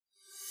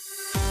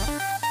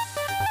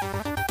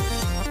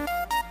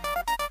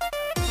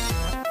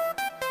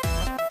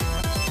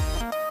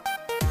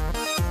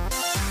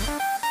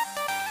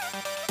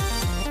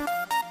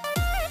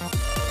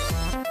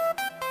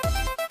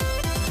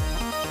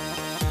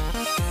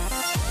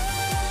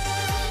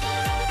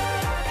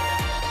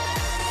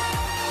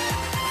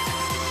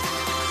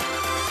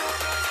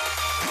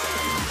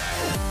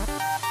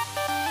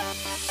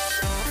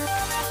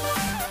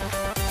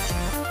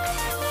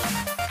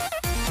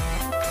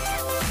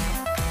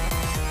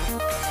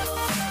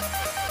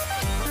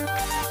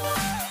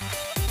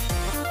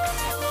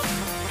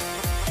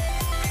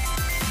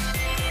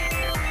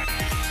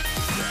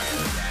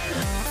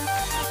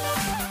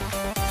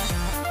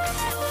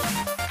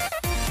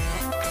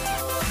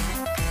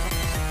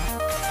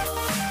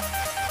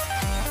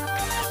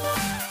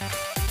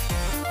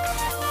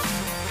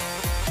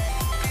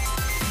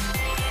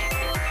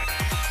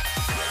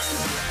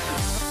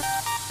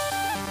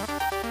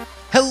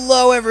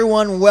Hello,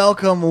 everyone.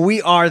 Welcome. We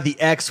are the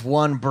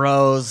X1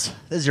 Bros.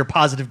 This is your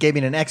positive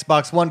gaming and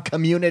Xbox One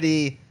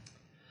community.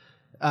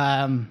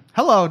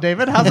 Hello,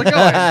 David. How's it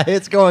going?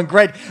 It's going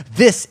great.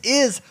 This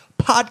is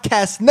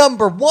podcast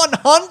number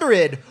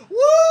 100.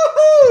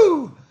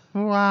 Woohoo!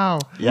 Wow.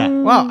 Yeah.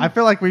 Wow. I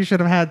feel like we should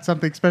have had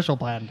something special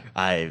planned.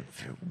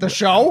 The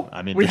show?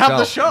 I mean, we have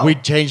the show. We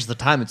changed the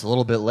time. It's a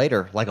little bit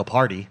later, like a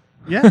party.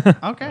 Yeah.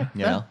 Okay.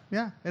 know?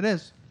 Yeah, it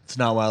is. It's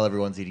not while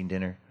everyone's eating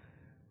dinner.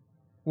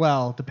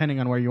 Well, depending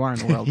on where you are in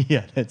the world.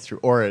 Yeah, that's true.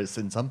 Or as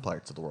in some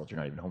parts of the world, you're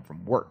not even home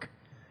from work.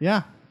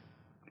 Yeah.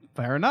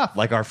 Fair enough.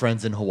 Like our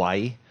friends in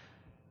Hawaii,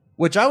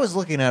 which I was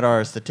looking at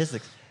our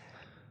statistics.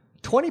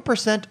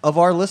 20% of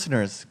our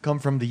listeners come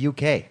from the UK.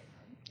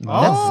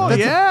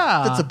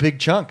 yeah. That's a big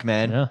chunk,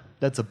 man. Yeah.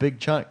 That's a big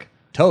chunk.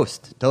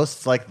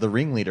 Toast's like the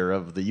ringleader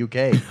of the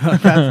UK.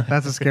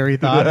 That's a scary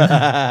thought.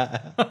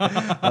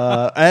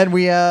 And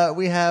we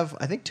have,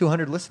 I think,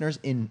 200 listeners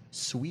in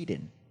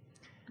Sweden.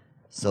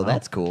 So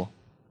that's cool.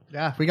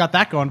 Yeah, we got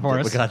that going for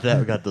us. We got that.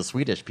 We got the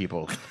Swedish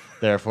people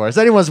there for us.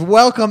 Anyways,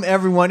 welcome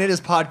everyone. It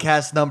is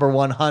podcast number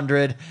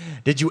 100.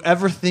 Did you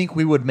ever think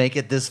we would make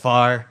it this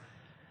far?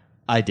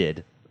 I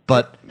did,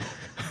 but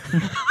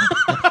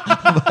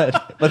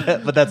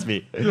but that's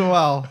me.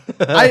 Well,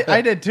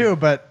 I did too,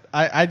 but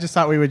I just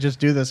thought we would just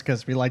do this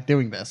because we like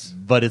doing this.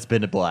 But it's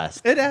been a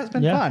blast. It has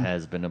been Yeah. fun.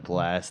 Has been a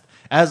blast.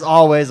 As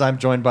always, I'm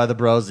joined by the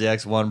bros, the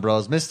X1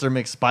 Bros, Mr.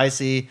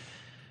 McSpicy,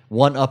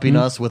 one-upping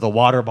us with a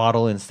water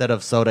bottle instead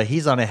of soda.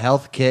 He's on a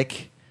health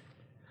kick.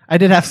 I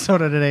did have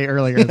soda today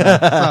earlier, though,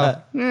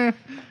 so you know,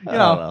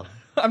 well.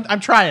 I'm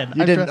trying.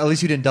 You didn't. At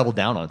least you didn't double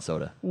down on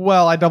soda.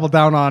 Well, I doubled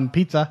down on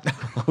pizza,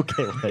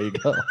 Okay, well, there you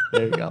go.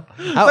 There you go.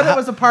 but it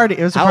was a party.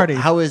 It was a party.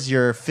 How is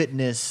your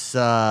fitness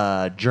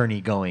journey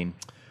going?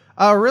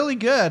 Really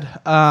good.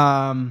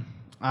 I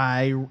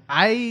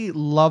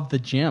love the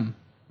gym.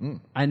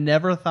 I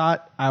never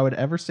thought I would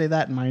ever say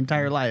that in my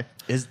entire life.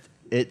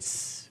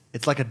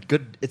 It's like a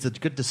good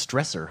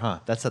distressor, huh?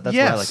 That's what I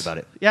Yes. like about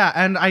it. Yeah,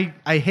 and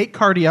I hate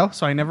cardio,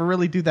 so I never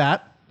really do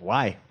that.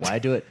 Why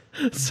do it?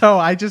 So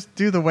I just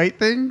do the weight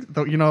thing,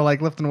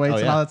 like lifting weights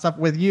and yeah. all that stuff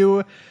with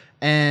you.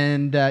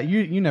 And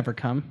you never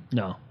come.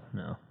 No.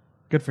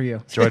 Good for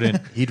you. Jordan,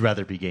 he'd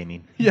rather be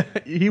gaming. Yeah,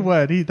 he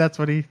would.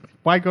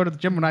 Why go to the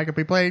gym when I could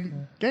be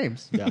playing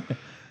games? Yeah.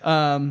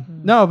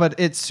 No, but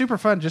it's super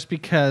fun just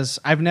because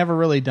I've never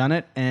really done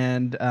it,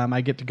 and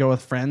I get to go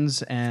with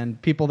friends,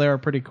 and people there are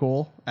pretty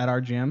cool at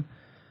our gym,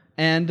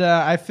 and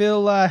I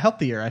feel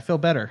healthier. I feel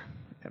better.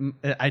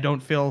 I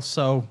don't feel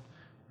so.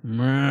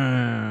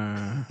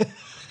 I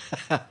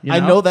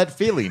know that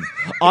feeling.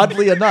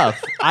 Oddly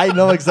enough, I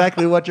know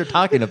exactly what you're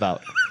talking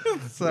about.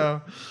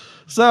 So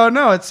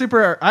no, it's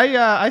super.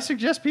 I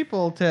suggest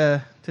people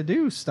to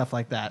do stuff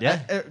like that.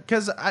 Yeah.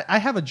 Because I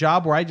have a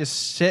job where I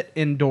just sit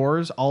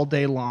indoors all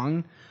day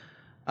long,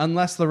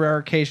 unless the rare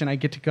occasion I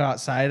get to go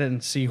outside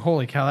and see,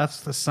 holy cow,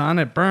 that's the sun.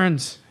 It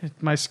burns.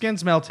 My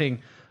skin's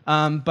melting.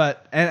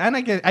 But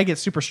I get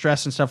super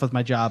stressed and stuff with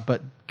my job.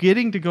 But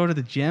getting to go to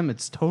the gym,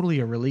 it's totally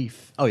a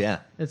relief. Oh yeah,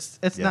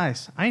 It's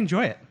nice. I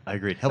enjoy it. I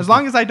agree. As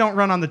long as I don't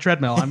run on the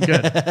treadmill, I'm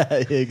good.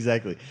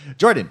 Exactly.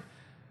 Jordan.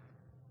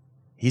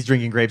 He's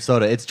drinking grape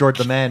soda. It's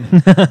Jordan the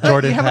man.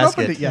 Jordan You haven't Paskett.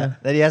 opened it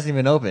yet. That he hasn't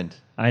even opened.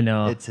 I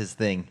know. It's his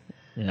thing.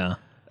 Yeah.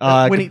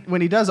 When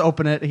he does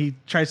open it, he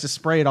tries to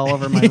spray it all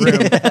over my room.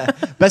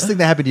 Best thing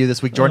that happened to you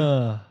this week,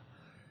 Jordan?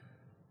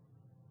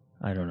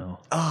 I don't know.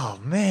 Oh,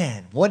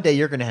 man. One day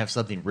you're going to have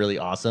something really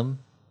awesome,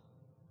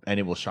 and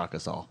it will shock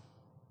us all.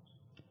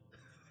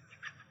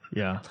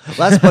 Yeah.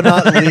 Last but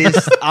not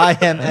least, I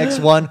am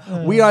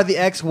X1. We are the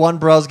X1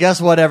 Bros. Guess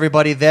what,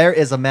 everybody? There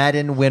is a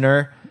Madden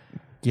winner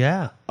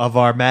Yeah. of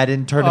our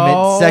Madden tournament,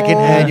 Oh. second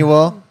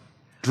annual.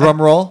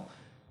 Drum roll.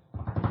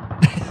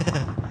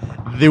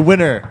 The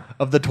winner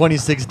of the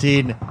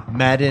 2016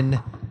 Madden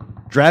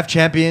Draft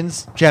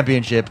Champions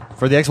Championship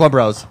for the X1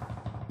 Bros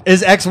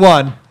is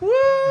X1.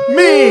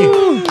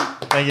 Me!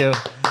 Thank you.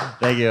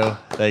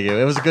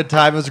 It was a good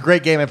time. It was a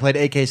great game. I played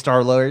AK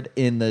Star-Lord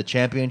in the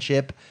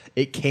championship.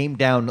 It came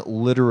down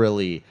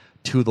literally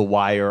to the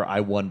wire.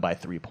 I won by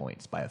 3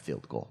 points by a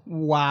field goal.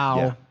 Wow.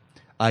 Yeah.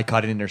 I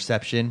caught an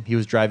interception. He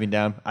was driving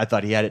down. I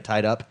thought he had it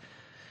tied up.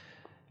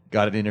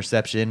 Got an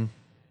interception,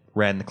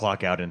 ran the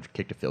clock out, and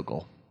kicked a field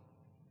goal.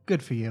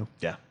 Good for you.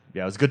 Yeah,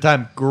 it was a good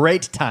time.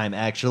 Great time,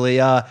 actually.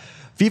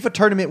 FIFA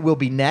tournament will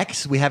be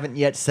next. We haven't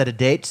yet set a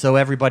date, so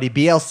everybody,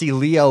 BLC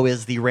Leo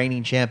is the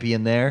reigning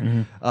champion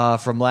there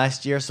from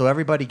last year. So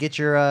everybody, get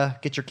your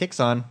kicks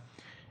on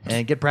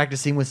and get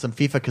practicing with some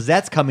FIFA because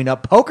that's coming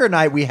up. Poker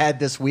night we had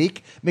this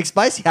week.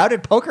 McSpicy, how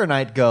did poker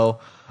night go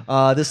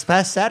this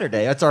past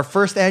Saturday? It's our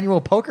first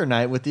annual poker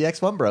night with the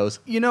X1 Bros.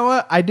 You know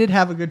what? I did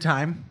have a good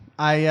time.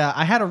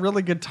 I had a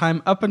really good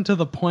time up until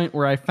the point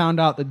where I found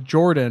out that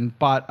Jordan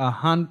bought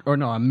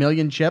a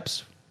million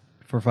chips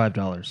For $5.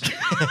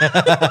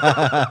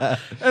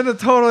 and the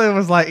total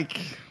was like,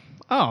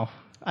 oh,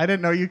 I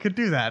didn't know you could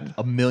do that.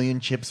 A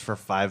million chips for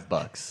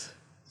 $5.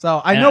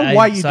 So I know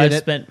why you did I it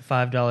spent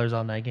 $5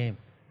 on that game.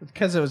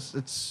 because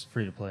it's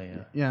Free to play.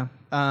 yeah.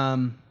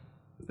 Yeah.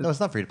 No, it's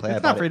not free to play.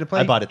 It's not free to play.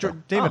 I bought it. Though.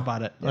 David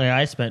bought it. Like,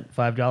 I spent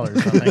 $5 on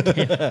that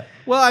game.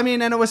 Well, I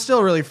mean, and it was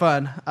still really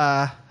fun.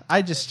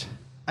 I just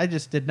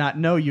did not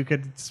know you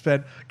could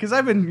spend, because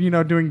I've been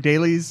doing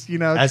dailies. As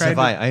trying have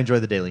I. I enjoy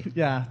the daily.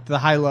 Yeah, the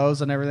high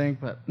lows and everything.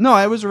 But no,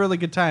 it was a really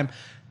good time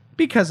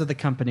because of the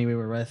company we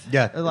were with.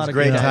 Yeah, a lot it was of a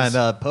great good time.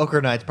 guys.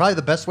 Poker nights, probably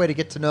the best way to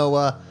get to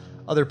know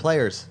other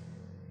players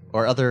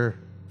or other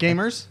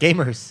Gamers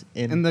gamers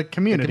in the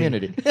community. We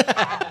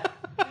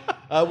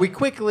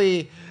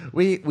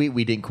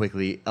didn't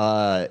quickly.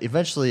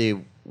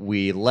 Eventually,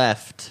 we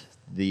left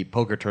the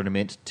poker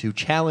tournament to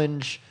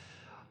challenge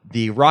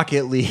the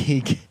Rocket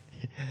League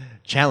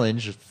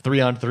challenge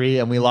 3-on-3,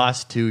 and we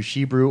lost to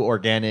Shebrew,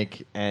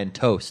 Organic, and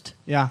Toast.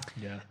 Yeah.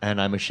 And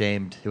I'm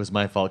ashamed. It was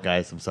my fault,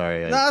 guys. I'm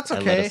sorry. No, that's I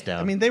let okay. us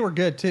down. I mean, they were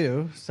good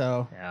too.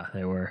 So Yeah,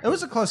 they were. it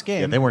was a close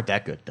game. yeah, they weren't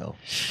that good though.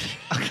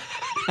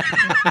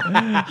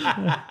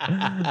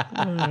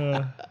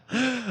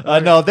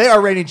 No, they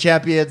are reigning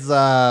champions.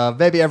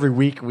 Maybe every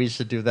week we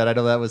should do that. I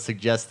know that was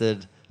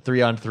suggested.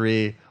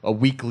 3-on-3, a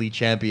weekly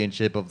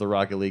championship of the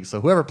Rocket League.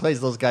 So whoever plays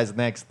those guys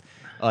next,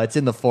 it's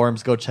in the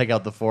forums. Go check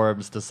out the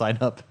forums to sign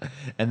up.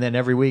 And then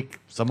every week,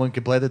 someone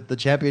can play the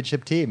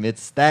championship team.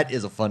 That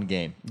is a fun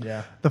game.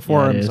 Yeah. The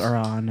forums is. are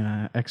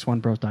on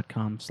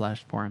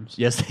x1bros.com/forums.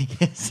 Yes,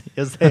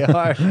 yes, they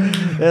are.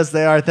 Yes,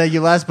 they are. Thank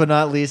you. Last but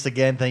not least,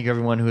 again, thank you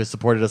everyone who has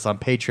supported us on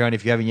Patreon.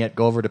 If you haven't yet,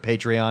 go over to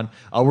Patreon.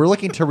 We're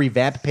looking to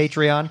revamp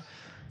Patreon.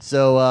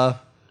 So,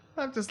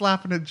 I'm just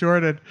laughing at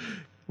Jordan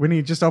when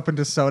he just opened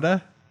his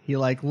soda. He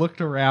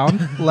looked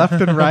around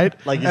left and right,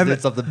 like he's doing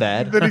something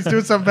bad. Then he's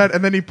doing something bad,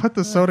 and then he put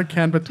the soda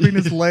can between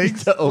his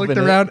legs, To open looked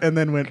it. around, and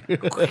then went.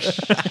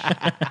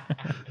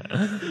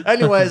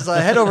 Anyways,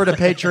 head over to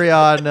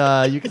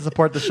Patreon. You can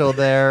support the show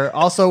there.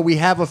 Also, we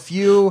have a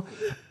few,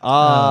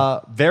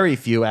 very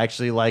few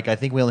actually. I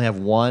think we only have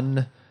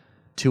one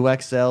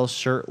 2XL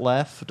shirt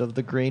left of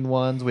the green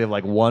ones. We have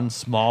one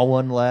small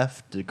one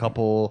left. A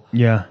couple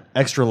Yeah.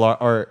 extra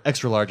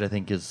large. I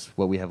think is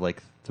what we have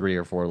 3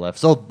 or 4 left.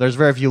 So there's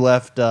very few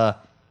left.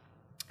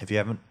 If you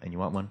haven't and you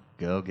want one,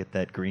 go get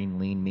that green,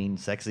 lean, mean,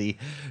 sexy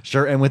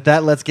shirt. And with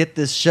that, let's get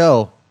this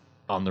show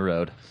on the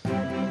road.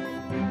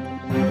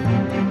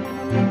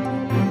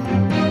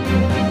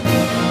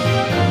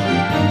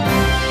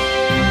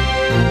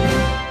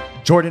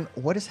 Jordan,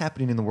 what is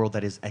happening in the world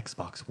that is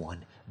Xbox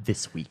One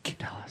this week?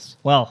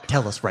 Well,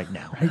 Tell us right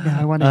now.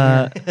 I want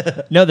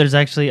to no, there's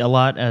actually a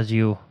lot, as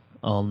you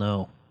all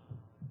know,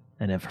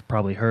 and have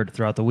probably heard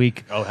throughout the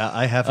week. Oh,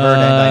 I have heard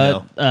and I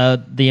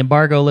know. The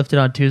embargo lifted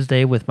on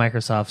Tuesday with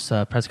Microsoft's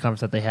press conference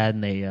that they had,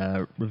 and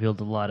they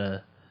revealed a lot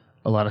of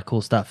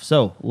cool stuff.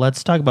 So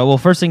let's talk about. Well,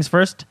 first things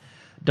first.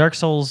 Dark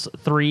Souls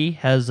 3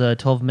 has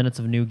 12 minutes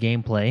of new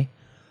gameplay,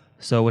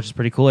 which is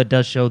pretty cool. It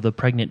does show the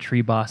pregnant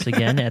tree boss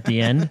again at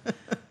the end,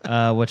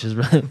 which is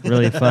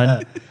really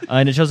fun,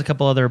 and it shows a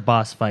couple other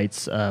boss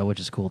fights, which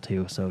is cool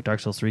too. So Dark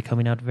Souls 3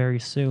 coming out very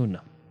soon.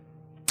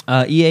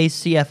 EA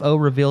CFO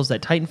reveals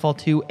that Titanfall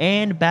 2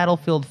 and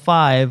Battlefield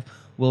 5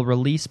 will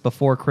release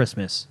before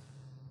Christmas.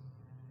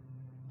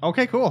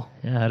 Okay, cool.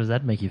 Yeah, how does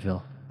that make you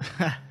feel?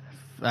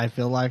 I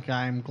feel like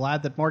I'm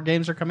glad that more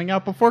games are coming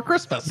out before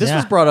Christmas. This Yeah.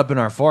 was brought up in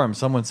our forum.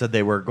 Someone said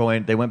they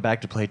went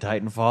back to play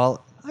Titanfall.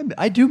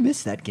 I do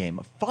miss that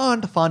game.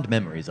 Fond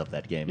memories of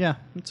that game. Yeah,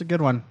 it's a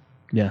good one.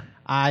 Yeah.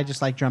 I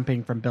just like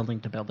jumping from building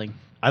to building.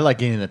 I like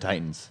getting the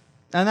Titans.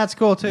 And that's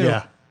cool, too.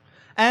 Yeah.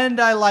 And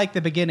I like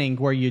the beginning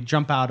where you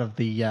jump out of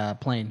the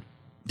plane.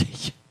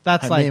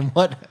 That's I mean,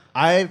 what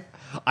I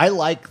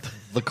like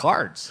the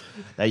cards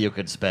that you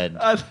could spend.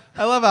 I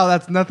love how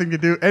that's nothing to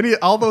do.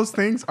 All those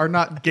things are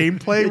not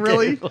gameplay,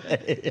 really.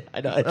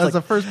 I know. It's As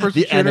a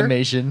first-person the shooter,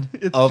 animation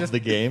of the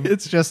game.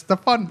 It's just the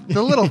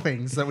little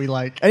things that we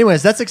like.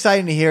 Anyways, that's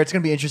exciting to hear. It's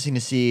going to be interesting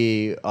to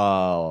see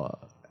how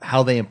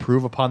they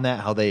improve upon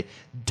that, how they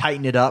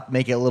tighten it up,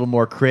 make it a little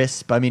more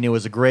crisp. I mean, it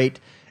was a great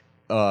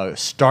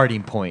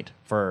starting point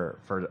for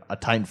a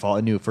Titanfall,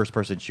 a new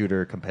first-person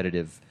shooter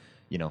competitive,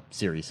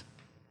 series.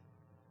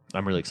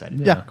 I'm really excited.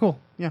 Yeah, cool.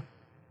 Yeah.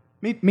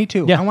 Me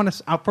too. Yeah. I want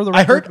to, for the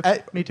I record.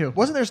 heard. Me too.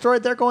 Wasn't there a story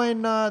they're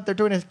going? They're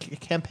doing a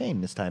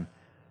campaign this time.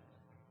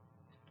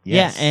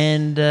 Yeah,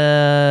 and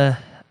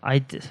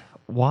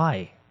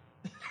why?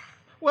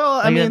 Well,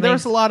 I Like, mean, it there's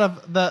makes- a lot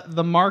of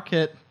the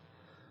market,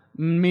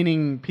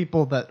 meaning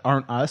people that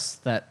aren't us,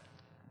 that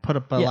put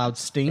up a Yeah. loud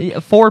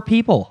stink. 4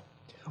 people.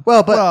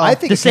 Well, but Well, I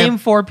think The a same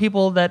 4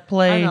 people that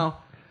play. I know.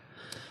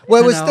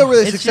 Well, it was I know. still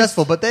really It's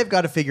successful, just- but they've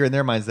got to figure in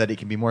their minds that it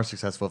can be more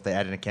successful if they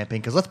add in a campaign.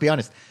 Because let's be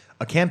honest,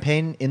 a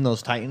campaign in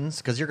those Titans,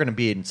 because you're going to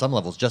be in some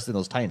levels just in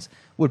those Titans,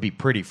 would be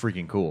pretty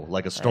freaking cool.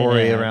 Like a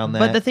story Yeah. around that.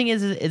 But the thing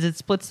is it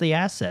splits the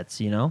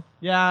assets,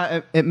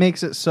 Yeah, it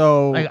makes it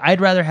so. Like, I'd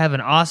rather have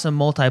an awesome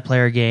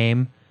multiplayer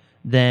game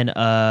than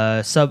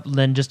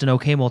just an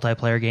okay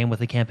multiplayer game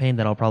with a campaign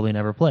that I'll probably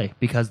never play,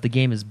 because the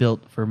game is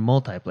built for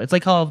multiplayer. It's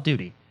like Call of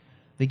Duty.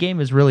 The game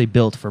is really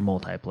built for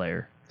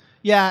multiplayer.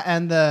 Yeah,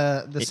 and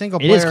the single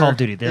It player is Call of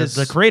Duty. They're is-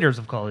 the creators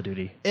of Call of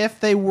Duty. if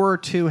they were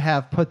to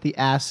have put the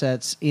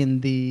assets in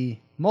the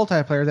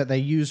multiplayer that they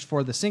used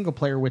for the single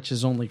player, which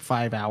is only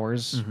 5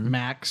 hours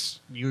max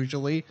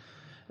usually,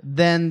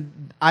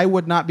 then I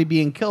would not be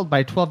being killed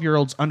by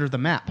 12-year-olds under the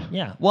map.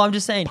 Yeah. Well, I'm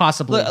just saying.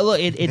 Possibly. Look,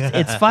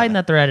 it's fine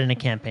that they're adding a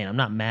campaign. I'm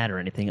not mad or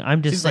anything.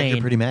 I'm just Seems like saying.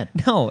 you're pretty mad.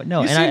 No. You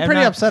and seem I'm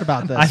pretty not- upset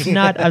about this.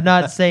 I'm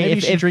not saying Maybe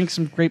you should drink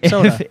some grape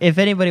soda. If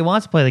anybody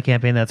wants to play the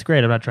campaign, that's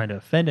great. I'm not trying to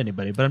offend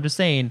anybody, but I'm just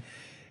saying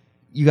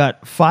you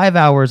got 5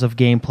 hours of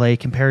gameplay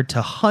compared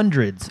to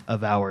hundreds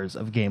of hours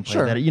of gameplay.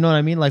 Sure. You know what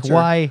I mean? Like, Sure.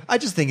 why? I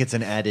just think it's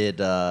an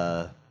added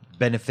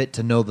benefit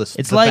to know the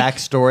like-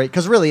 backstory.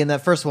 Because really, in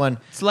that first one,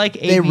 It's like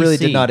they really ABC.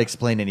 did not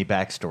explain any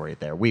backstory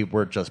there. We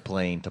were just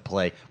playing to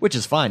play, which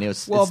is fine.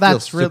 It's Well, still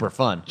that's super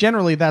fun.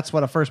 Generally, that's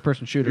what a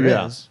first-person shooter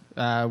Yeah. is.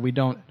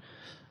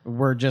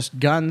 We're just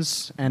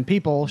guns and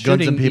people Guns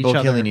shooting and people each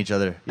other killing each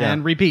other. Yeah.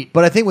 and repeat.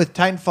 But I think with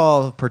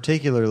Titanfall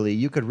particularly,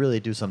 you could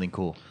really do something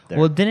cool there.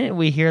 Well, didn't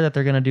we hear that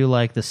they're going to do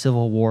like the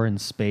Civil War in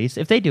space?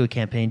 If they do a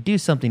campaign, do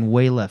something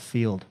way left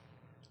field.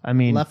 I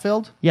mean, Left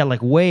field? Yeah,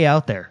 like way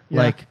out there.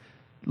 Yeah.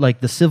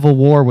 Like the Civil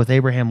War with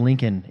Abraham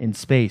Lincoln in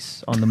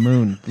space on the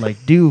moon.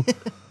 Like do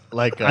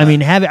like, I mean,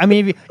 have it. I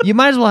mean, you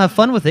might as well have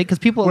fun with it because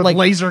people With like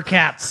laser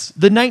cats.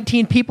 the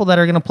 19 people that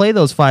are going to play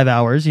those 5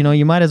 hours. You know,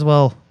 you might as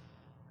well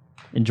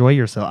enjoy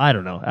yourself. I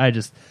don't know.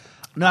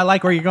 No, I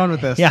like where you're going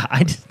with this. Yeah,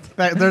 I just.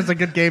 There's a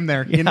good game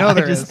there. Yeah, you know I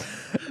there just- is.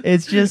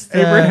 It's just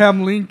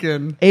Abraham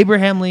Lincoln.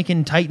 Abraham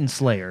Lincoln Titan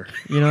Slayer.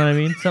 You know what I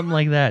mean? Something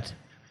like that.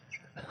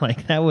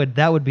 Like that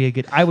would be a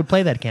good. I would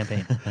play that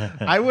campaign.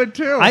 I would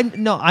too.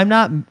 I'm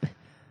not.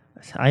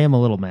 I am a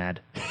little mad,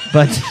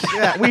 but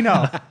yeah, we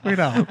know. We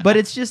know. but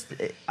it's just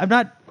I'm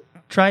not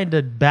trying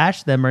to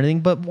bash them or anything.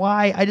 But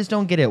why? I just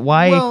don't get it.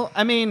 Why Well,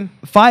 I mean,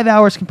 5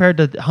 hours compared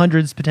to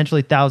hundreds,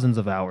 potentially thousands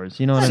of hours?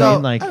 You know what I So-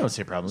 mean? Like I don't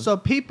see a problem. so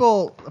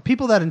people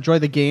that enjoy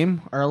the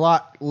game are a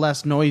lot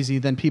less noisy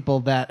than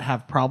people that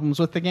have problems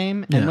with the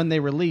game. And Yeah. when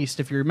they released,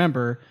 if you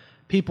remember,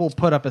 people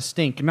put up a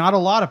stink. Not a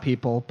lot of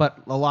people, but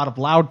a lot of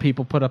loud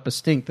people put up a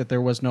stink that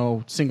there was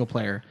no single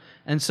player.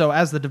 And so,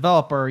 as the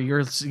developer,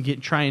 you're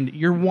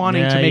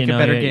wanting to make a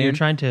better game. You're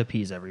trying to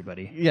appease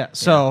everybody. Yeah.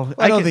 So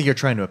I don't can- think you're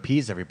trying to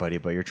appease everybody,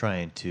 but you're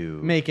trying to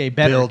Make a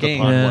better build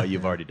game. upon Yeah. what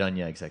you've already done.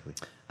 Yeah, exactly.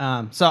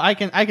 So I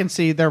can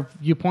see their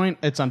viewpoint.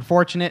 It's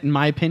unfortunate, in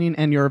my opinion,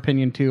 and your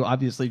opinion too.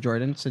 Obviously,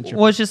 Jordan, since you're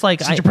Well, it's just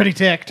like since you're pretty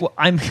ticked. Well,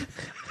 I'm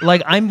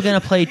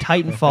gonna play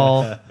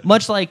Titanfall,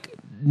 much like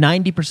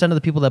 90% of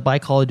the people that buy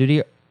Call of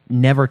Duty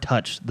never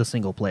touch the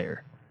single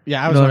player.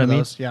 Yeah, I You was know one what of I mean?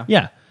 those. Yeah.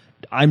 Yeah.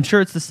 I'm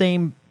sure it's the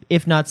same,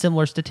 if not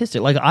similar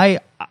statistic. Like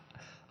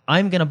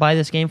I'm gonna buy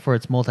this game for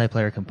its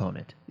multiplayer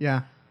component.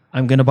 Yeah.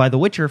 I'm gonna buy The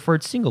Witcher for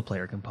its single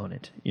player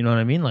component. You know what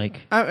I mean?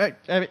 Like I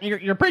mean,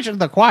 you're preaching to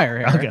the choir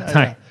here. okay,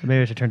 sorry.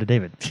 Maybe I should turn to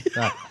David.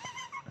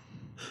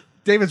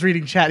 David's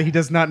reading chat. He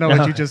does not know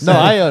what you just No,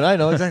 said. I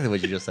know exactly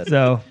what you just said.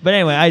 So, but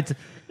anyway,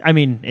 I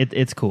mean,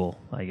 it's cool,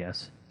 I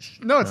guess.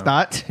 No, it's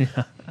not.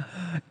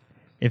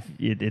 If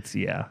it's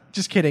yeah.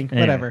 Just kidding.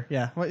 Anyway. Whatever.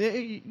 Yeah. Well,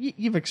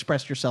 you've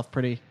expressed yourself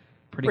pretty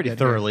Pretty good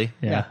thoroughly.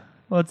 Yeah. Yeah.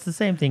 Well, it's the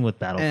same thing with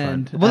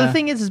Battlefront. And, well, the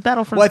thing is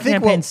Battlefront Well, I think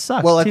campaign what,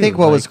 sucks. well, I too. think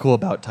what was Like, cool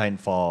about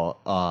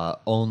Titanfall,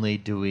 only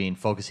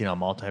focusing on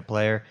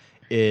multiplayer,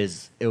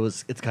 is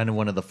it's kind of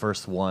one of the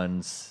first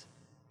ones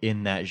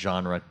in that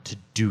genre to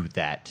do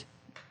that,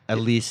 at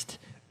least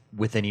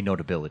with any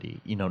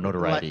notability,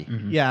 notoriety.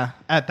 Like, yeah,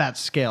 at that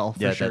scale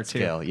for Yeah, sure that too.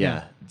 scale.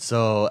 Yeah.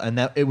 So, and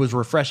that it was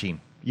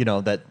refreshing.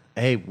 That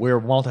hey, we're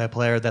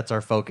multiplayer. That's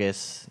our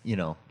focus.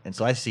 And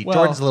so I see Well-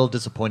 Jordan's a little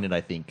disappointed.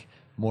 I think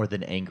more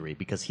than angry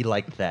because he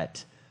liked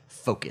that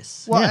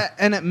focus. Well, Yeah.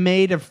 and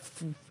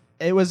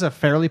it was a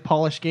fairly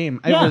polished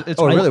game. Yeah.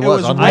 Oh, it really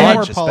was. On way launch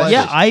more especially. polished.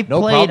 yeah, I No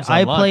played. problems on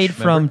I launch, played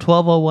from remember?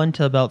 12:01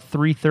 to about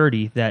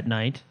 3:30 that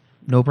night.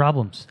 No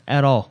problems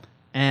at all.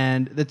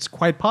 And it's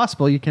quite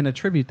possible you can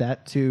attribute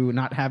that to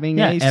not having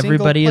Yeah, a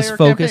everybody is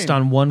single-player focused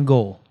campaign. on one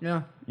goal.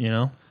 Yeah. You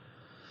know.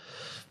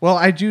 Well,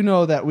 I do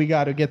know that we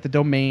got to get the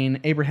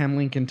domain Abraham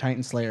Lincoln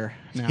Titan Slayer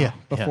now Yeah,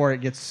 before yeah.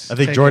 it gets. I think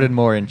taken. Jordan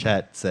Moore in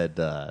chat said,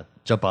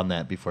 "Jump on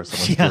that before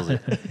someone steals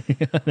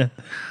it."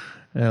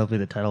 That'll be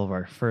the title of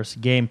our first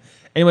game.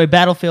 Anyway,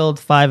 Battlefield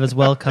 5 as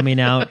well coming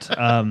out.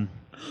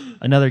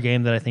 Another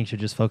game that I think should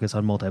just focus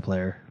on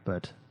multiplayer,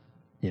 but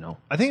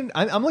I think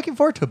I'm looking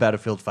forward to a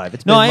Battlefield 5.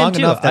 It's No, been I am long too.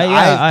 enough that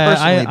I've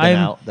personally been I'm-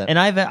 out. That and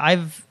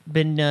I've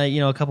been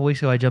a couple weeks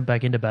ago. I jumped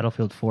back into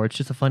Battlefield 4. It's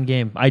just a fun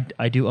game.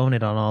 I do own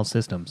it on all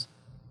systems,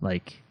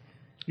 like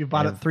You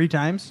bought it 3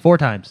 times. 4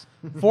 times.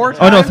 4 times.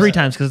 Oh no, 3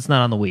 times because it's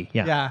not on the Wii.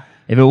 Yeah. Yeah.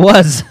 If it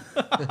was,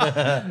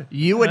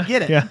 You would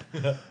get it. yeah.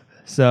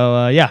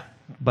 So yeah.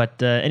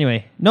 But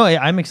anyway, no,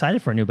 I'm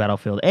excited for a new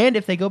Battlefield. And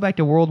if they go back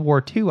to World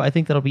War II, I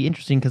think that'll be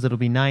interesting because it'll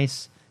be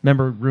nice.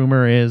 Remember,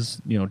 rumor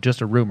is just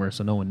a rumor,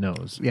 so no one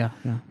knows. Yeah.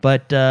 Yeah.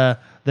 But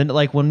then,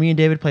 like when me and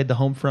David played the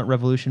Homefront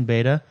Revolution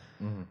beta,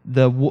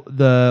 the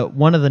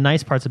one of the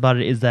nice parts about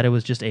it is that it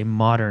was just a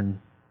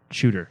modern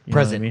shooter, you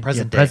know what I mean?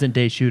 Present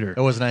day shooter. it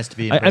was nice to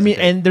be. In I mean, present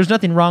day. and there's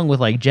nothing wrong with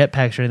like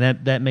jetpacks or anything.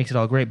 That makes it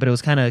all great. But it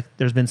was kind of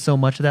there's been so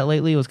much of that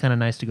lately. It was kind of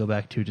nice to go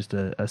back to just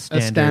a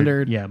standard,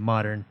 standard- yeah,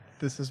 modern.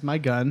 This is my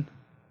gun.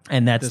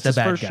 and that's This the is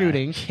bad for guy.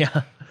 shooting.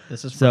 Yeah.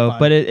 This is for So, fun.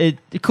 but it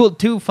cool.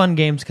 2 fun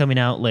games coming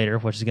out later,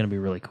 which is going to be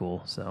really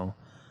cool. So,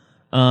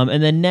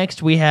 and then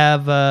next we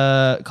have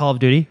Call of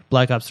Duty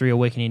Black Ops 3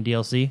 Awakening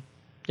DLC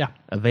yeah,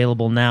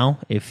 available now.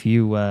 If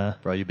you For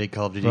all you big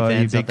Call of Duty for all you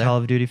fans big out there. Call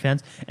of Duty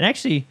fans, and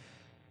actually,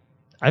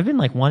 I've been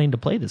like wanting to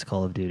play this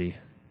Call of Duty.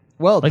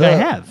 Well, Like I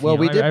have, Well, you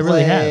know, we did I play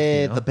really have,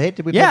 you know. the beta.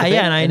 Did we Yeah, play the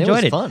yeah, beta? and I it enjoyed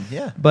was it. fun.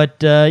 Yeah, But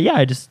yeah,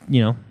 I just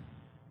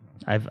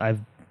I've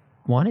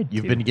wanted.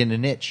 you've to. been getting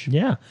an itch.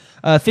 Yeah,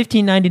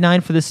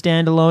 $15.99 for the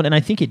standalone, and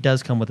I think it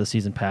does come with a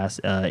season pass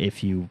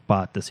if you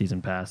bought the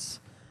season pass.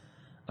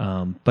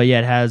 But yeah,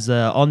 it has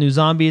all new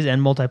zombies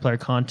and multiplayer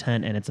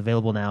content, and it's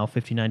available now.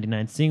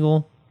 $15.99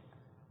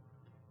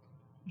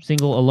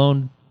 single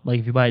alone, like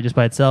if you buy it just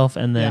by itself,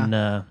 and then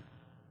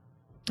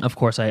of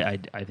course I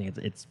think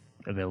it's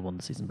available in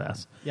the season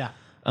pass. yeah,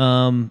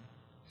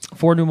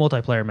 4 new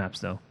multiplayer maps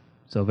though,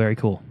 so very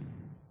cool.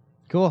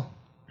 cool,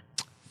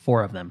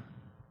 4 of them.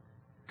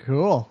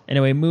 cool.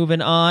 Anyway,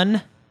 moving on.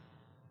 A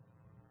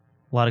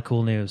lot of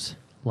cool news.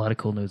 A lot of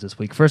cool news this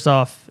week. First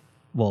off,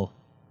 well,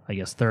 I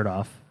guess third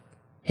off,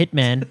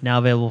 Hitman now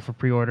available for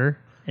pre-order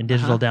and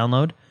digital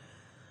download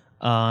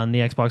on the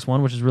Xbox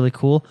One, which is really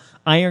cool.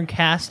 Iron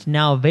Cast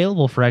now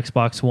available for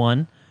Xbox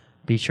One.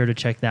 Be sure to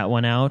check that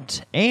one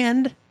out.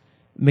 And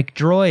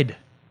McDroid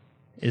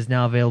is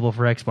now available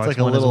for Xbox It's like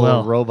a One as little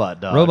well. robot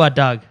dog. Robot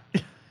dog.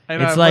 I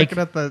know, It's I'm like-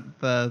 looking at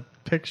the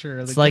picture.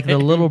 Of It's the like the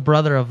game. little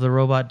brother of the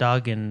robot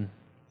dog in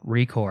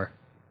Recore.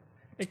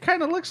 It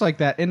kind of looks like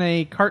that in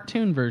a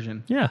cartoon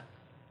version. Yeah.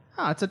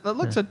 Oh, it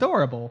looks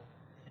adorable.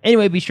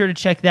 Anyway, be sure to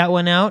check that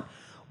one out.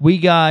 We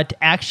got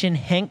Action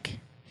Hank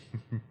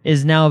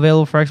is now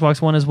available for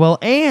Xbox One as well.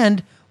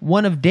 And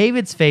one of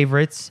David's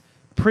favorites,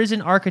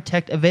 Prison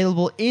Architect,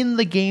 available in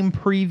the game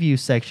preview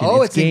section.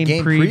 Oh, it's in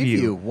game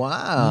preview.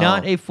 Wow.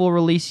 Not a full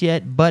release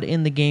yet, but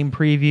in the game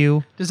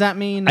preview. Does that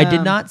mean I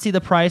did not see the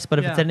price, but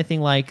if it's yeah.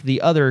 anything like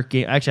the other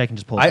game, actually, I can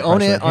just pull. Up I the own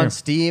price it right on here.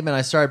 Steam, and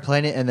I started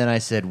playing it, and then I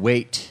said,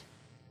 "Wait,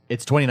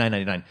 it's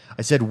 $29.99."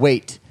 I said,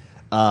 "Wait,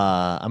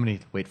 I'm gonna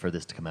wait for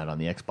this to come out on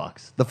the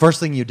Xbox." The first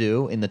thing you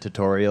do in the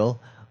tutorial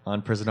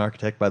on Prison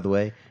Architect, by the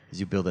way, is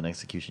you build an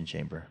execution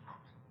chamber.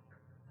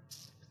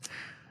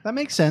 That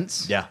makes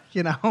sense. Yeah.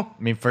 You know. I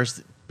mean,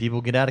 first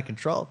people get out of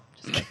control,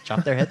 just like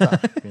chop their heads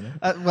off. You know?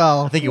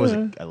 Well, I think it was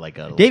like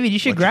a David, you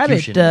should grab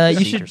it. electrocution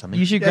You seat or should something.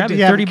 you should grab it.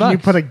 yeah, $30. Can you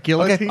put a Okay,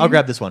 guillotine? I'll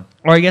grab this one.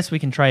 Or I guess we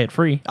can try it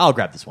free. I'll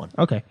grab this one.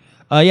 Okay.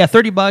 Yeah,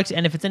 $30,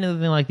 and if it's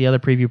anything like the other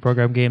preview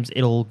program games,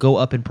 it'll go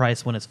up in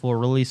price when it's full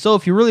release. So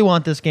if you really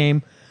want this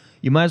game,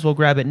 you might as well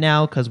grab it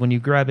now, because when you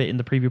grab it in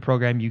the preview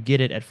program, you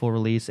get it at full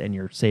release, and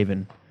you're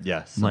saving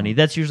Yes. money.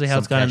 That's usually how some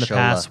it's gone in the cashola.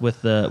 past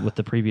with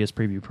the previous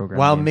preview program.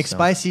 While games, so.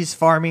 McSpicy's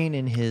farming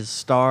in his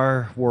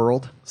star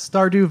world,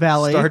 Stardew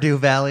Valley. Stardew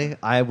Valley,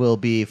 I will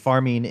be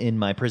farming in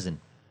my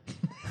prison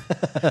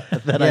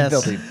that I'm Yes.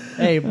 building.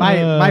 Hey,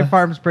 my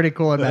farm's pretty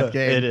cool in that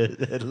game. It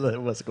is. It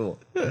was cool.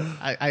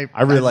 I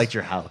I really liked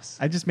your house.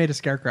 I just made a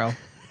scarecrow.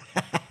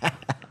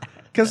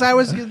 Because I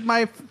was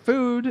my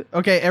food.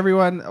 Okay,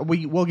 everyone,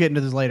 we'll get into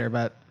this later,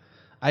 but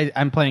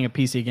I'm playing a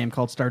PC game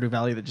called Stardew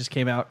Valley that just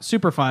came out.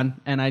 Super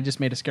fun, and I just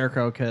made a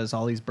scarecrow because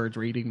all these birds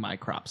were eating my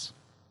crops.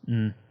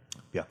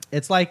 Yeah.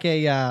 It's like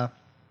a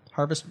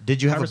harvest.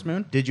 Did you have harvest a,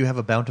 moon? Did you have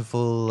a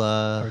bountiful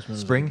Moon was a good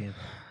spring? game.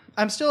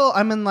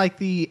 I'm in like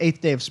the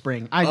 8th day of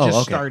spring. I Oh, just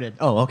okay. started.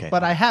 Oh, okay.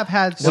 But I have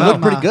had So some. it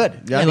looked pretty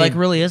good. Yeah, I It mean,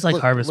 really is like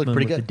look- Harvest looked Moon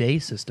pretty with the good. day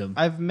system.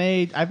 I've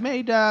made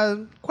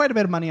quite a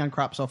bit of money on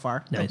crops so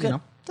far. Nice. You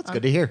know, That's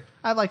good to hear.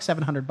 I have like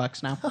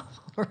 $700 now. All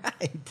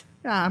right.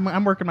 Yeah,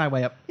 I'm working my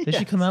way up. They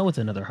should come out with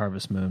another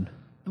Harvest Moon.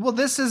 Well,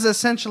 this is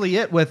essentially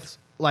it with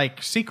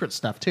like secret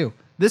stuff too.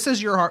 This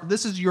is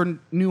your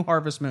new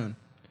Harvest Moon.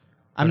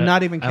 I'm But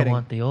not even kidding. I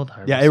want the old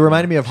Harvest Yeah, it Moon.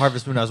 reminded me of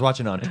Harvest Moon. I was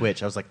watching it on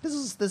Twitch. I was like, this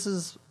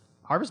is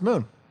Harvest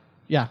Moon.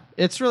 Yeah,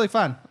 it's really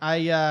fun.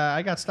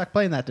 I got stuck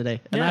playing that today,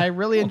 and Yeah, I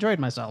really enjoyed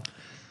myself.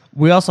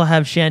 We also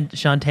have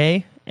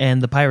Shantae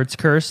and the Pirate's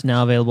Curse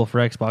now available for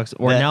Xbox,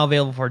 or That- now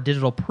available for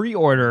digital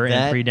pre-order and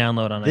That-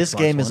 pre-download on This Xbox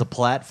game is a One.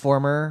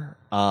 platformer,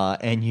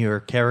 and your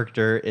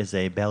character is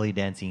a belly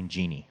dancing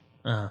genie.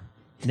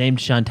 Named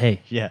Shantae.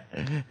 Yeah.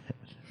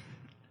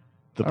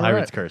 The All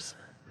Pirate's right. Curse.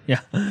 Yeah.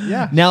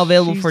 Yeah, Now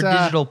available she's, for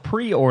digital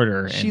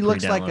pre-order. She and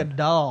looks like a pre-download.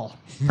 doll.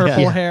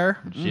 Purple Yeah. hair.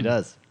 She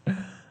does.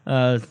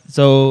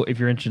 So if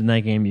you're interested in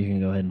that game, you can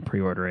go ahead and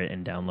pre-order it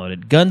and download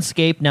it.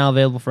 Gunscape now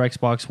available for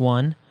Xbox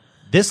One.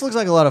 This looks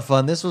like a lot of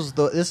fun. This is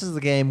the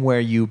game where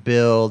you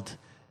build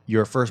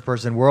your first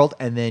person world,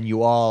 and then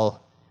you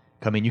all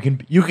come in.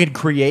 You can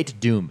create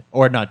Doom,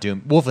 or not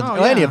Doom, Wolfenstein,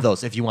 Oh, any yeah. of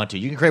those if you want to.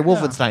 You can create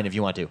Wolfenstein if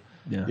you want to.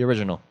 Yeah. The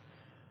original.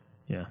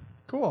 Yeah.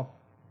 Cool.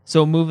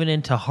 So moving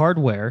into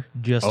hardware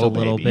just Oh, a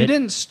little baby. You bit.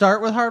 didn't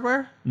start with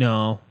hardware?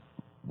 No.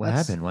 What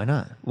That's- happened? Why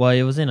not? Well,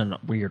 it was in a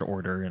weird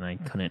order, and I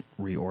couldn't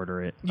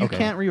reorder it. You Okay.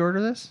 can't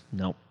reorder this?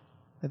 Nope.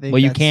 I think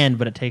Well, you that's can,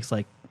 but it takes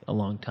like a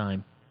long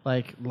time.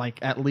 like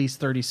at least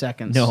 30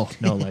 seconds. No,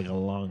 like a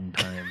long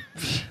time.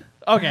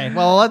 Okay,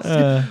 well let's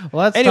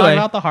talk anyway.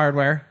 about the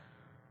hardware.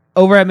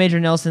 Over at Major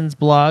Nelson's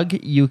blog,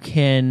 you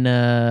can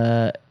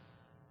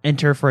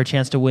enter for a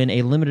chance to win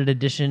a limited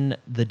edition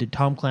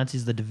Tom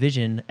Clancy's The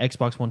Division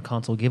Xbox One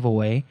console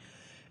giveaway,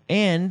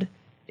 and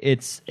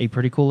it's a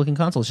pretty cool looking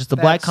console. It's just a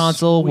black That's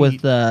console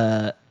sweet.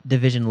 with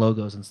Division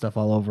logos and stuff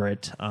all over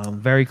it.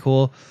 Very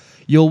cool.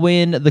 You'll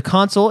win the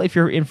console if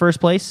you're in first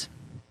place,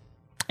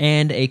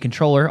 and a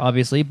controller,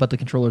 obviously, but the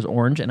controller's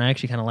orange, and I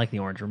actually kind of like the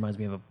orange. It reminds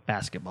me of a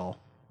basketball.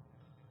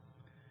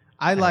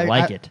 I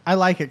like it. I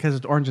like it because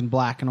it's orange and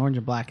black, and orange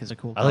and black is a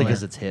cool I like color.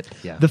 because it's hip.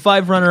 Yeah. The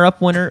five runner-ups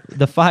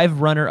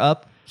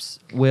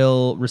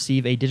will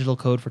receive a digital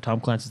code for Tom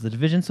Clancy's The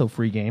Division, so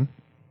free game,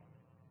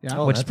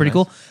 Yeah. which is that's pretty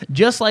nice. cool.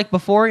 Just like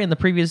before in the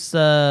previous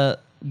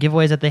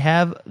giveaways that they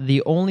have,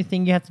 the only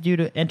thing you have to do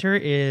to enter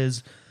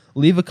is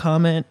leave a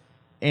comment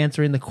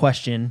answering the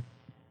question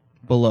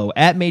below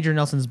at Major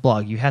Nelson's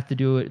blog. You have to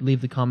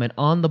leave the comment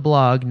on the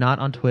blog, not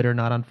on Twitter,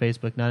 not on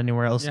Facebook, not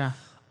anywhere else. Yeah.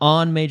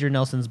 On Major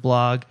Nelson's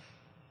blog,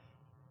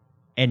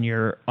 and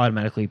you're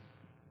automatically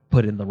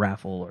put in the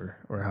raffle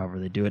or however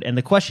they do it. And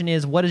the question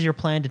is, what is your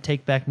plan to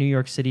take back New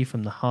York City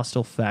from the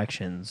hostile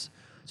factions?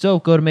 So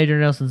go to Major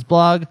Nelson's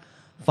blog,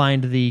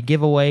 find the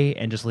giveaway,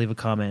 and just leave a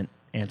comment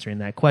answering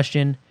that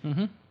question.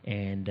 Mm-hmm.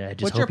 And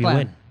just What's your hope you plan?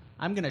 win.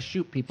 I'm gonna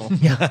shoot people.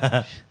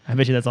 I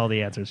bet you that's all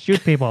the answers.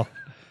 Shoot people.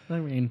 I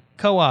mean,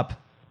 Co-op.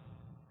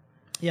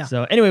 yeah.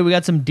 So anyway, we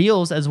got some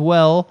deals as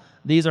well.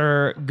 These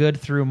are good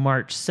through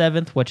March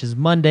 7th, which is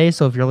Monday.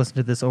 So if you're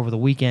listening to this over the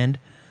weekend,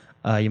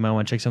 you might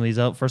want to check some of these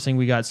out. First thing,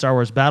 we got Star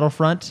Wars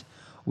Battlefront.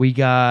 We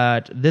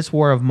got This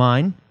War of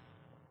Mine,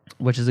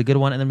 which is a good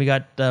one. And then we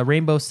got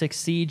Rainbow Six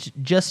Siege,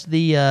 just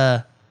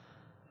the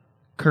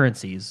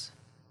currencies.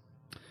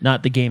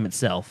 Not the game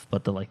itself,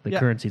 but the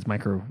currencies,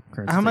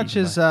 microcurrencies. How that much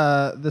you can is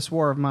buy. this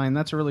War of Mine?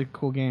 That's a really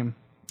cool game.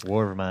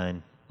 War of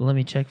mine. Let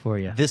me check for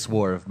you. This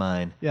war of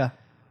mine. Yeah.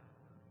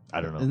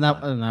 I don't know. Isn't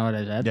that what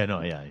I said? Yeah,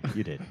 no, yeah,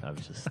 you did. I'm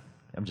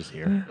just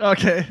here.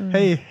 Okay.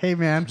 Hey,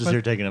 man. Just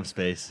here taking up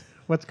space.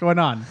 What's going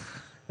on?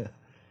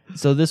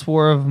 So This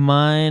War of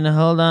Mine,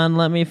 hold on,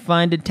 let me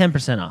find it.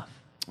 10% off.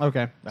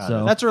 Okay.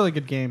 So That's a really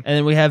good game. and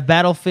then we have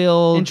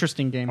Battlefield.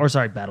 Interesting game. Or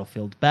sorry,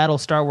 Battlefield.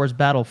 Star Wars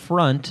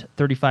Battlefront,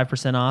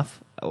 35% off.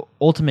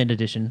 Ultimate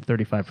Edition,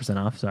 35%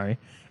 off, sorry.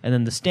 And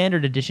then the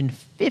Standard Edition,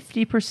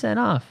 50%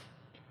 off.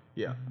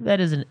 Yeah.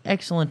 That is an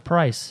excellent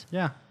price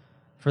Yeah.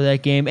 for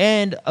that game.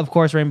 And, of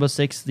course, Rainbow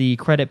Six, the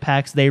credit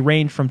packs, they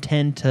range from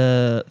 10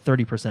 to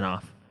 30%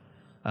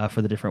 off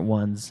for the different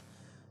ones.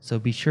 So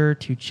be sure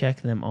to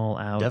check them all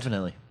out.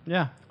 Definitely.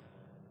 Yeah.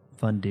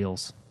 Fun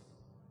deals.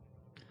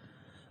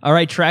 All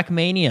right,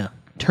 Trackmania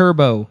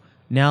Turbo,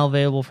 now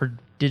available for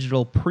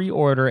digital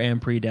pre-order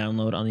and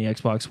pre-download on the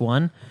Xbox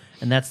One.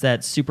 And that's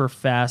that super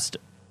fast,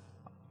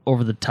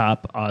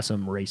 over-the-top,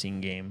 awesome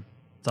racing game.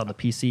 It's on the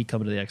PC,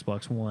 coming to the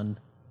Xbox One.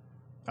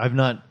 I've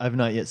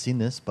not yet seen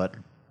this, but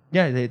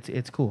Yeah,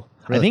 it's cool.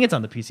 Really? I think it's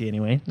on the PC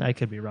anyway. I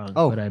could be wrong,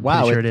 oh but I'm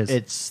wow, pretty sure it is.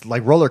 It's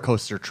like roller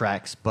coaster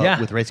tracks, but Yeah.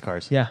 with race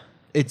cars. Yeah.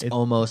 It's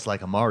almost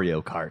like a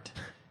Mario Kart,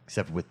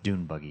 except with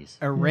dune buggies.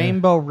 A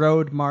Rainbow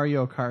Road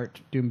Mario Kart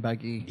Doom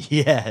Buggy.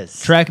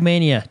 Yes.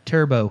 Trackmania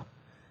Turbo.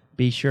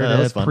 Be sure that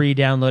to was fun.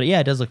 pre-download it. Yeah,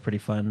 it does look pretty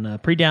fun.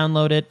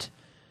 Pre-download it.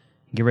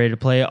 Get ready to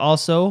play.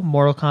 Also,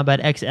 Mortal Kombat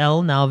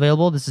XL now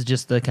available. This is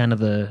just the kind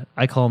of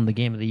I call them the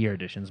Game of the Year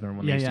editions. Remember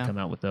when they used to come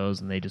out with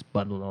those and they just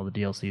bundled all the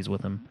DLCs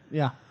with them.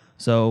 Yeah.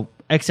 So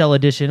XL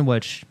edition,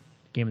 which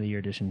Game of the Year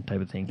edition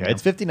type of thing. Yeah,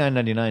 it's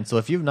 $59.99. So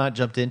if you've not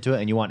jumped into it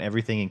and you want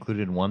everything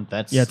included in one,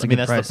 that's Yeah, it's a good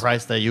price. the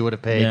price that you would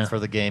have paid Yeah. for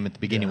the game at the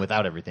beginning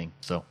without everything.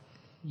 So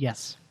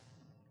Yes.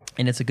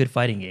 And it's a good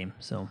fighting game.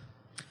 So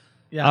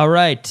Yeah. all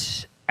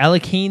right,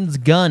 Alekhine's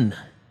Gun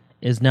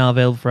is now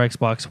available for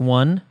Xbox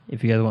One,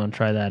 if you guys want to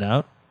try that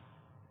out.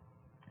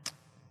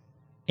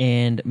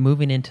 And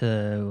moving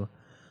into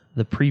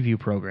the preview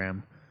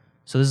program.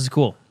 So this is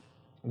cool.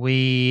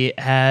 We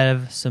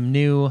have some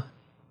new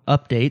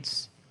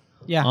updates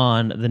Yeah.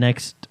 on the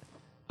next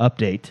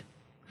update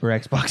for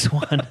Xbox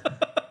One.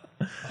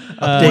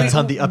 updates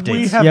on the updates.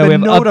 We have we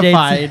been updates.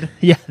 notified.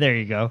 Yeah, there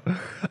you go.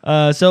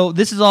 So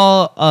this is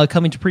all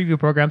coming to preview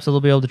program, so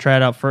they'll be able to try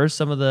it out first.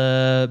 Some of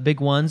the big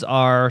ones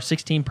are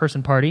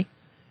 16-person party.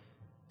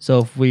 So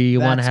if we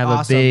want to That's have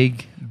awesome. a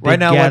big right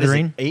now,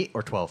 gathering, what is it, 8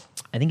 or 12?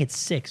 I think it's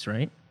 6,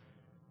 right?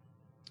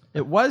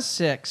 It was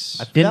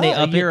 6. Didn't they a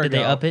up it? year Did they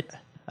ago. up it?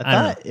 I don't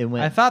know. thought it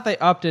went. I thought they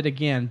upped it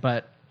again,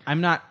 but I'm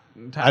not.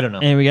 I don't know.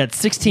 And we got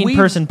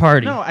 16-person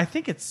party. No, I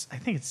think it's.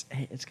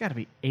 It's got to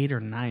be 8 or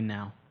 9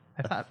 now.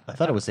 I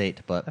thought it was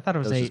 8, but I thought it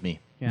was that 8. just me.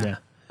 Yeah.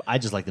 I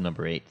just like the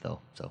number 8 though.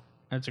 So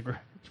That's a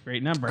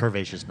great number.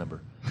 curvaceous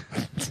number.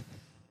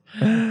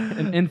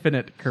 An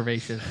infinite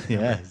curvaceous.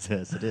 Yes,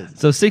 it is.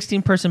 So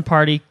 16-person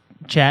party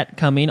chat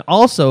coming.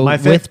 Also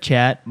with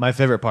chat My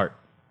favorite part.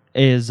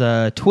 is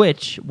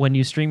Twitch. When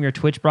you stream your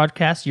Twitch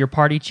broadcast, your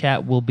party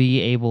chat will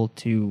be able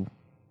to.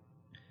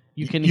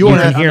 You can You won't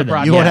hear have, it on hear the them.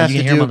 broadcast. you won't have you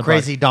to can hear 'em on do the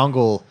crazy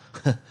dongle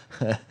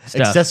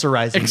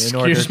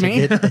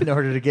accessorizing in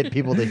order to get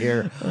people to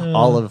hear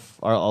all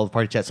the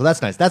party chat. So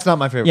that's nice. That's not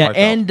my favorite part.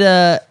 Yeah,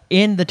 and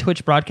in the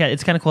Twitch broadcast,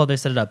 it's kind of cool how they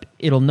set it up.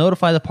 It'll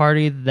notify the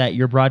party that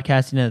you're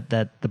broadcasting it,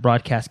 that the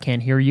broadcast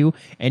can't hear you,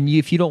 and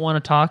if you don't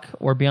want to talk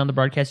or be on the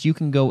broadcast, you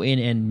can go in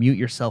and mute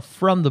yourself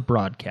from the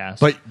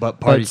broadcast, but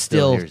party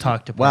still hears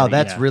talk you. to Wow, party.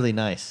 that's Yeah. really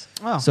nice.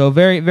 Oh, So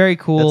very, very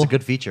cool. That's a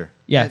good feature.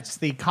 Yeah. it's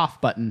the cough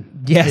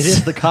button. Yes. It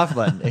is the cough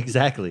button.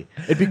 Exactly.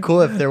 It'd be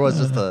cool if there was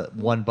just the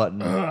one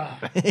button.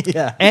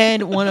 Yeah.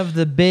 And one of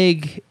the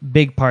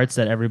big parts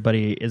that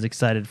everybody is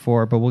excited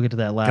for, but we'll get to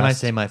that last. Can I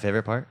say my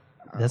favorite part?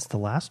 That's the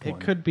last It one.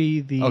 could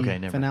be the Okay,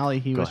 never finale.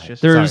 He Go was ahead.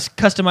 just. There's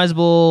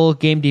customizable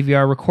game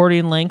DVR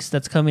recording links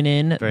that's coming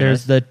in. Very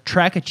There's nice. the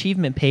track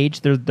achievement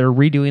page. They're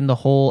redoing the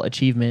whole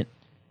achievement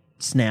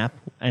snap,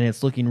 and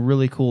it's looking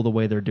really cool the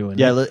way they're doing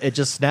Yeah, it. it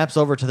just snaps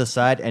over to the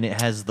side, and it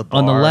has the bar.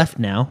 On the left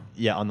now.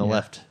 Yeah, on the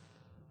left,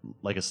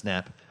 like a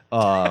snap.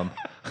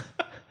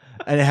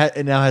 And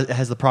it now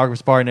has the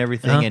progress bar and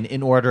everything, Uh-huh. and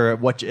in order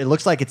it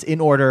looks like it's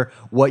in order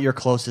what you're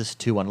closest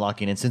to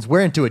unlocking. And since we're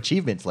into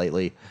achievements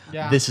lately,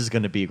 Yeah. this is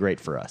going to be great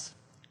for us.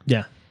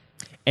 Yeah.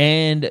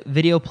 And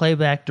video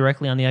playback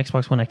directly on the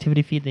Xbox One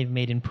activity feed. They've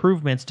made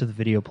improvements to the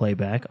video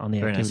playback on the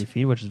Very activity nice.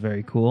 feed, which is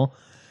very cool.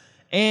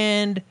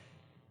 And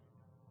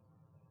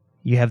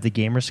you have the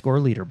gamer score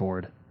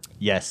leaderboard,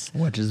 Yes,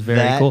 which is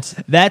very cool.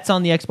 That's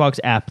on the Xbox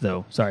app,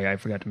 though. Sorry, I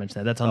forgot to mention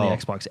that. That's on Oh. the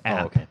Xbox Oh,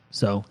 app. okay.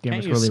 So gamer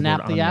Can't score you leaderboard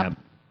snap on the app?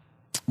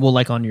 Well,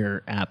 like on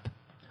your app.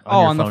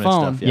 Oh, your on the and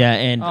phone. stuff, Yeah,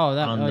 and Oh,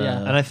 that- on oh, the yeah.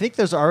 And I think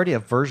there's already a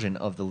version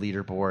of the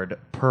leaderboard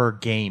per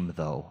game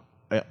though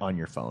on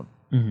your phone.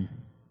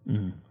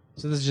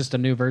 So this is just a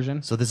new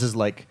version. So this is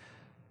like,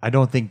 I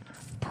don't think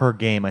per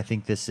game. I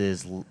think this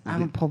is I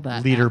haven't pulled that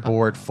app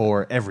leaderboard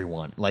for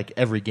everyone, like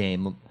every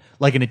game,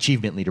 like an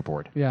achievement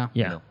leaderboard. Yeah.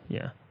 Yeah, know.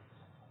 yeah.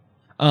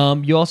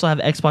 You also have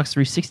Xbox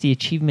 360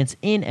 achievements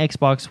in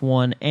Xbox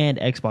One and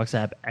Xbox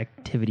app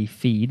activity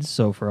feeds,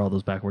 so for all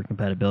those backward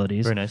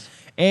compatibilities. Very nice.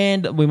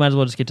 And we might as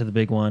well just get to the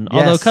big one.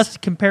 Yes. Although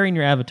comparing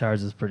your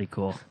avatars is pretty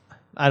cool.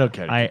 I don't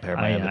care to compare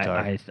my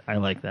avatar, I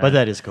like that. but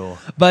that is cool.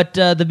 But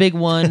the big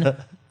one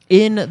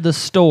in the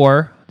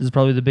store, this is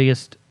probably the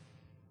biggest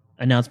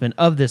announcement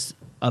of this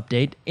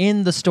update.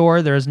 In the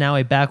store, there is now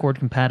a backward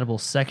compatible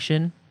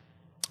section.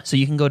 So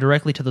you can go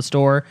directly to the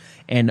store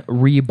and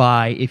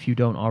rebuy if you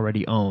don't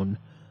already own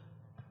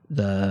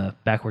the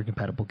backward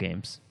compatible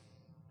games.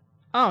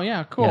 Oh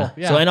yeah, cool.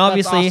 Yeah. So and that's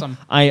obviously, awesome.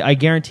 I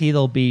guarantee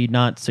they'll be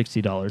not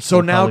 $60. So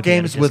They'll now probably be at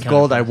a games with discounted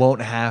gold, I price.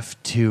 won't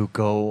have to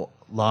go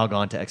log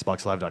on to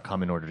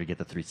XboxLive.com in order to get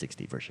the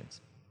 360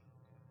 versions.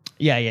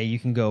 Yeah, you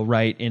can go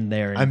right in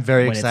there. And I'm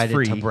very when it's excited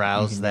free, to you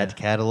browse can, that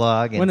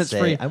catalog and when it's say,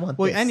 free. I want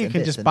well, this and you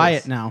can this just and buy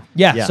this. it now.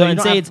 Yeah, Yeah. so You and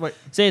don't say have it's to wait.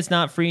 say it's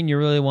not free and you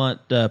really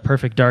want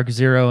Perfect Dark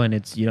Zero and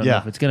you don't know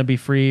Yeah. if it's going to be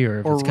free or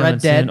if Or it's coming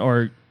Red Dead. soon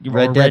or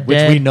Red Dead,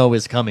 which we know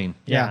is coming.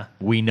 Yeah.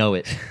 We know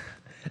it.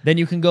 Then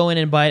you can go in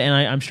and buy it, and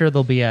I'm sure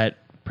they'll be at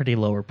pretty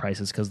lower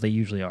prices because they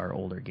usually are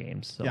older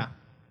games. So. Yeah.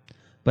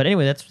 But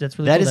anyway, that's really That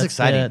cool. is That's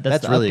exciting.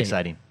 That's the really update.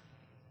 exciting.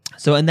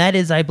 So, and that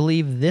is, I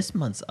believe, this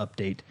month's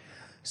update.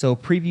 So,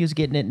 Preview's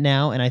getting it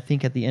now, and I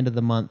think at the end of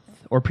the month,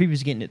 or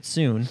Preview's getting it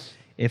soon,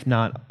 if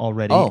not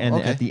already. Oh, and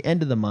okay. at the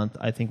end of the month,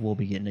 I think we'll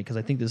be getting it because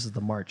I think this is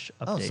the March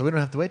update. Oh, so we don't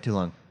have to wait too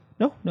long.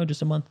 No,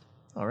 just a month.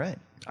 All right.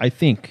 I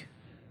think.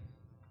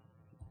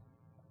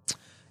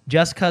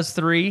 Just Cause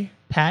 3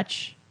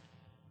 patch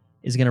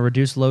is going to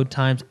reduce load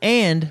times,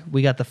 and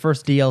we got the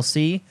first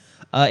DLC.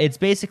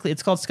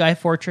 It's called Sky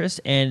Fortress,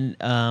 and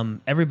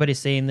everybody's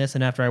saying this,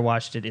 and after I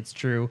watched it, it's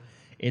true.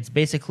 It's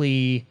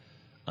basically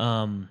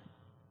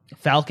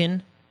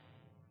Falcon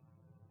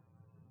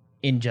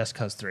in Just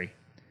Cause 3.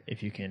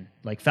 If you can,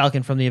 like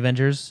Falcon from the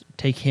Avengers,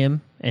 take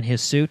him and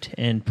his suit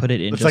and put it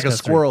in. It's Just like a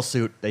Cause 3. squirrel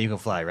suit that you can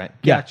fly, right?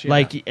 Gotcha.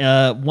 Like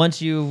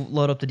once you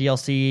load up the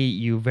DLC,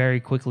 you very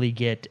quickly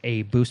get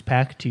a boost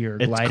pack to your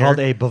It's glider. called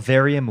a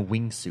Bavarium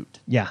wingsuit.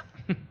 Yeah.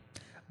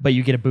 But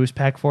you get a boost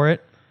pack for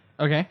it,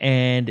 Okay.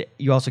 and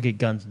you also get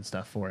guns and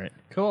stuff for it.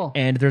 Cool.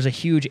 And there's a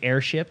huge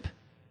airship,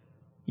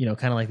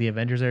 kind of like the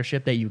Avengers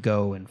airship that you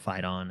go and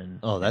fight on. And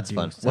Oh, that's and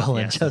do fun. stuff. Well,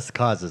 Yeah, and so- Just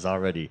Cause is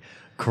already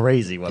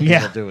crazy what Yeah,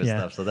 people do with yeah.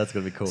 stuff, so that's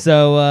going to be cool.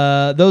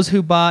 So those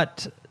who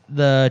bought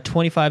the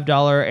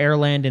 $25 Air,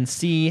 Land, and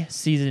Sea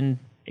season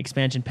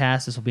expansion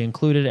pass, this will be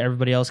included.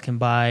 Everybody else can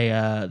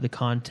buy the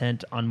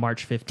content on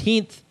March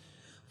 15th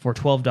for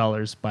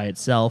 $12 by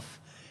itself.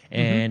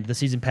 And the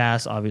season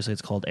pass, obviously,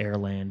 it's called Air,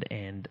 Land,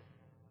 and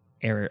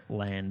Air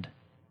Land.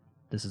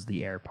 This is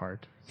the air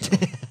part. So,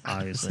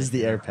 obviously, this is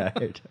the air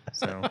package.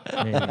 So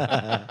maybe.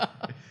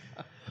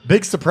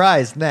 Big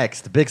surprise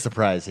next. Big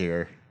surprise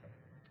here.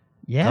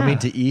 Yeah, Coming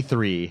to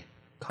E3,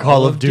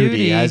 Call of Duty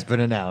Duty. has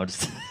been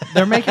announced.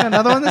 They're making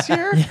another one this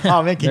year?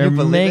 Oh, man, can They're you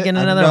believe making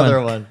it?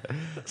 another one.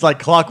 It's like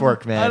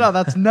clockwork, man. I know,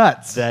 that's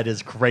nuts. That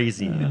is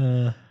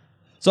crazy.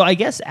 So I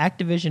guess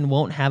Activision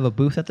won't have a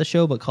booth at the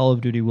show, but Call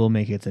of Duty will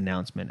make its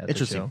announcement at the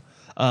Interesting.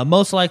 show.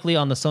 Most likely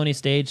on the Sony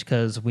stage,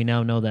 because we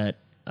now know that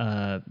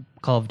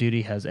Call of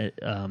Duty has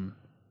them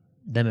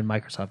and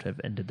Microsoft have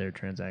ended their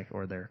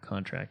their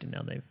contract, and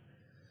now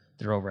they're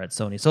they're over at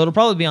Sony. So it'll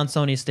probably be on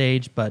Sony's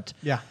stage, but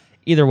Yeah.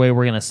 either way,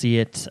 we're gonna see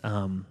it.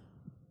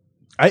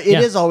 It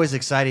Yeah. is always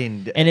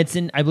exciting.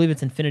 And I believe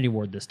it's Infinity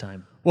Ward this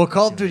time. Well,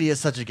 Call of Duty is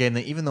such a game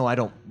that even though I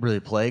don't really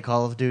play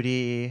Call of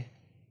Duty,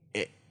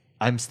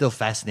 I'm still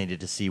fascinated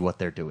to see what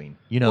they're doing.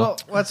 You know, Well,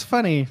 what's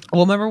funny?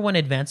 Well, remember when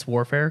Advanced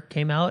Warfare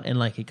came out and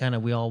like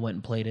we all went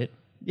and played it?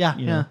 Yeah,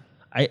 You yeah. know?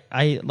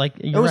 I like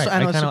you're was- right. I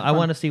know, I it's kind of super I fun.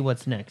 want to see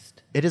what's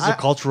next. it is a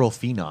cultural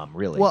phenom,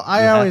 really. Well, You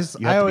have I to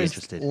be always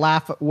interested.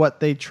 laugh at what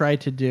they try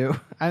to do,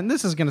 and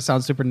this is going to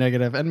sound super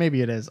negative, and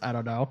maybe it is. I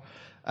don't know.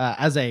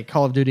 As a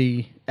Call of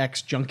Duty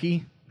X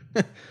junkie,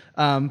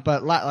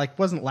 but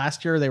wasn't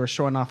last year they were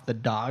showing off the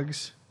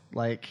dogs?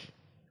 Like,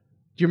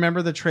 do you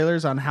remember the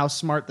trailers on how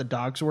smart the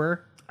dogs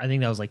were? I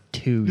think that was like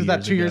 2 years Was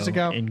that 2 years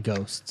ago? in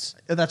Ghosts,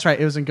 That's right.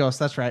 It was in Ghost.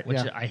 That's right. which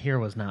yeah. I hear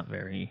was not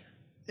very.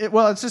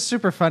 Well, it's just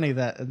super funny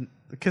that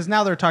because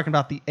now they're talking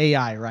about the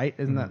AI, right?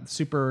 Isn't that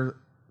super?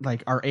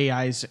 Like our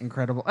AI is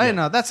incredible. I don't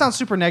know. That sounds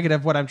super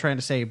negative. What I'm trying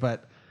to say,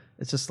 but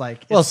it's just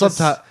like Well, it's just-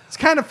 someti- it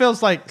kind of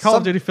feels like Call of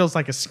some- Duty feels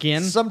like a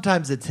skin.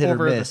 Sometimes it's hit or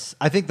over the- miss.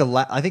 I think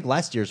I think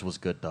last year's was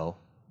good though.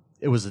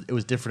 It was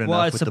different Well,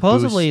 enough. it's with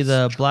supposedly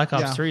the, boosts. the Black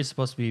Ops Yeah. 3 is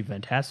supposed to be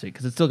fantastic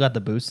because it's still got the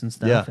boosts and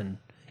stuff, Yeah.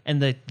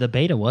 and the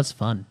beta was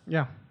fun.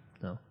 Yeah.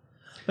 So,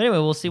 but anyway,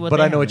 we'll see what. But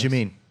they I know have what you next.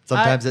 mean.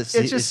 Sometimes it just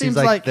seems seems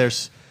like like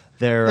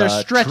they're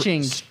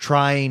stretching.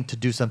 trying to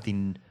do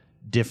something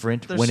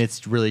different There's- when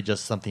it's really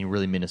just something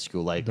really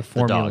minuscule, like The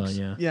formula, dogs.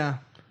 yeah. Yeah.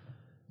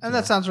 And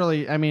that sounds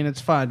really. I mean,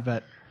 it's fun,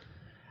 but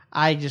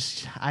I've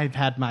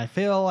had my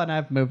fill and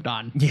I've moved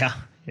on. Yeah,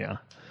 yeah.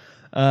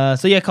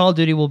 So yeah, Call of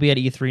Duty will be at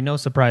E3. No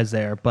surprise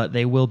there, but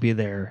they will be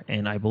there,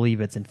 and I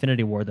believe it's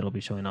Infinity Ward that'll be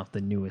showing off the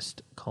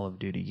newest Call of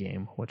Duty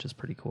game, which is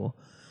pretty cool.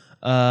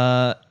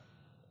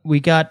 We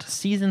got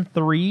season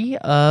 3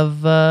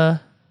 of.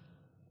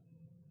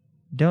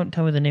 Don't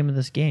tell me the name of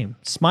this game.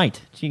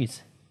 Smite.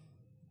 Jeez,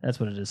 that's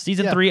what it is.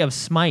 Season 3 of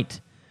Smite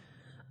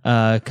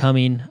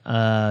coming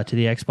to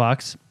the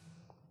Xbox.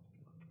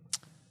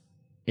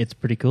 It's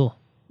pretty cool.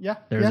 Yeah.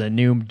 There's yeah. a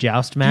new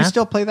Joust Do map. you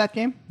still play that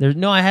game?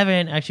 I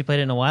haven't actually played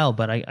it in a while,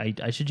 but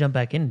I should jump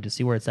back in to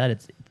see where it's at. I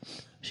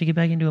should get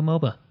back into a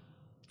MOBA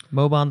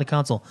on the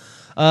console.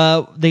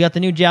 They got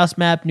the new Joust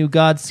map, new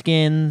God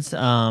skins,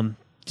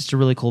 just a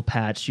really cool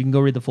patch. You can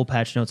go read the full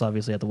patch notes,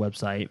 obviously, at the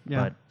website.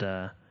 Yeah.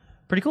 But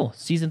pretty cool.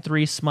 Season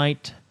 3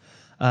 Smite,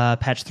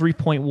 patch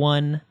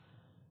 3.1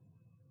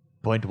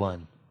 Point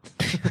one.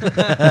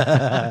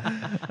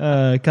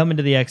 coming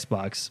to the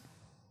Xbox.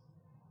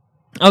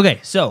 Okay,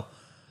 so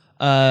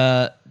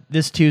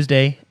this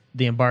Tuesday,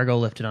 the embargo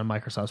lifted on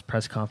Microsoft's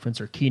press conference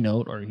or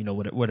keynote, or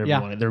whatever Yeah.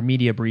 you want, their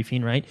media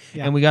briefing, right?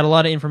 Yeah. And we got a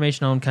lot of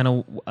information on kind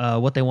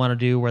of what they want to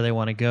do, where they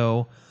want to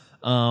go,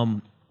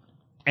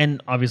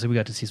 and obviously we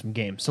got to see some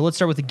games. So let's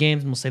start with the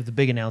games, and we'll save the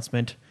big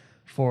announcement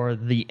for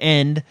the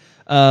end.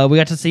 We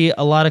got to see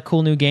a lot of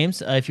cool new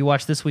games. If you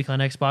watched this week on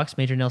Xbox,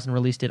 Major Nelson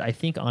released it, I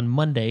think, on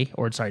Monday,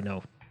 or sorry,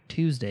 no,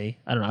 Tuesday.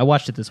 I don't know. I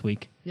watched it this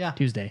week. Yeah.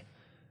 Tuesday,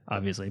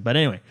 obviously. But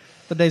anyway.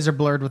 The days are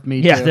blurred with me.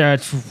 Yeah, too. they're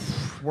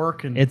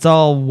Work and it's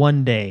all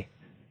one day.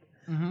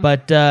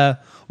 But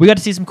we got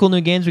to see some cool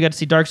new games. We got to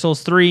see Dark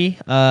Souls 3,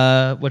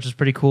 which is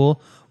pretty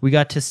cool. We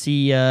got to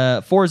see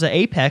Forza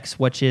Apex,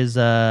 which is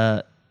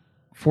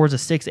Forza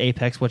 6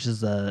 Apex, which is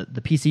the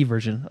PC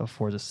version of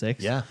Forza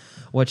 6. Yeah.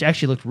 Which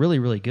actually looked really,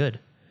 really good.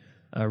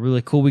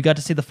 Really cool. We got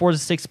to see the Forza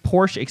 6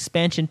 Porsche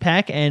expansion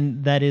pack,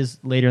 and that is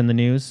later in the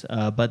news.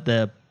 But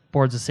the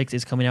Forza 6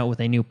 is coming out with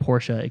a new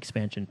Porsche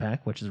expansion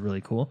pack, which is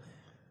really cool.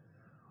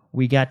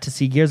 We got to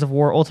see Gears of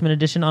War Ultimate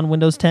Edition on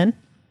Windows 10.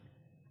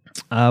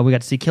 We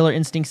got to see Killer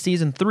Instinct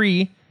Season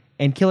 3,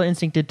 and Killer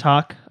Instinct did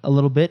talk a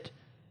little bit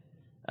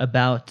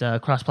about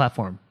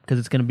cross-platform, because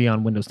it's going to be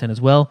on Windows 10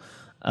 as well.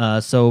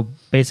 So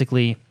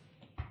basically,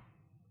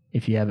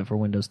 if you have it for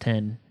Windows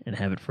 10 and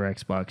have it for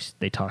Xbox,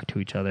 they talk to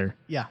each other.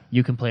 Yeah.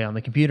 You can play on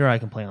the computer, I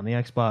can play on the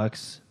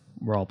Xbox.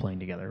 We're all playing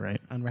together, right?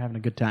 and we're having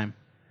a good time.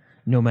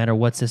 No matter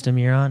what system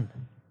you're on.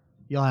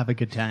 You'll have a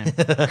good time.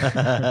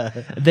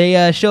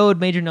 They showed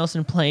Major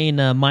Nelson playing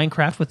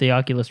Minecraft with the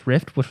Oculus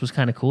Rift, which was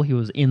kind of cool. He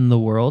was in the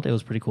world. It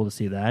was pretty cool to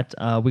see that.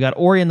 We got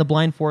Ori and the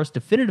Blind Forest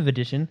Definitive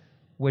Edition,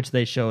 which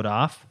they showed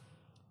off.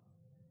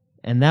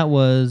 And that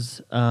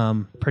was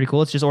pretty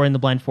cool. It's just Ori and the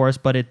Blind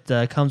Forest, but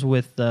it comes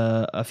with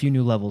a few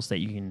new levels that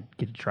you can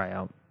get to try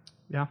out.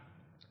 Yeah.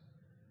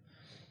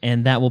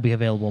 And that will be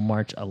available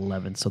March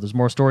 11th. So there's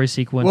more story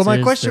sequences. Well,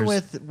 my question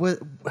There's-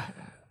 with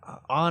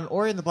on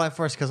Ori and the Blind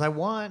Forest, because I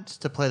want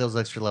to play those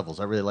extra levels.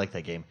 I really like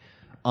that game.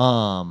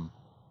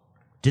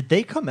 Did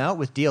they come out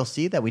with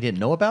DLC that we didn't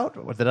know about,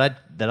 or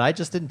that I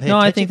just didn't pay No,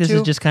 attention I think this to?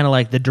 is just kind of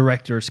like the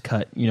director's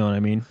cut. You know what I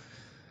mean?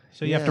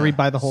 So you have to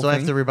rebuy the whole So I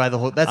thing. have to rebuy the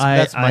whole.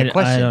 That's my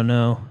question. I don't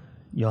know.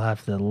 You'll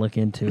have to look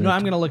into it. No,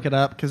 I'm going to look it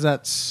up because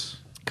that's.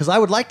 Because I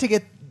would like to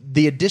get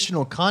the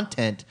additional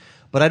content,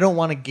 but I don't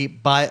want to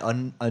buy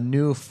a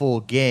new full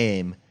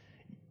game,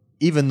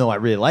 even though I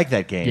really like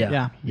that game. Yeah.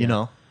 Yeah. You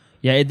know?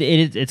 Yeah,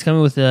 it's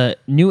coming with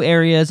new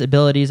areas,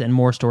 abilities, and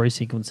more story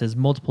sequences.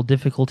 Multiple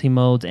difficulty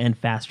modes and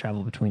fast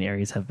travel between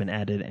areas have been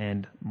added,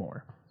 and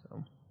more.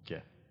 So,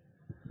 Okay.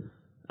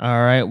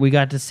 All right, we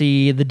got to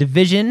see The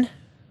Division.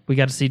 We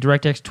got to see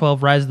DirectX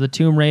 12 Rise of the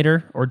Tomb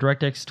Raider, or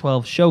DirectX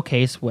 12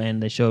 Showcase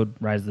when they showed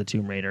Rise of the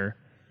Tomb Raider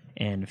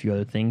and a few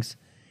other things.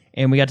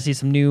 And we got to see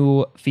some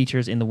new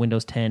features in the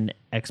Windows 10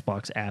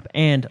 Xbox app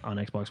and on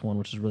Xbox One,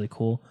 which is really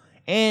cool.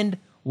 And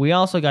we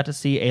also got to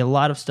see a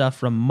lot of stuff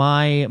from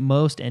my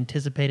most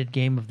anticipated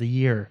game of the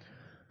year,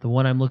 the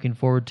one I'm looking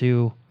forward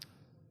to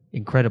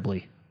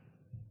incredibly,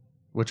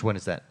 Which one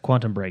is that?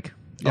 Quantum Break.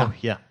 Oh,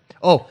 yeah.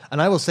 Oh,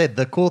 and I will say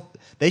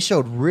they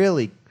showed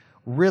really,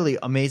 really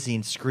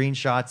amazing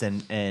screenshots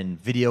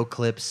and video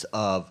clips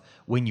of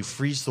when you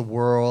freeze the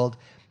world,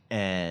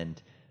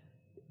 and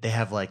they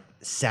have like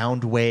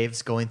sound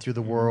waves going through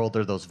the world,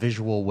 or those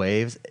visual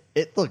waves.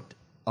 It looked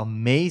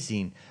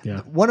amazing. Yeah.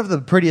 One One of the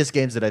prettiest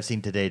games that I've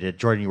seen today,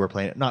 Jordan, you were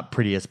playing it. Not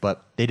prettiest,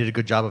 but they did a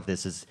good job of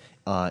this, is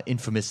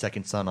Infamous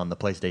Second Son on the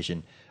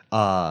PlayStation.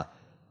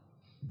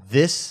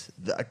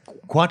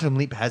 Quantum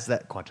Leap has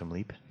that. Quantum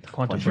Leap?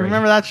 Quantum You Break.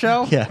 remember that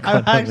show? Yeah, I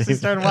Quantum actually Leap.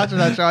 started watching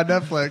that show on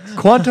Netflix.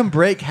 Quantum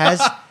Break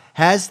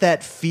has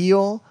that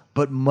feel,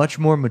 but much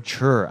more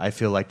mature, I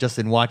feel like, just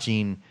in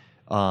watching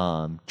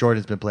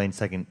Jordan's been playing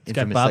got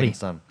Infamous Bobby. Second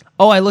Son.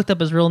 Oh, I looked up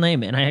his real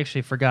name, and I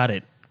actually forgot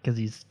it because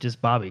he's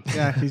just Bobby.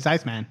 Yeah, he's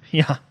Iceman.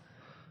 Yeah.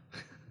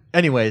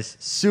 Anyways,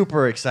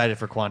 super excited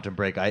for Quantum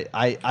Break.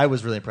 I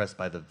was really impressed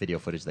by the video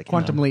footage that came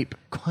Quantum out. Leap.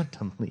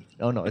 Quantum Leap.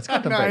 Oh, no, it's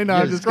Quantum No, Break. I know,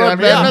 You're I'm just screwing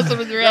kidding. me I'm up. messing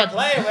with your You're head.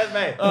 playing with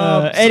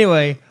me.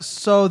 Anyway.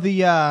 So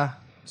the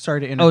sorry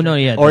to interrupt. Oh, no,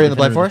 yeah. Ori and the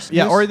Blind Forest?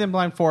 Yeah, Yes. Ori and the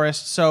Blind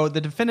Forest. So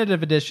the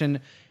definitive edition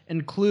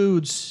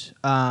includes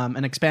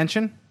an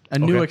expansion, a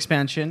new Okay.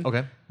 expansion.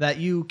 Okay. That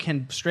you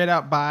can straight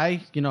out buy,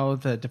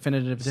 the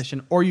definitive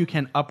edition, or you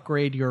can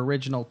upgrade your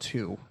original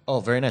to. Oh,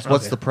 very nice.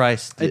 What's the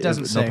price? It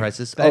doesn't No say.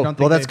 prices. I don't Oh, think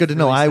well, that's they've good to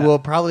know. released I that. will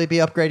probably be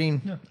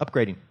upgrading.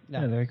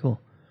 Yeah, very cool.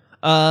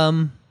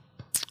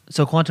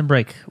 So Quantum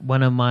Break,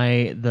 one of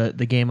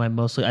the game I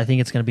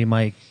think it's going to be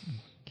my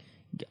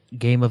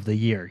game of the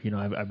year.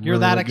 I'm You're really,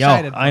 that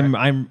excited for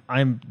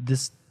I'm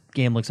this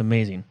game looks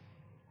amazing.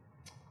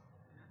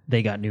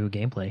 They got new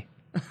gameplay.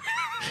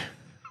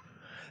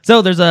 So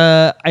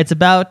it's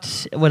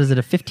about, what is it,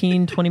 a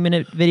 15-20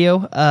 minute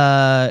video,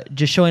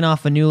 just showing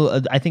off a new,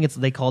 I think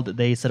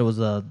they said it was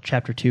a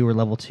chapter 2 or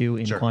level 2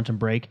 in Sure. Quantum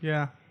Break.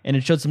 Yeah. And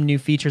it showed some new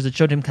features. It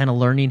showed him kind of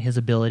learning his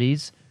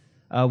abilities.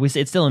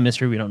 It's still a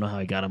mystery. We don't know how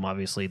he got them.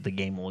 Obviously, the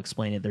game will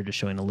explain it. They're just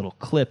showing a little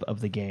clip of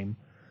the game.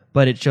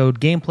 But it showed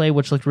gameplay,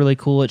 which looked really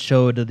cool. It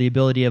showed the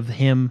ability of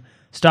him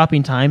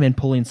stopping time and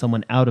pulling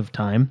someone out of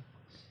time.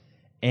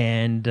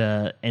 And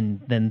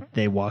then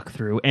they walk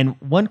through. And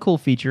one cool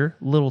feature,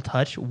 little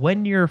touch,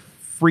 when you're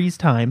freeze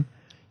time,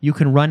 you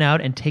can run out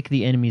and take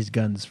the enemy's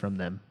guns from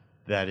them.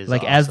 That is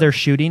Like awesome. as they're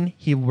shooting,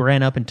 he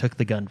ran up and took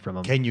the gun from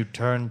them. Can you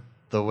turn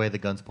the way the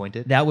gun's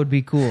pointed? That would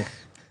be cool,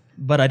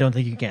 but I don't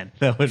think you can.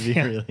 That would be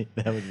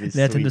that would be That's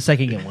in sweet. the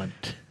second one.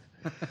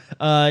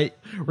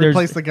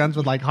 Replace the guns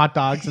with like hot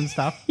dogs and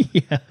stuff.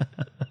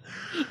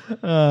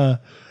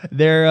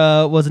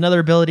 There was another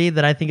ability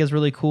that I think is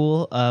really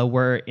cool,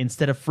 where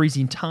instead of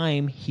freezing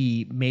time,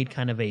 he made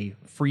kind of a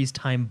freeze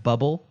time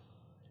bubble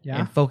Yeah.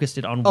 and focused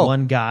it on Oh.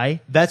 one guy.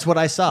 That's what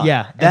I saw.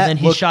 Yeah, and That then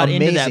he looked shot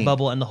into that amazing.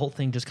 bubble, and the whole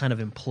thing just kind of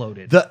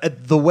imploded.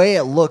 The way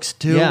it looks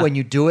too Yeah. when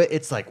you do it,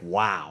 it's like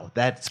wow,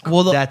 that's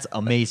Well, that's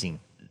amazing.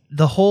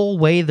 The whole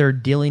way they're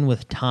dealing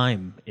with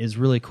time is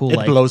really cool. It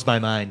Like, blows my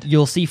mind.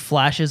 you'll see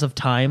flashes of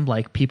time,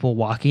 like people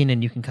walking,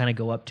 and you can kind of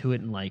go up to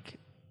it and like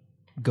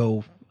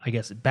go, I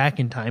guess, back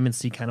in time and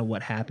see kind of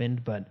what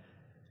happened.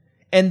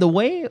 And the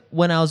way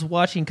when I was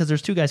watching, because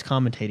there's two guys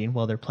commentating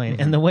while they're playing,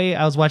 and the way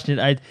I was watching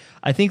it,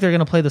 I think they're going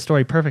to play the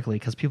story perfectly,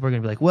 because people are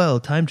going to be like, well,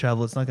 time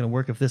travel, it's not going to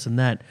work if this and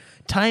that.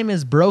 Time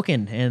is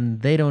broken,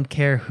 and they don't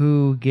care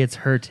who gets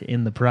hurt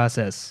in the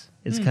process.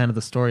 It's kind of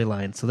the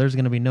storyline. So there's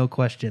going to be no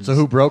questions. So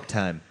who broke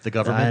time? The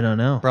government? I don't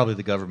know. Probably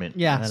the government.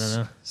 Yeah. I don't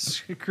know.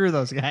 Screw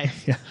those guys.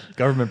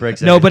 Government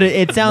breaks. No, but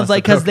everything. it sounds Must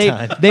like have because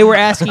broke time. they were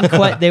asking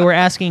they were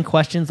asking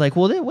questions like,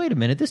 well, wait a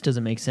minute, this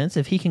doesn't make sense.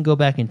 If he can go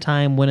back in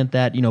time, wouldn't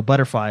that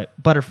butterfly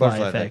Butterfly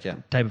effect effect, yeah.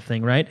 type of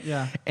thing, right?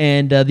 Yeah.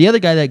 And the other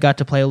guy that got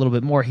to play a little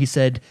bit more, he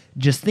said,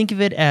 just think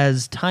of it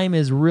as time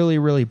is really,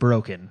 really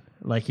broken.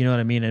 Like, you know what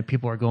I mean? And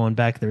people are going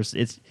back.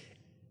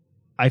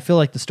 I feel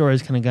like the story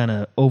is kind of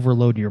gonna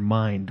overload your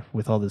mind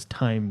with all this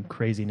time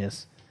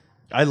craziness.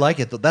 I like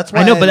it though. That's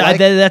why I know, but like,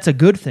 that's a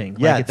good thing.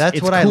 yeah, Like, that's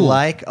it's what cool. I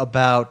like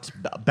about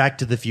Back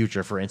to the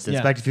Future, for instance.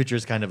 Yeah. Back to the Future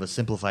is kind of a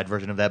simplified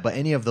version of that, but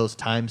any of those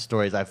time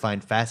stories I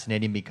find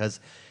fascinating because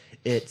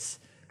it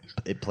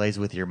plays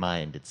with your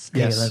mind. It's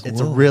Yeah, like,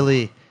 it's a whoa.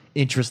 really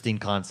interesting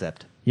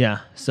concept. Yeah.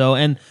 So,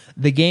 and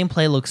the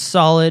gameplay looks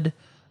solid.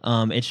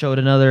 It showed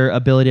another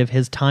ability of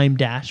his time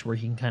dash, where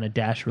he can kind of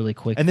dash really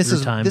quick. And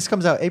through time. this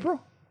comes out April?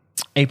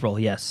 April,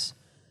 yes,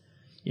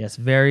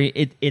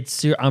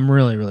 it's. I'm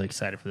really, really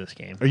excited for this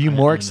game. Are you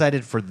more I'm-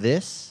 excited for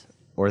this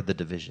or The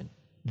Division?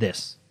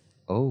 This.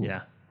 Oh.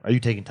 Yeah. Are you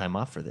taking time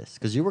off for this?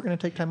 Because you were going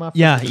to take time off for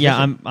Yeah, The yeah.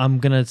 Division. I'm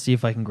gonna see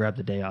if I can grab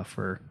the day off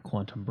for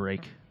Quantum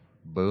Break.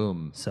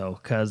 Boom. So,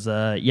 because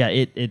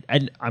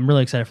I'm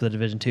really excited for the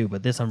Division 2,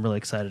 but this I'm really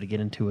excited to get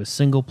into a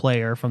single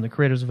player from the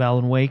creators of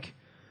Alan Wake.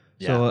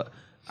 So,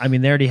 I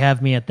mean, they already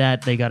have me at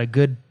that. They got a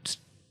good.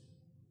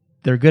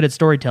 They're good at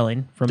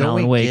storytelling from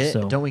Alan Wake.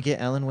 Don't we get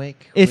Alan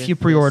Wake? If you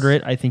pre-order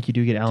it, I think you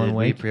do get Alan Did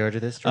Wake. we pre-order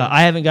this? Jordan?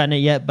 I haven't gotten it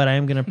yet, but I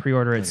am going to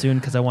pre-order it soon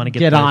because I want to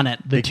Get on it.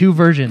 The two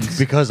versions.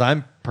 because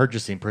I'm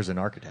purchasing Prison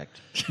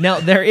Architect. Now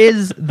there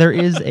is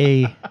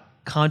a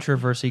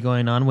controversy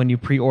going on. When you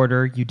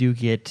pre-order, you do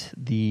get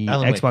the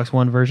Alan Wake. Xbox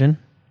One version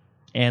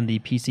and the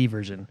PC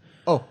version.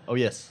 Oh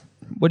yes.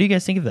 What do you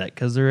guys think of that?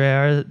 Because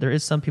there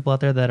is some people out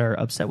there that are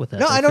upset with that.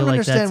 No, They I don't feel like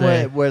understand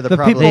that's where the the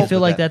problem. people- They is feel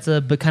with like that.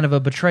 that's kind of a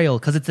betrayal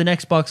because it's an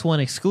Xbox One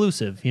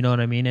exclusive. You know what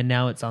I mean? And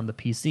now it's on the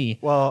PC.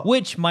 Well-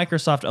 which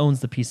Microsoft owns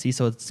the PC,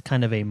 so it's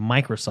kind of a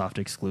Microsoft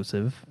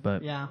exclusive.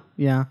 But Yeah.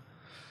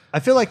 I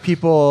feel like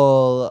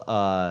people.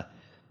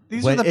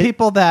 These when are the it-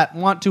 people that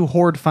want to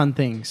hoard fun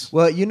things.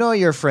 Well, you know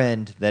your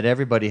friend that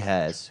everybody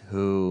has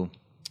who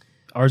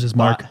ours is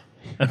Mark.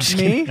 I'm just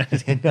Me?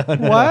 kidding.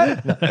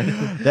 What?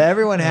 that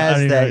everyone I has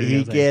don't even know that what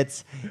you're gonna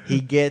he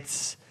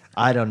gets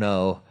I don't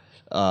know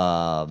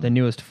The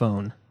newest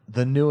phone,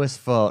 the newest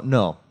phone.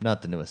 No,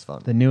 not the newest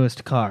phone. the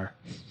newest car.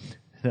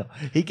 No,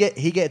 he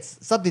gets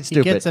something He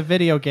stupid. gets a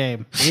video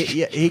game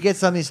he gets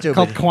something stupid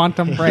called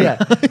Quantum Break.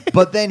 Yeah,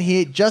 but then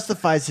he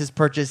justifies his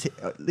purchase.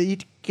 He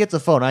gets a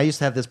phone. I used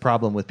to have this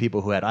problem with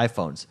people who had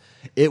iPhones.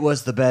 It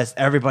was the best.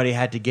 Everybody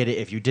had to get it.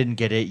 If you didn't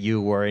get it,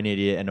 you were an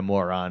idiot and a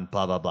moron.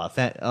 Blah blah blah.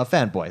 A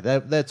fanboy.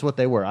 That's what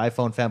they were.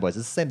 iPhone fanboys. It's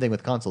the same thing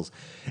with consoles.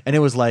 And it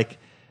was like,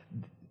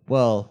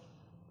 well,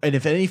 and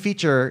if any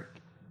feature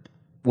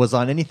was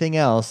on anything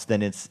else,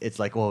 then it's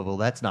like, well,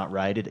 that's not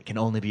right. It can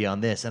only be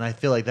on this. And I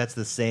feel like that's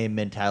the same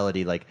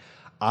mentality. Like,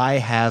 I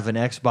have an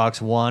Xbox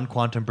One.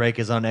 Quantum Break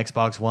is on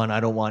Xbox One. I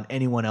don't want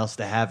anyone else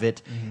to have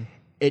it. Mm-hmm.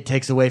 It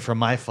takes away from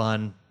my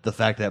fun the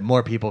fact that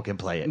more people can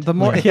play it. The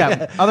more,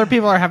 other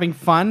people are having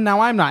fun. Now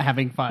I'm not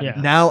having fun. Yeah.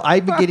 Now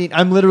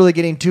I'm literally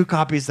getting 2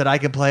 copies that I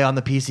can play on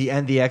the PC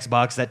and the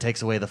Xbox. That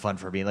takes away the fun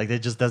for me. Like,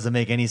 it just doesn't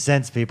make any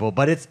sense, people.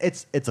 But it's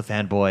a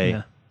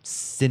fanboy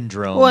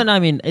syndrome. Well, and I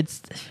mean,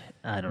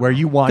 I don't Where know.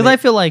 you want because it-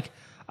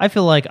 I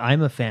feel like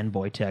I'm a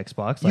fanboy to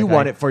Xbox. you Like,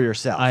 want it for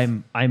yourself.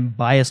 I'm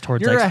biased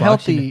towards You're Xbox. a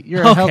healthy-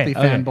 you're a healthy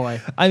fanboy.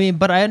 I mean,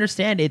 but I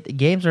understand it.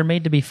 Games are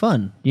made to be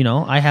fun. You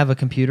know, I have a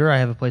computer. I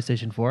have a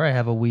PlayStation 4. I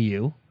have a Wii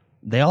U.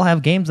 They all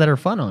have games that are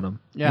fun on them.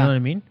 Yeah. You know what I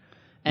mean?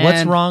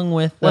 What's And wrong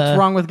with What's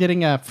wrong with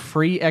getting a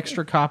free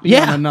extra copy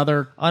Yeah. on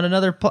another? on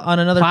another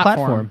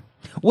platform?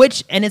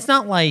 Which, and it's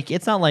not like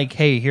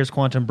hey, here's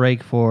Quantum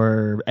Break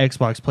for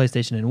Xbox,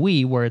 PlayStation, and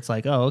Wii, where it's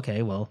like, oh,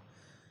 okay, well,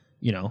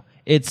 you know,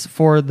 it's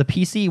for the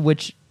PC,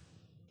 which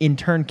in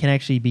turn can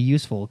actually be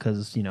useful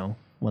because, you know,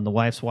 when the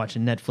wife's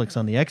watching Netflix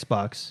on the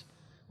Xbox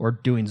or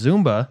doing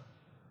Zumba,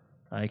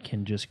 I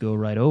can just go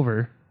right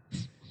over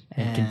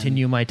and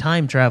continue my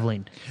time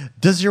traveling.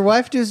 Does your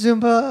wife do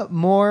Zumba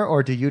more,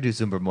 or do you do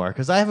Zumba more?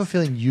 Because I have a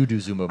feeling you do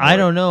Zumba more. I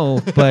don't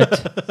know,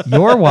 but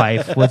your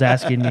wife was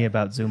asking me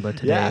about Zumba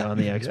today Yeah. on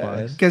the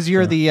Xbox. Because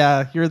you're the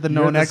You're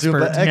known the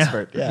expert. Zumba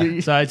expert. Yeah.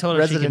 You- So I told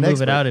her she Resident can move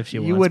expert. it out if she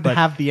wants. You would but,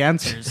 have the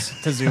answers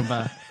to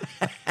Zumba.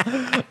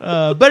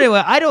 but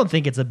anyway, I don't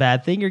think it's a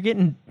bad thing. You're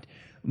getting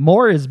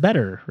more is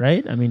better,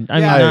 right? I mean, I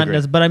not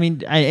agree. but I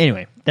mean,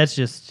 anyway, that's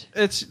just.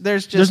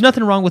 There's There's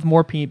nothing wrong with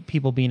more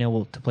people being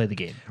able to play the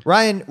game.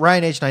 Ryan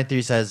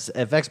H93 says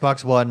if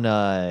Xbox One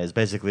is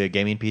basically a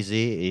gaming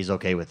PC, he's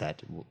okay with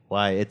that.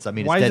 Why? It's Why it's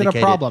is it a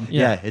dedicated. problem?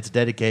 Yeah, Yeah. it's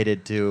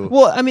dedicated to.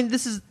 Well, I mean,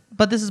 this is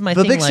my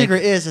the thing. big like,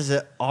 secret is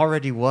it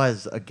already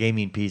was a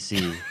gaming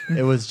PC.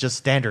 It was just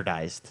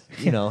standardized,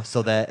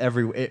 so that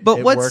it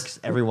what's, works.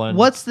 Everyone,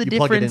 What's the you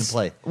difference? plug it in and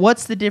play.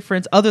 What's the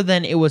difference other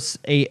than it was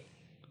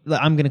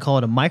I'm going to call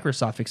it a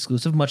Microsoft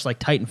exclusive, much like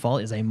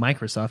Titanfall is a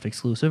Microsoft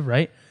exclusive,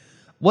 right?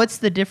 What's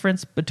the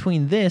difference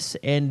between this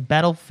and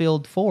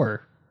Battlefield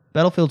 4?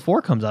 Battlefield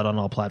 4 comes out on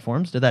all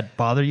platforms. Did that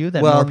bother you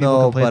that more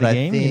people can play but the I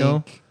game?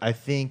 think I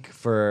think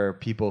for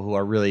people who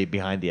are really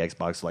behind the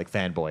Xbox, like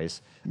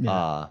fanboys,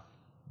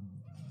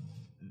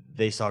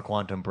 they saw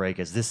Quantum Break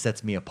as this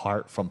sets me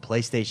apart from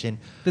PlayStation.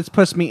 This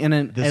puts me in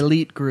an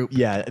elite group.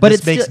 Yeah, But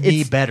this it makes still-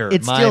 me better.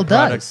 it My still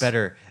product's does.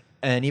 better.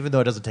 And even though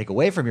it doesn't take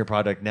away from your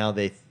product, now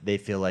they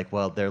feel like,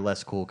 well, they're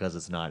less cool because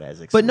it's not as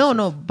exclusive.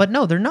 But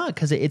no, they're not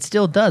because it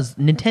still does.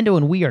 Nintendo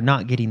and Wii are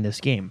not getting this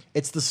game.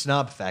 It's the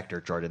snob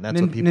factor, Jordan. That's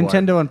what people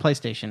Nintendo are. and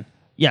PlayStation.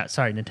 Yeah,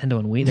 sorry, Nintendo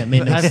and Wii. That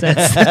made no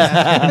sense.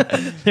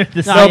 They're the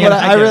No, same. but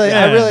I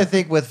Yeah. really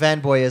think with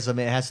fanboyism,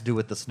 it has to do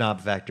with the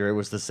snob factor. It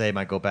was the same.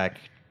 I go back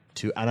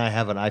to, and I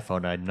have an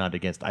iPhone. I'm not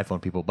against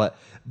iPhone people, but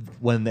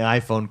when the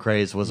iPhone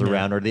craze was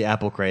around, or the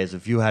Apple craze,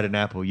 if you had an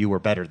Apple, you were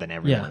better than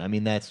everyone. Yeah. I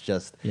mean, that's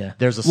just Yeah.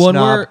 There's a Well, and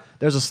snob. we're-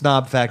 There's a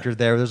snob factor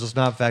there. There's a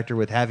snob factor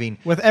with having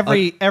With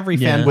every Yeah.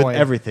 fanboy. with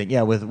everything.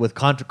 Yeah, with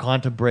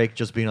Quantum Break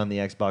just being on the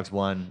Xbox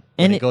One.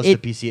 When And it goes to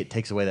PC, it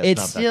takes away that. It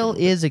snob still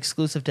factor. is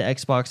exclusive to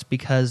Xbox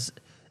because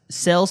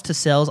sales to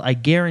sales, I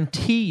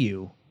guarantee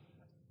you,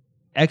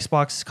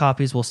 Xbox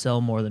copies will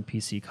sell more than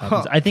PC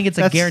copies. I think it's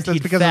a guaranteed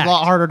That's because fact. it's a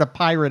lot harder to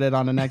pirate it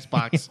on an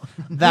Xbox.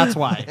 That's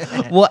why.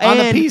 Well, on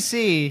and, a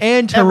PC,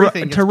 and to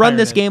everything gets run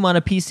this pirated. game on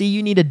a PC,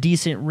 you need a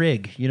decent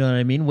rig. You know what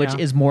I mean? Which Yeah.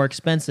 is more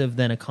expensive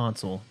than a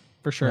console,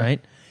 For sure. Right?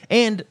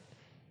 And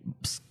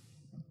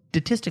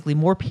statistically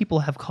more people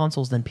have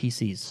consoles than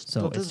PCs.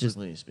 So it's just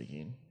Statistically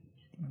speaking.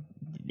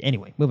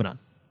 anyway. Moving on.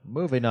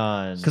 Moving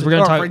on. Because we're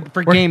going to talk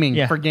for gaming.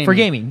 Yeah, For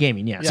gaming.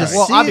 gaming. Yeah. Yeah, Sorry.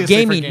 well, obviously for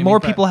gaming. gaming, More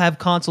but- people have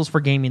consoles for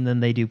gaming than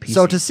they do PC.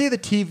 So to see the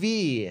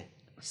TV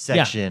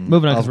section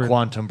moving on, 'cause of we're-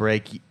 Quantum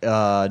Break,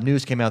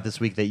 news came out this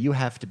week that you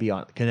have to be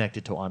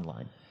connected to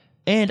online.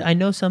 and I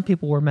know some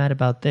people were mad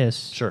about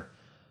this. Sure.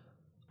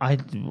 I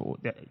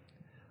don't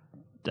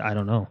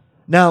know.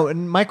 Now,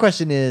 and my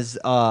question is,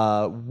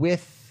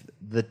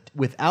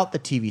 without the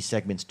TV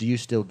segments, do you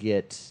still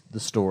get the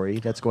story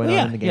that's going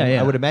on in the game?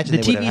 I would imagine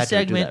the they would TV have had to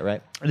do segment, that,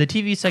 right? The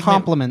TV segment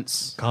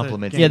Compliments.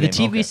 Compliments. Yeah, the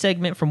game, TV okay.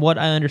 segment, from what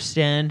I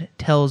understand,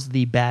 tells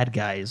the bad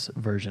guys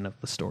version of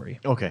the story.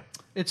 Okay.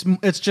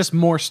 It's just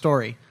more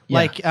story. Yeah.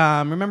 Like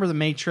remember the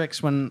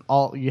Matrix when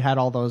you had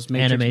all those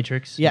Matrix?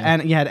 Animatrix. Yeah,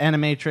 and you had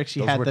Animatrix.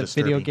 You Those had were the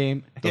video disturbing.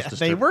 game. Those Yeah, they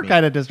disturbed were me.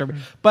 kind of disturbing,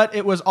 but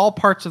it was all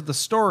parts of the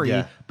story.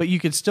 Yeah. But you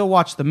could still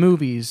watch the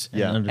movies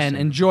Yeah. and Understand.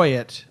 enjoy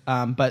it.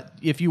 But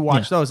if you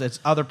watch Yeah. those, it's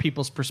other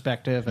people's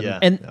perspective. And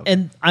Yeah.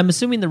 And I'm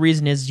assuming the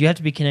reason is you have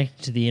to be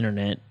connected to the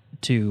internet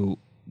to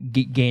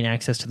gain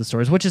access to the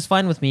stories, which is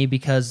fine with me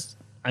because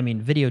I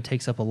mean, video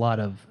takes up a lot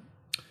of.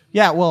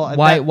 yeah. Well,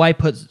 Why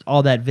put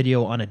all that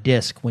video on a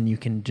disc when you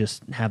can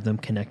just have them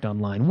connect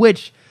online?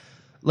 Which,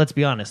 let's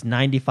be honest,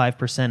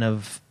 95%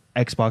 of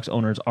Xbox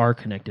owners are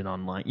connected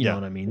online. You Yeah. know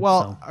what I mean?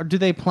 Well, So, do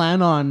they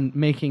plan on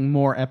making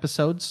more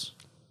episodes?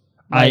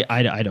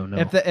 I don't know.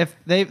 If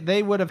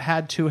they would have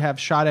had to have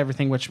shot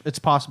everything, which it's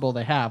possible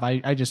they have.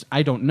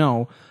 I don't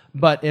know.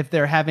 But if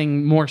they're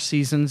having more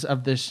seasons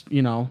of this,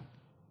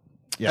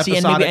 See,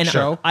 and episodic maybe,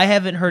 show, I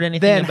haven't heard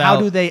anything then about. how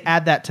do they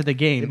add that to the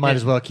game? It might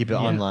as well keep it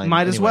online.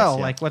 Might as anyways, well.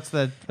 yeah. Like, what's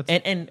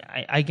And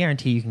I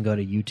guarantee you can go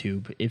to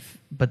YouTube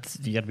but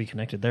you got to be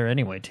connected there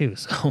anyway too.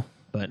 So,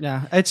 but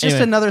yeah, it's just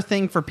anyway. another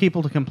thing for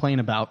people to complain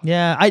about.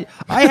 Yeah,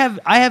 I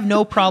have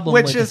no problem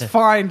Which with is it.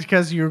 fine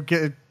because you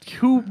get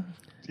who.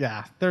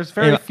 Yeah, there's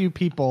very Anyway. few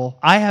people.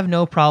 I have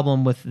no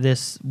problem with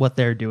this, what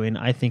they're doing.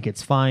 I think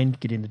it's fine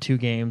getting the two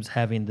games,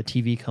 having the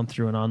TV come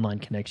through an online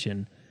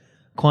connection.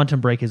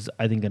 Quantum Break is,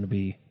 I think, going to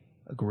be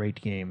a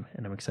great game,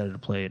 and I'm excited to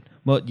play it.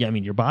 Well, yeah, I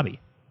mean, you're Bobby,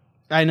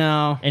 I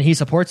know. and he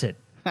supports it.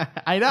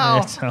 I know.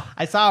 Yeah, so-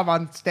 I saw him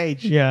on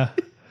stage. Yeah.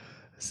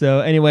 So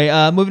anyway,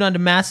 moving on to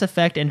Mass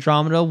Effect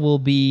Andromeda will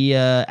be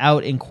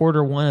out in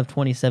Q1 of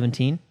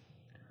 2017.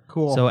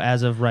 Cool. So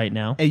as of right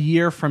now. a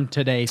year from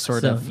today,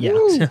 sort So, of.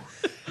 yeah.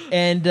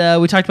 And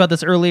we talked about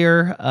this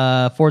earlier.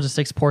 Forza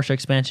 6 Porsche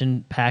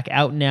expansion pack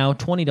out now,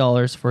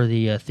 $20 for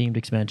the themed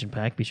expansion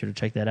pack. Be sure to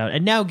check that out.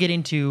 And now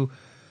getting to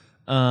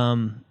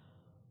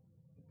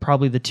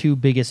probably the two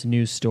biggest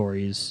news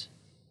stories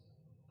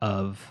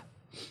of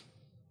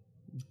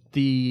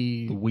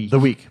The week. The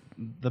week.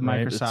 the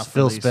Right, Microsoft it's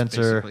Phil release,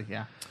 Spencer. basically,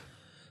 yeah.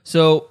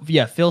 So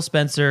yeah, Phil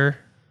Spencer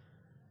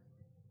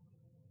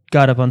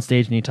got up on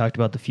stage and he talked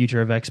about the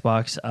future of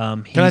Xbox.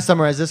 Can I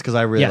summarize this? Because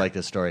I really Yeah. like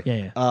this story.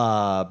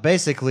 Yeah,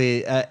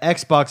 Basically,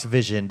 Xbox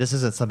Vision. This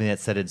isn't something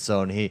that's set in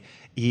stone.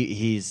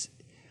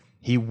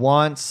 He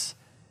wants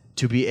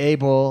to be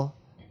able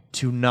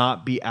to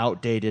not be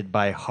outdated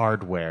by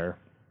hardware.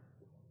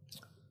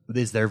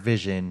 Is their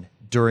vision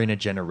during a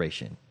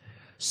generation.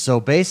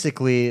 So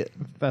basically,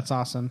 That's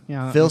awesome.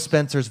 Yeah. Phil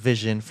Spencer's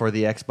vision for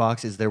the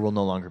Xbox is there will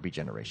no longer be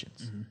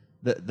generations.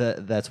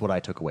 That's what I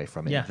took away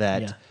from it. Yeah,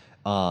 that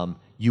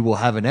you will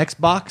have an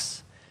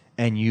Xbox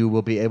and you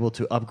will be able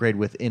to upgrade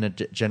within a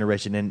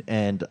generation.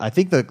 And I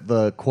think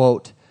the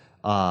quote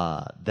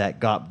that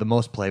got the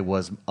most play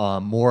was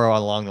more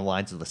along the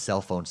lines of the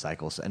cell phone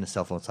cycles, and a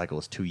cell phone cycle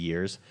is 2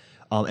 years.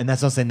 And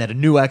that's not saying that a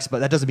new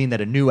Xbox. That doesn't mean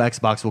that a new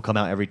Xbox will come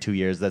out every 2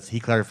 years.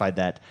 He clarified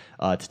that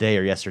today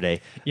or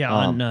yesterday. Yeah,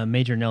 on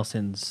Major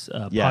Nelson's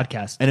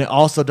podcast. And it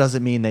also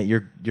doesn't mean that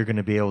you're going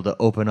to be able to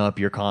open up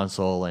your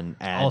console and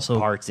add Also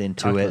parts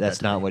into talked it. about That's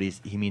that not today.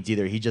 what he means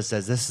either. He just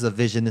says this is a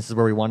vision. This is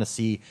where we want to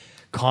see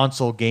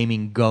console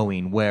gaming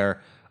going, where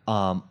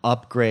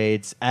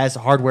upgrades, as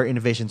hardware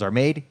innovations are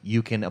made,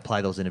 you can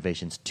apply those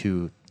innovations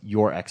to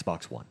your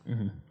Xbox One.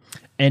 Mm-hmm.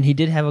 And he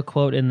did have a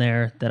quote in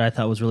there that I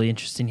thought was really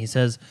interesting. He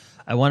says,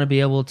 I want to be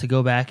able to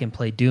go back and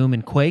play Doom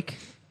and Quake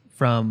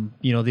from,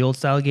 the old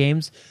style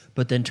games,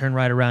 but then turn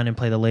right around and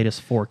play the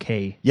latest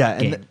 4K Yeah,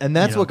 game. and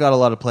that's what got a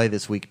lot of play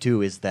this week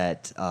too. Is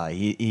that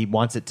he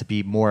wants it to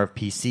be more of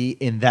PC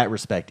in that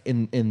respect,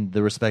 in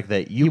the respect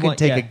that you can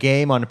take a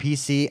game on a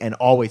PC and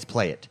always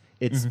play it.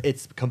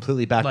 It's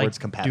completely backwards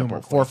Like compatible Doom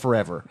or for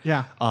forever.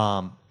 Yeah.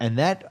 And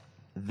that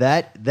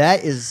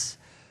is.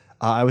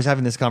 I was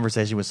having this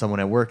conversation with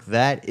someone at work.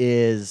 That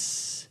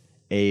is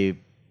a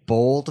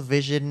bold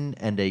vision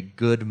and a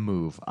good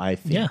move, I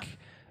think. Yeah.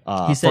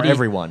 For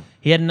everyone.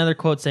 He had another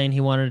quote saying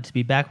he wanted it to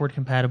be backward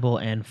compatible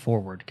and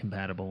forward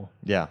compatible.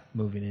 Yeah.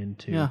 Moving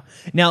into. Yeah.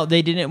 Now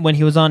they didn't when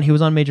he was on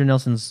Major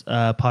Nelson's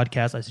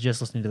podcast. I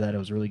suggest listening to that. It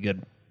was really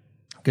good.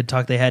 Good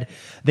talk they had.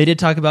 They did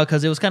talk about,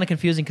 because it was kind of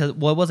confusing, it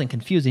wasn't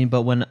confusing,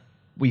 but when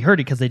we heard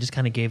it, because they just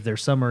kind of gave their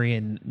summary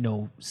and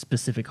no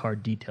specific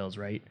hard details,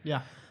 right?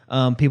 Yeah.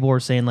 People were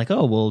saying like,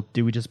 oh, well,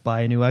 do we just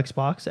buy a new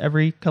Xbox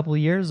every couple of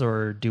years,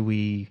 or do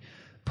we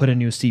put a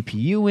new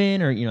CPU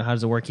in, or how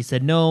does it work? He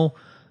said no.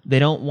 They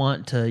don't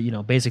want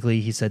to, basically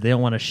he said they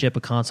don't want to ship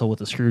a console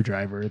with a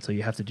screwdriver. And so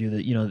you have to do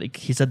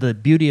he said the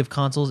beauty of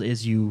consoles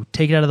is you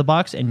take it out of the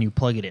box and you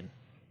plug it in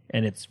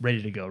and it's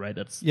ready to go, right?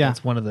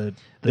 That's one of the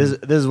This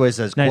is what it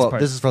says. nice Quote,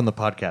 parts. this is from the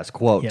podcast.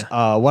 Quote,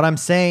 Yeah. what I'm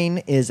saying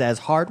is as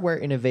hardware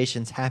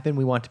innovations happen,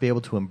 we want to be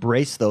able to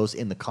embrace those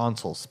in the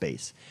console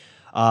space.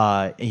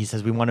 He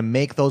says we want to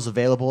make those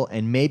available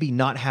and maybe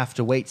not have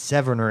to wait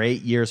 7 or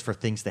 8 years for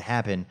things to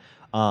happen.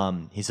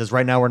 He says,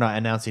 right now we're not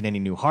announcing any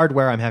new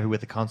hardware. I'm happy with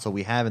the console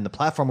we have and the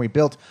platform we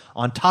built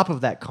on top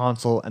of that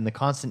console and the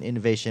constant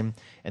innovation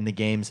and the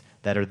games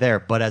that are there.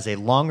 But as a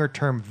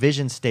longer-term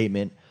vision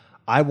statement,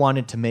 I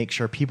wanted to make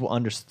sure people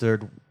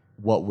understood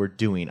what we're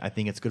doing. I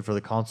think it's good for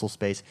the console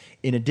space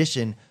in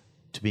addition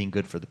to being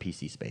good for the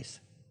PC space.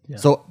 Yeah.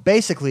 So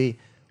basically,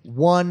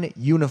 one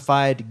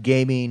unified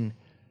gaming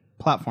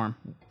Platform.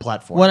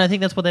 platform. Well, I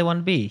think that's what they want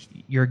to be.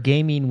 You're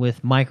gaming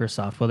with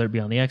Microsoft, whether it be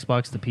on the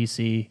Xbox, the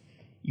PC.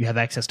 You have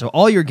access to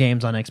all your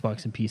games on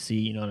Xbox and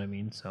PC. You know what I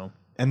mean? So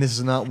And this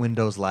is not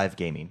Windows Live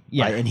gaming.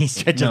 yeah, by any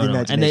stretch of the And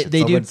imagination. they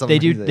So when do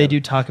somebody- they do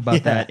talk about Yeah.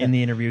 that in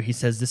the interview. He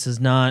says this is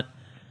not.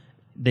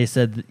 They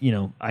said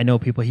I know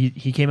people.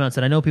 He came out and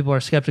said I know people are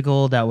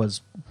skeptical. That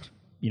was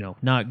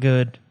not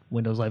good.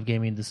 Windows Live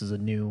gaming. This is This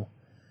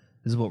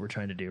is what we're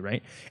trying to do,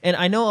 right? And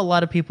I know a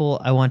lot of people.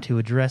 I want to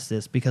address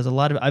this because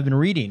I've been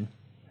reading.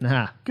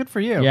 Good for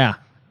you. Yeah,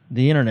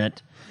 the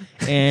internet,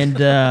 and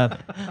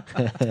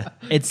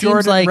it seems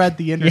Jordan like read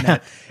the internet.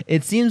 Yeah,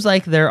 it seems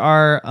like there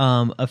are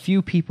a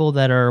few people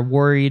that are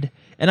worried,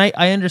 and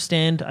I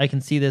understand, I can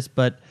see this,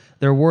 but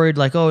they're worried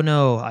like, oh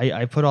no,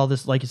 I put all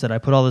this, like you said, I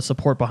put all this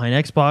support behind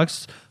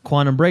Xbox.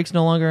 Quantum Break's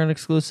no longer an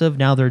exclusive.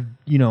 Now they're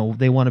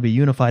they want to be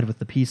unified with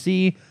the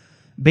PC.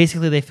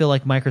 Basically, they feel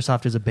like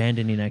Microsoft is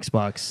abandoning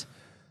Xbox.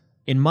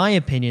 In my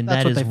opinion,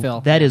 That's what that they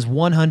feel. is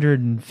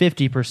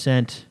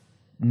 150%.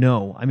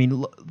 No, I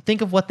mean,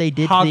 think of what they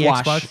did to the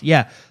Hogwash. Xbox.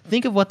 Yeah,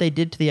 think of what they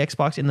did to the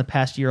Xbox in the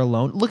past year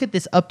alone. Look at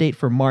this update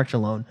for March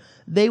alone.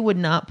 They would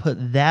not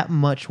put that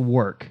much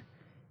work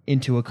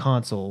into a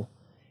console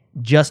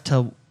just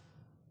to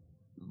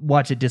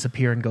watch it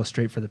disappear and go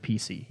straight for the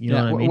PC. You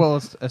know what I mean?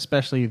 Well,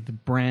 especially the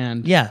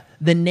brand. Yeah,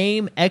 the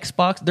name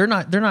Xbox. They're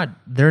not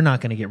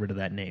going to get rid of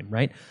that name,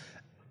 right?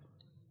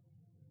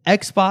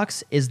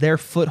 Xbox is their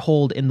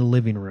foothold in the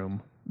living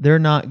room. They're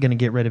not going to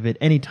get rid of it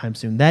anytime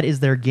soon. That is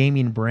their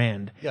gaming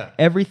brand. Yeah.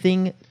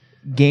 Everything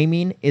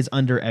gaming is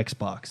under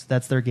Xbox.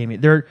 That's their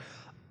gaming. They're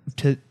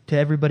to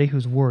everybody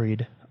who's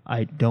worried,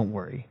 don't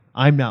worry.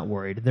 I'm not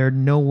worried. They're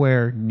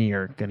nowhere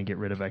near going to get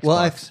rid of Xbox.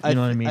 Well, you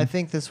know what I mean? I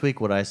think this week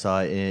what I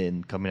saw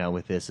in coming out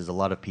with this is a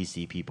lot of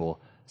PC people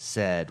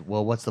said,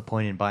 well, what's the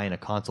point in buying a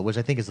console? Which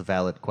I think is a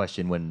valid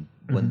question when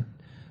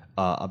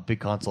a big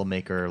console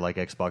maker like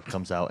Xbox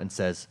comes out and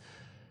says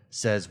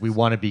we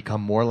want to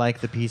become more like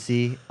the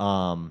PC.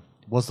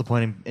 What's the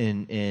point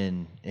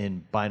in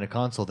buying a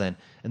console then?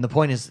 And the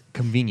point is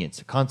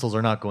convenience. Consoles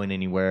are not going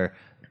anywhere.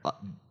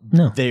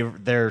 No.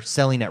 They're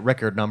selling at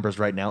record numbers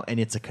right now, and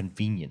it's a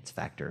convenience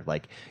factor.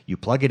 Like you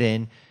plug it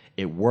in,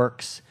 it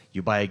works.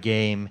 You buy a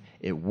game,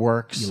 it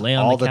works You lay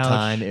on all the the couch.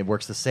 time. It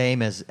works the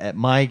same as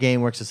my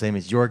game works the same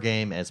as your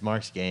game, as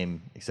Mark's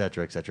game,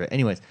 etc., etc.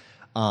 Anyways,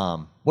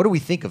 what do we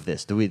think of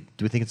this? Do we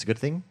think it's a good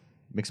thing?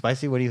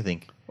 McSpicy, what do you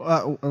think?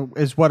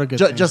 Is what a good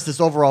thing. Just this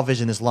overall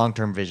vision, this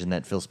long-term vision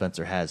that Phil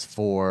Spencer has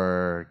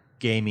for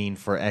gaming,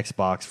 for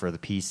Xbox, for the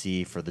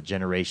PC, for the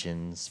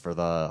generations, for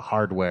the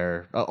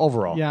hardware,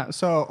 overall. Yeah.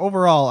 So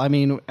overall, I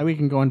mean, we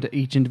can go into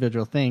each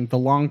individual thing. The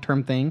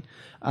long-term thing,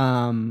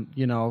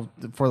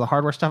 for the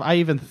hardware stuff, I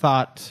even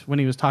thought when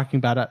he was talking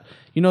about it,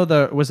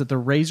 was it the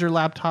Razer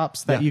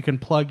laptops that Yeah. you can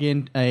plug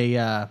in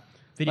a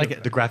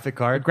The graphic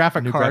card,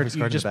 graphic new card. graphics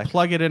You in just the back.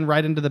 plug it in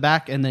right into the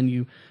back, and then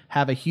you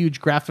have a huge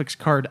graphics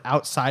card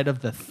outside of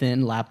the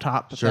thin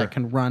laptop Sure. that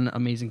can run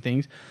amazing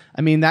things.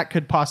 I mean, that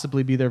could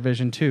possibly be their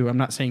vision too. I'm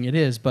not saying it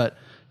is, but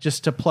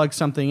just to plug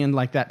something in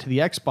like that to the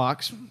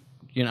Xbox,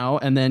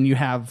 and then you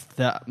have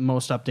the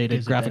most updated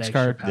Gives it that graphics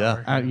extra card.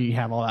 power. Yeah. You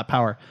have all that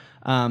power.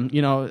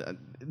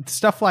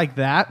 Stuff like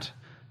that.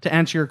 To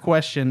answer your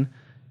question,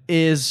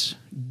 is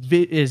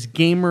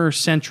gamer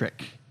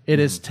centric. It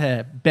is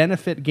to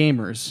benefit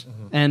gamers,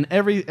 and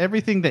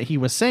everything that he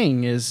was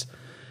saying is,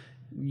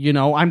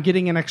 I'm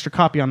getting an extra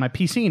copy on my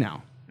PC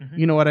now.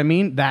 You know what I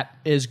mean? That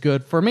is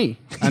good for me,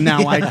 and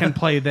now I can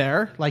play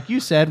there, like you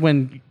said,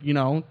 when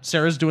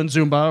Sarah's doing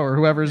Zumba or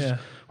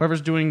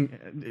whoever's doing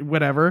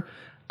whatever.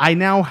 I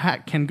now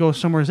can go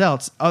somewhere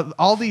else.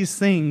 All these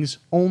things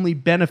only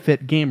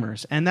benefit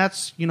gamers, and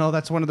that's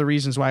one of the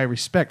reasons why I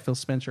respect Phil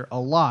Spencer a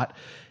lot,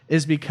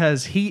 is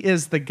because he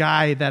is the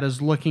guy that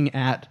is looking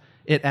at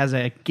it as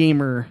a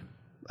gamer,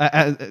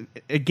 a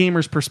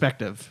gamer's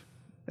perspective,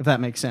 if that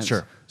makes sense.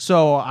 Sure.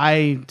 So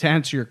to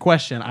answer your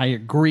question, I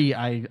agree.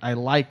 I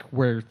like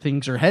where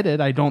things are headed.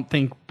 I don't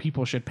think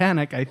people should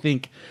panic. I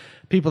think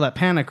people that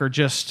panic are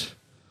just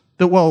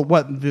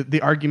the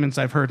arguments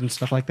I've heard and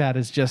stuff like that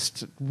is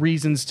just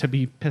reasons to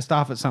be pissed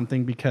off at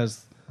something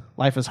because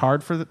life is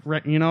hard for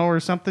or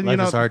something. Life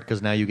is hard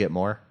because now you get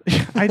more.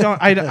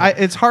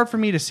 It's hard for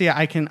me to see.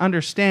 I can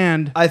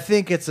understand. I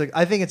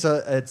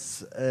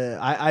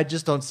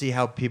just don't see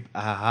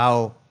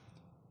how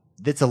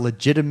it's a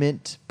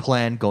legitimate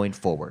plan going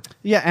forward.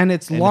 Yeah, and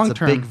it's And long it's a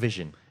term. big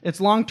vision. It's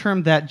long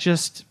term that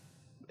just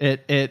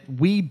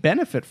we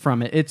benefit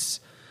from it. It's.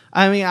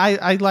 I mean,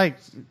 I like.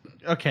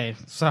 Okay,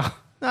 so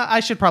I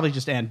should probably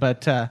just end,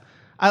 but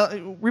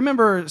I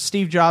remember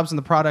Steve Jobs and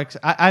the product.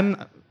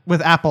 I'm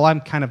with Apple.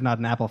 I'm kind of not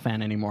an Apple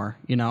fan anymore.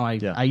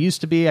 I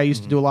used to be. I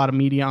used to do a lot of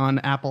media on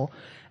Apple,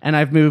 and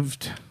I've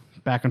moved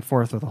back and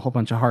forth with a whole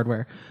bunch of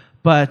hardware.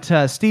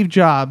 But Steve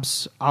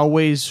Jobs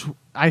always.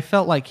 I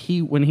felt like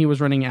when he was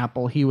running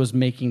Apple, he was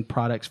making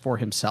products for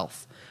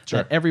himself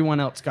that everyone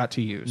else got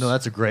to use. No,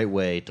 that's a great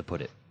way to put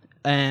it.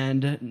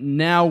 And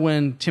now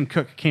when Tim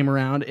Cook came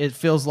around, it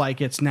feels like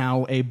it's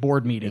now a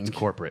board meeting. It's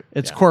corporate.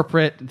 It's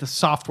corporate. The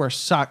software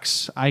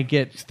sucks. I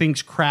get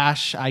things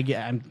crash.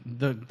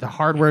 The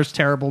hardware's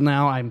terrible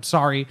now. I'm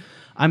sorry.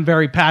 I'm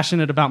very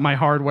passionate about my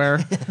hardware.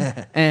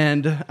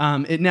 And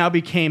it now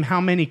became how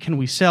many can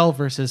we sell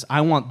versus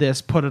I want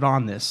this, put it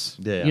on this.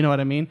 Yeah. You know what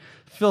I mean?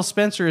 Phil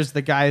Spencer is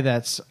the guy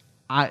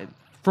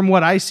from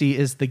what I see,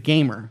 is the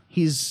gamer.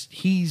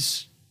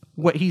 He's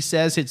what he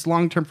says, it's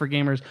long term for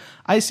gamers.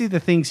 I see the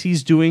things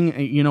he's doing,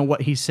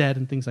 what he said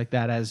and things like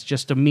that, as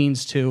just a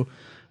means to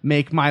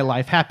make my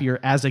life happier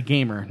as a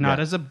gamer, not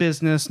as a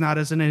business, not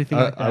as anything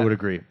like that. I would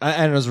agree.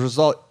 And as a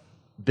result,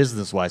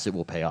 business wise, it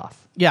will pay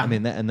off. Yeah. I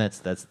mean, that's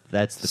the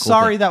cool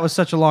Sorry thing. that was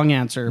such a long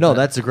answer. No, but-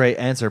 that's a great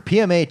answer.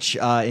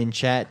 PMH in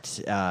chat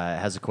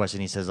has a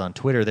question. He says on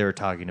Twitter they were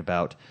talking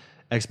about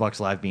Xbox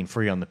Live being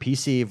free on the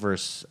PC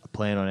versus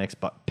playing on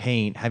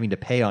Xbox, having to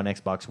pay on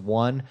Xbox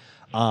One.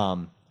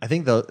 I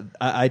think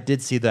I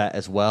did see that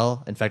as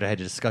well. In fact, I had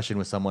a discussion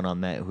with someone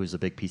on that who's a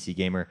big PC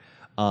gamer.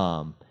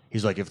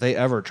 He's like, if they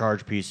ever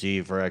charge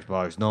PC for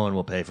Xbox, no one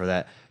will pay for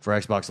that. For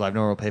Xbox Live,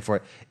 no one will pay for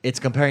it. It's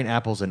comparing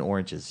apples and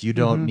oranges. You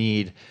don't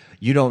need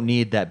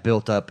that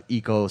built up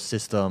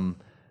ecosystem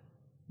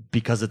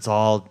because it's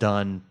all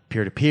done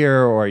peer to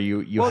peer, or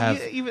you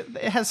have. Even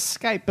it has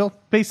Skype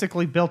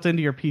basically built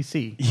into your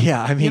PC.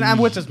 Yeah, I mean,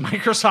 which is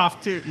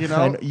Microsoft too.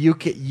 and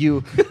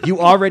you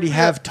already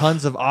have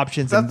tons of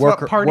options and That's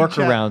what Party Chat-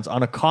 workarounds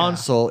on a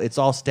console. It's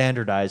all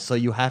standardized, so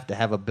you have to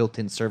have a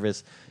built-in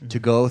service to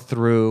go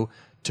through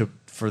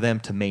for them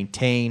to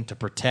maintain, to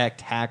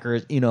protect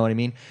hackers. You know what I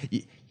mean?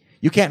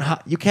 You can't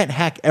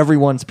hack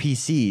everyone's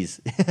PCs.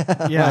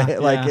 Yeah,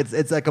 like yeah.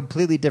 it's a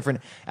completely different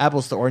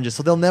apples to oranges.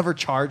 So they'll never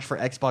charge for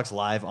Xbox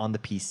Live on the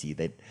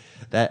PC.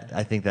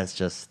 I think that's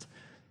just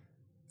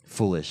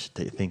foolish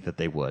to think that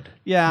they would.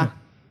 Yeah.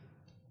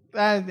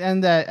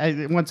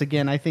 Once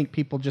again, I think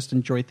people just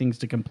enjoy things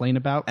to complain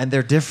about. And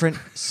they're different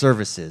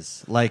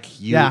services. Like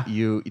Yeah.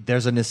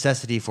 there's a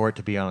necessity for it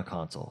to be on a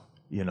console.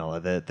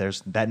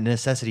 That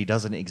necessity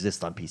doesn't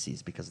exist on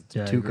PCs because it's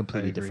Yeah, I two agree.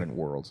 completely I agree. different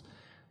worlds.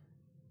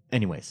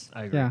 Anyways,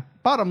 I agree. Yeah.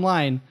 Bottom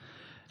line,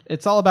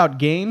 it's all about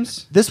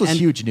games. this was And-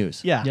 huge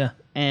news. Yeah. Yeah.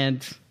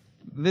 And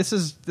this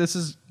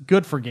is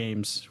good for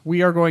games.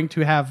 We are going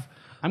to have.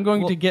 I'm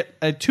going to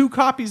get 2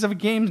 copies of a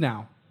game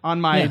now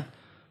on my Yeah.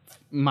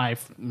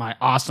 my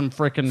awesome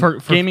freaking For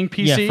gaming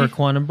PC. Yeah, for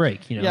Quantum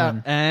Break,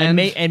 Yeah, and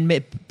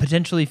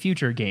potentially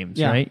future games,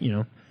 Yeah.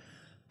 right?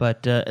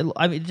 But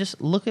I mean, just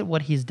look at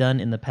what he's done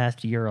in the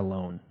past year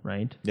alone,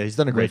 right? Yeah, he's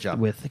done a great job.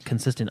 with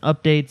consistent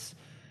updates.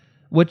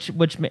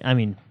 I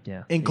mean,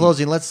 yeah. In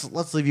closing,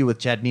 let's leave you with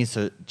Chad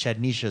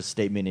Nisha's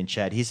statement in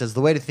chat. He says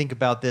the way to think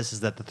about this is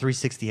that the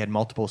 360 had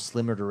multiple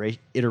slim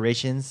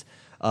iterations.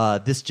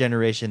 This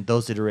generation,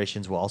 those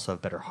iterations will also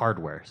have better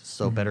hardware,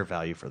 so better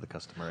value for the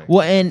customer.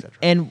 Well, et cetera.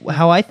 and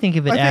how I think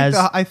of it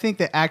I think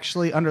they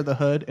actually under the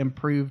hood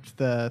improved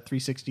the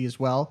 360 as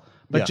well,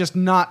 but Yeah. just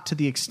not to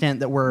the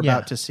extent that we're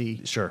about to see.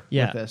 Sure.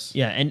 yeah, with this.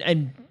 Yeah,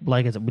 and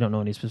like I said, we don't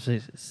know any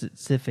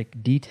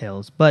specific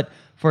details. But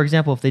for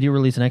example, if they do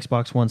release an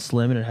Xbox One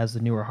Slim and it has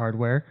the newer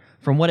hardware,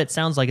 from what it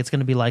sounds like, it's going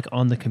to be like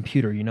on the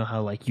computer. You know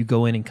how like you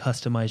go in and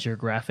customize your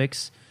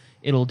graphics.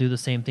 It'll do the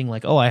same thing.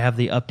 Like, oh, I have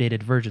the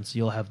updated version, so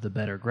you'll have the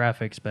better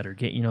graphics, better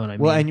game. You know what I mean?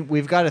 Well, and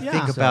we've got to Yeah.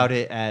 think So- about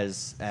it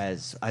as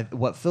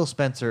what Phil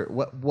Spencer,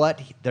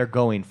 what they're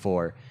going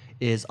for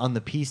is on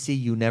the PC.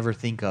 You never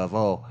think of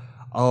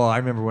I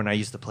remember when I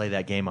used to play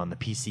that game on the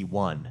PC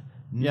One.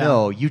 Yeah.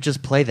 No, you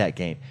just play that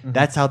game.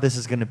 That's how this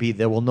is going to be.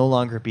 There will no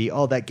longer be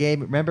that game.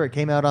 Remember, it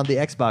came out on the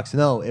Xbox.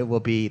 No, it will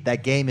be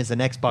that game is an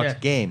Xbox Yeah.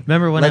 game.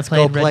 Remember when Let's I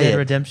go played Red play Dead it.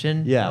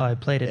 Redemption? Yeah, Oh, I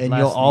played it and last,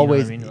 you'll you know what I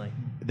always. mean? Like-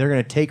 they're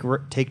going to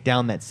take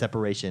down that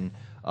separation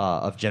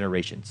of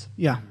generations.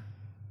 Yeah.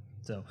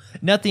 So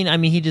nothing. I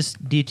mean, he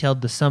just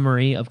detailed the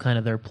summary of kind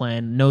of their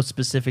plan. No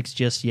specifics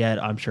just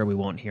yet. I'm sure we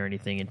won't hear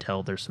anything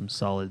until there's some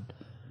solid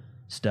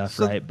stuff,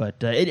 right?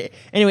 But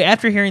anyway,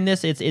 after hearing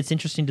this, it's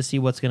interesting to see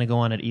what's going to go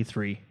on at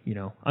E3.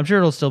 I'm sure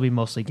it'll still be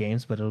mostly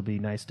games, but it'll be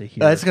nice to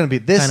hear. It's going to be.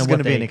 This kinda is going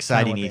what to be an they-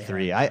 exciting kinda what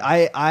they E3.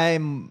 have.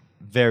 I'm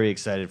very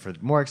excited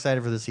more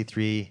excited for this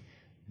E3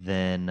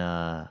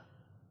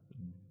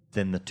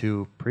 than the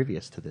 2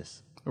 previous to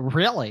this.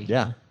 Really?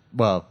 Yeah.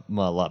 Well, a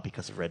lot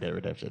because of Red Dead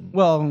Redemption.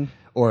 Well,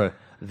 Or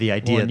the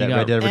idea Well, and that you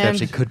Red Dead got-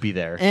 Redemption and- could be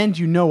there. and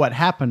you know what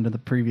happened to the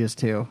previous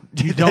two.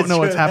 You don't That's know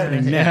what's true.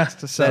 happening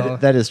next. So,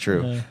 That is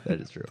true. That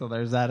is true. so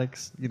there's that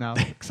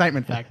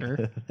excitement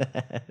factor.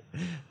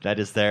 That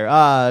is there.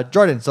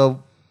 Jordan,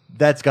 so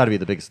that's got to be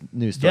the biggest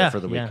news story Yeah, for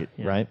the yeah, week,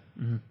 yeah. right?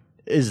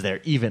 Is there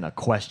even a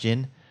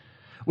question?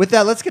 With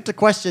that, let's get to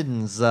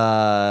questions. We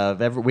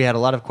had a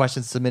lot of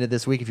questions submitted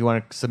this week. If you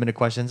want to submit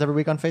questions every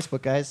week on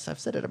Facebook, guys, I've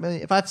said it a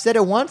million. If I've said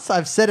it once,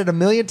 I've said it a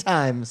million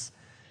times.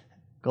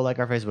 Go like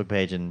our Facebook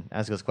page and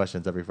ask us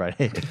questions every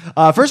Friday.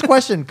 First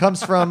question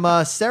comes from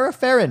Sarah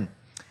Farron.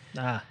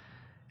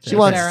 She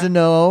wants Sarah. to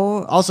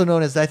know, also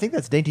known as, I think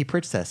that's Dainty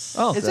Princess.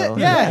 Oh. Is So, it?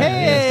 Yeah.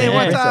 Hey, Dainty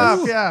what's up?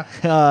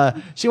 Princess.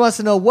 Yeah. She wants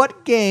to know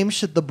what game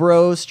should the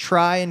bros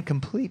try and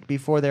complete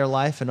before their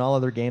life and all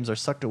other games are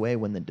sucked away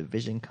when the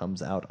Division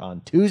comes out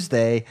on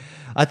Tuesday.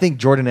 I think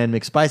Jordan and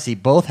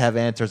McSpicy both have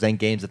answers and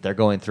games that they're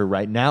going through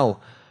right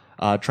now,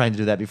 trying to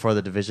do that before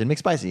the Division.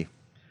 McSpicy.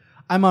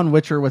 I'm on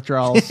Witcher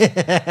withdrawals.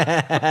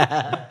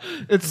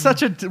 It's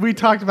such a. We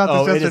talked about this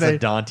Oh, it is yesterday. a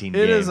daunting It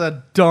game. is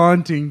a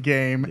daunting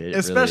game, It really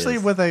especially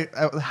is. with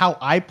how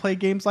I play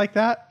games like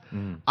that.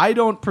 I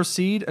don't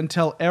proceed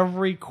until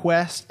every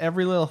quest,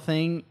 every little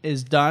thing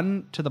is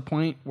done to the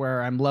point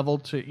where I'm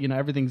leveled to.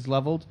 Everything's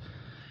leveled.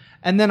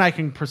 And then I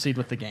can proceed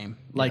with the game,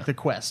 like the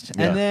quest.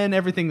 Yeah. And then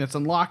everything that's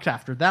unlocked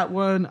after that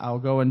one, I'll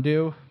go and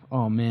do.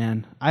 Oh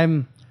man, I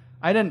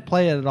didn't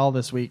play it at all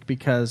this week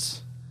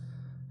because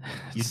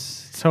it's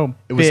so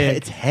big.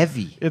 It's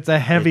heavy. It's a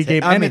heavy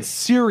It's- game, I and mean, it's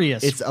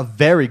serious. It's a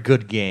very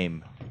good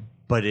game,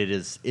 but it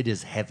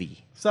is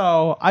heavy.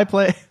 So I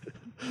play.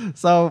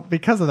 So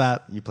because of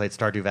that, You played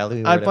Stardew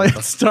Valley? Or I whatever played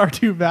it's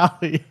Stardew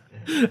Valley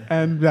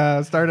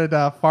and started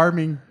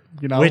farming.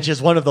 called. Which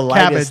is one of the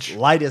cabbage.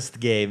 lightest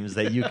games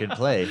that you can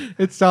play.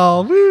 It's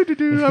all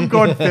woo-doo-doo. I'm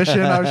going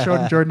fishing. I was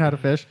showing Jordan how to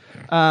fish.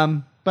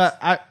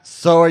 But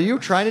So are you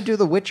trying to do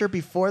The Witcher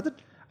before the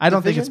I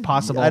don't think Division? it's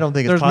possible. I don't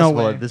think it's There's no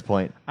possible way. at this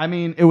point. I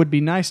mean, it would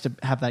be nice to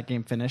have that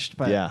game finished,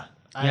 but Yeah.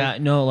 Yeah,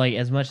 no, like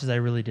as much as I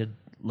really did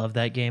love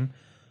that game,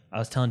 I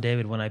was telling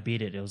David when I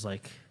beat it, it was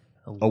like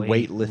a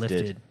weight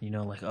lifted.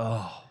 Like,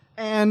 oh,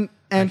 and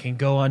I can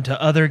go on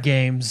to other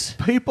games.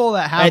 people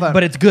that have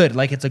But it's good.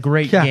 Like it's a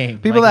great yeah, game.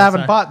 people Like, that it's haven't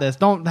not- bought this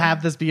don't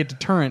have this be a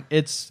deterrent.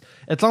 It's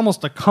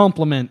almost a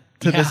compliment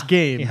to this Yeah,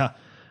 game yeah.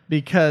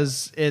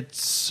 because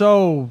it's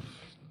so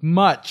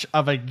much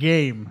of a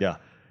game. Yeah.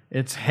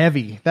 It's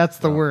heavy. That's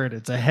the word.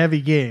 It's a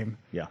heavy game.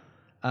 Yeah.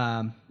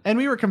 And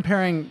we were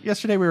comparing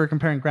yesterday. We were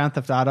comparing Grand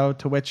Theft Auto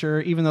to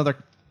Witcher, even though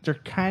they're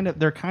kind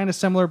of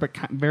similar, but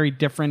very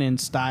different in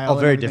style. Oh,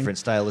 and very everything. different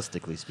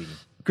stylistically speaking.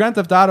 Grand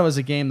Theft Auto is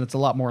a game that's a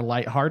lot more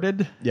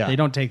lighthearted. Yeah. They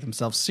don't take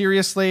themselves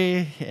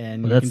seriously,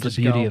 and Well, you that's can the just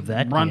beauty go of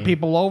that run game.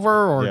 people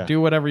over or Yeah. do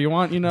whatever you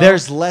want.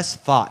 There's less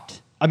thought.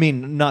 I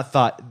mean, not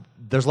thought.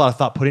 There's a lot of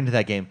thought put into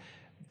that game.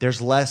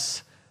 There's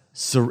less.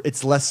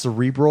 It's less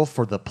cerebral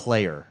for the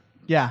player.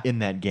 Yeah. In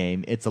that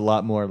game, it's a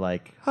lot more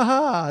like,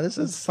 haha, this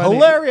is funny.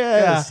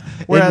 hilarious.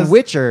 Yeah. Whereas- In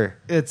Witcher,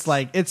 It's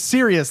like it's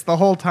serious the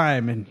whole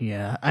time, and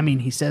yeah, I mean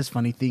he says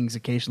funny things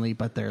occasionally,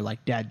 but they're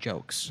like dad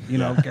jokes,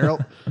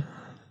 Geralt.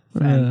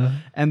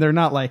 And they're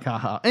not like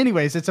haha.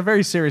 Anyways, it's a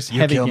very serious, you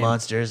heavy kill game.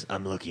 monsters.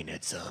 I'm looking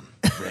at some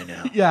right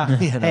now. Yeah.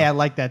 You know. Hey, I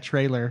like that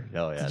trailer.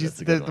 Oh, yeah, Did you that's a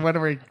see good the one. one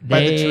where he-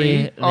 by the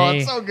tree? Oh,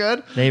 it's so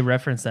good. They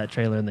reference that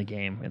trailer in the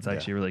game. It's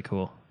actually really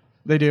cool.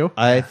 They do.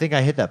 I think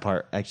I hit that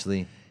part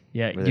actually.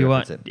 Yeah, Where they you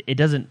want reference it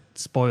doesn't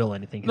spoil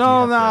anything. 'cause No, you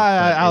have no, to,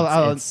 but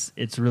I'll-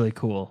 it's really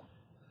cool.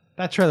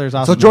 That trailer's So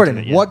awesome.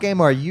 Jordan, what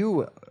game are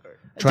you?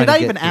 Trying did to I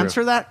get even through?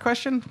 answer that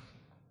question?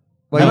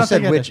 Well, I you don't said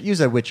think I Witcher. did. You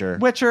said Witcher,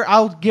 Witcher,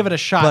 I'll give it a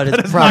shot, but it's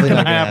not probably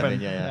gonna not going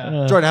to happen. happen.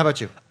 Yeah. Jordan, how about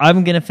you?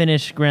 I'm gonna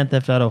finish Grand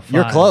Theft Auto 5.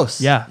 You're close.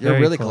 Yeah, You're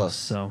very really close.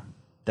 So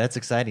That's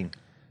exciting.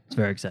 it's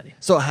very exciting.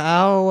 So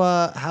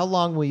how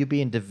long will you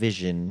be in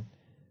Division?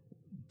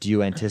 Do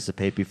you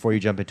anticipate before you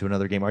jump into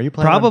another game? Are you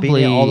planning on beating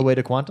it Probably- all the way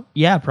to Quantum?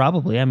 Yeah,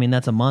 probably. I mean,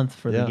 that's a month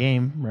for Yeah. the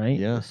game, right?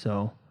 Yeah.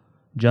 So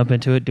jump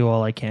into it, do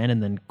all I can,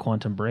 and then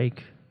Quantum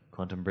Break.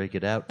 Quantum Break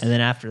it out. And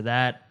then after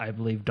that, I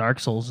believe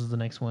Dark Souls is the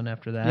next one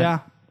after that. Yeah,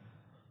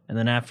 And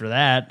then after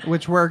that,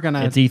 which we're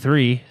gonna. it's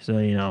E3. So,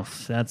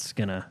 that's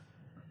going to.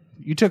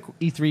 You took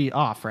E3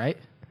 off, right?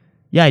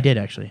 Yeah, I did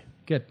actually.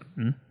 Good.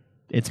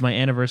 It's my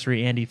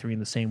anniversary and E3 in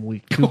the same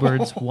week. Two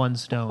birds, one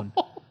stone.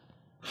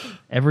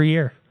 Every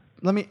year.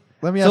 Let me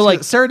ask So, you,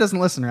 like- Sarah doesn't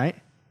listen, right?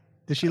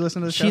 Does she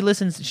listen to the show? She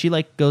listens. She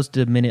goes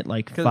to minute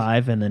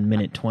 5 and then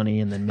minute 20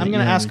 and then minute. I'm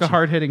going to ask a she-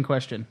 hard hitting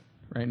question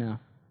right now.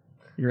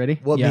 You ready?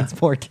 What Yeah.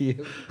 means more to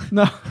you?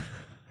 No.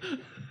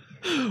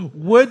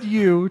 Would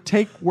you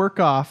take work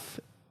off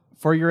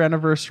for your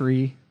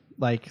anniversry,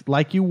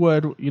 like you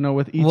would, with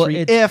E3? Well,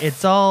 if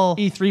it's all.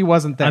 E3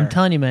 wasn't there, I'm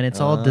telling you, man, it's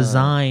all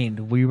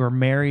designed. We were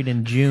married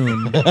in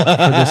June for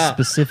this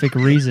specific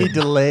reason. He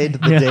delayed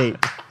the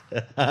date.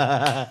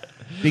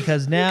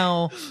 Because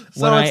now,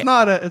 so it's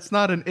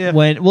not an if.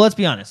 well, let's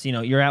be honest.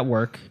 You're at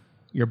work.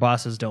 Your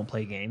bosses don't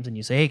play games, and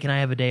you say, "Hey, can I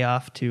have a day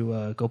off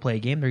to go play a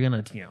game?" They're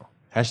gonna,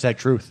 Hashtag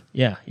truth.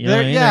 Yeah, you know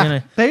what I mean? Yeah, They're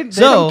gonna- they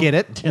So, don't get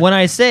it. When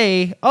I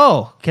say,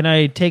 "Oh, can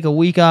I take a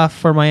week off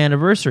for my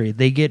anniversary?"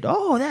 They get,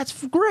 "Oh, that's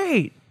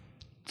great."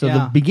 So Yeah.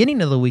 the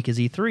beginning of the week is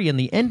E3, and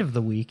the end of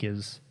the week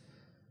is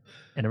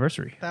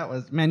anniversary. That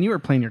was man. You were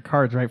playing your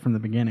cards right from the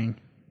beginning.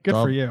 Good It's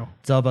all- for you.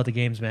 It's all about the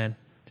games, man.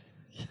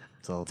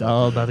 So, It's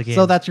all about the games.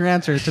 So that's your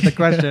answer to the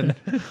question.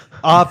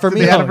 for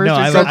me, the no, anniversary.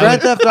 I So would,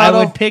 Grand Theft I Auto-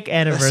 would pick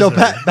anniversary. So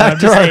back I'm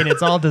to just our- saying,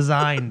 it's all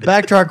designed.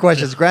 back to our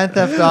questions. Grand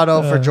Theft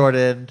Auto for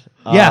Jordan.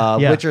 Yeah,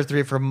 yeah. Witcher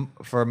 3 for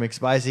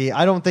McSpicy.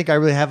 I don't think I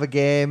really have a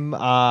game.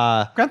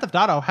 Grand Theft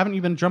Auto. Haven't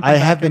you been jumping? I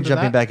back have been into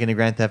jumping that? back into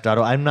Grand Theft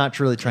Auto. I'm not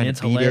really trying It's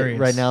to beat hilarious.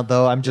 it right now,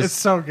 though. I'm just It's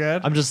so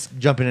good. I'm just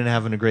jumping in and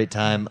having a great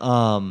time.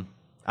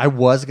 I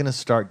was gonna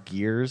start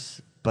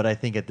Gears, but I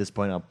think at this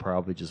point I'll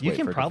probably just You wait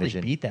can for probably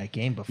Division. beat that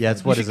game before. Yeah,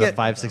 it's what You is should it, get-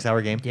 5-6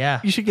 hour game? Yeah,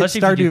 You should get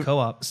especially if you do Stardew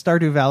co-op.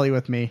 Stardew Valley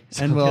with me,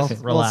 and we'll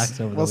Relax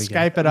over the we'll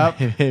weekend. Skype it up,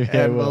 Maybe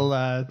I and will.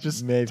 we'll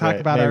just Maybe talk I-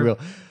 about maybe our we'll.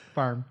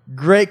 farm.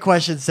 Great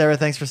question, Sarah.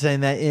 Thanks for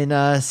saying that.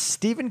 And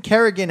Stephen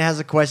Kerrigan has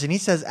a question. He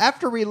says,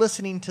 after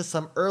re-listening to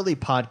some early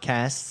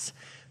podcasts,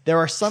 there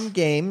are some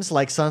games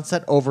like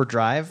Sunset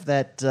Overdrive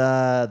that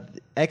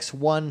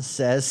X1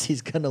 says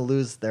he's going to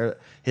lose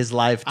his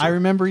life to. I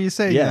remember you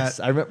saying Yes,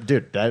 that. I remember.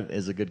 Dude, that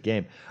is a good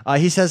game.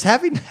 He says,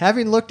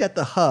 having looked at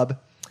the hub,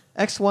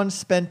 X1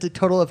 spent a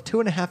total of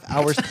 2.5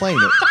 hours playing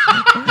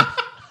it.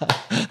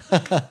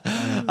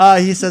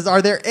 He says,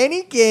 are there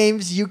any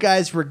games you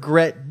guys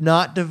regret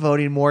not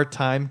devoting more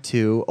time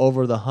to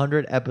over the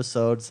 100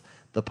 episodes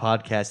the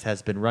podcast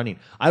has been running?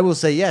 I will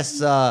say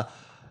yes.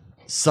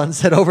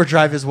 Sunset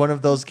Overdrive is one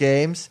of those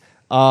games.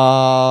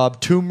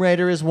 Tomb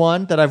Raider is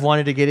one that I've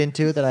wanted to get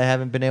into that I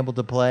haven't been able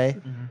to play.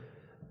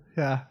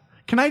 Yeah.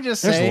 Can I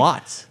just There's say,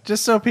 lots.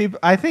 just so people,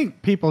 I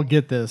think people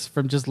get this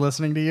from just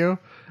listening to you.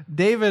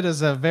 David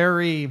is a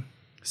very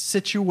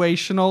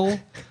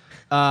situational,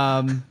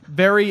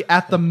 very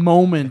at the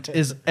moment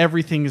is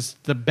everything is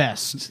the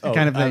best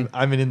kind of thing.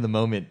 I'm an in the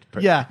moment.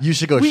 Yeah. You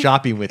should go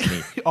shopping with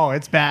me. Oh,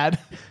 it's bad.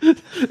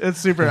 It's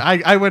super.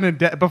 I went in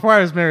debt before I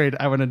was married.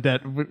 I went in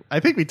debt. I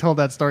think we told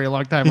that story a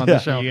long time on the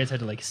show. You guys had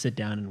to like sit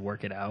down and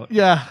work it out.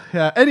 Yeah,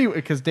 yeah. Anyway,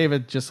 because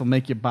David just will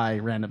make you buy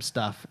random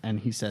stuff, and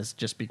he says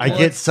just I because.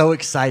 get so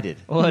excited.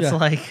 Well, it's Yeah.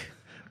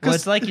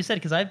 like you said,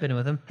 because I've been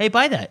with him. Hey,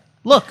 buy that.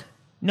 Look,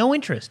 no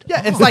interest.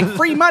 Yeah, it's like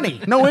free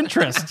money, no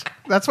interest.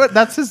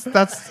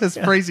 That's his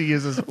phrase he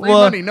uses. Free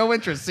Well- money, no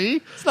interest.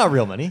 See, It's not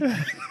real money.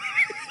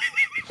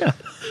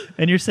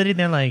 And you're sitting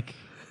there like,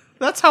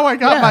 that's how I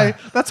got Yeah.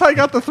 That's how I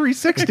got the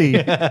 360.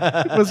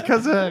 was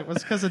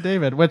because of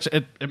David. Which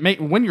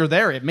when you're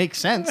there, it makes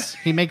sense.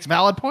 He makes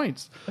valid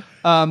points.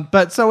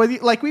 But so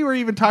like we were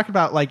even talking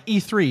about like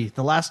E3,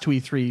 the last two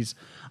E3s.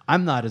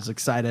 I'm not as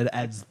excited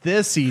as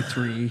this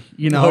E3.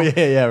 You know? Oh,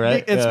 yeah,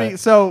 right. It's Yeah. me.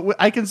 So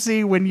I can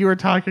see when you were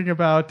talking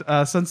about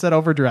Sunset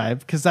Overdrive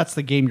because that's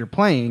the game you're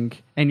playing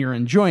and you're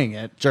enjoying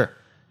it. Sure.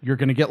 You're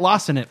going to get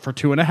lost in it for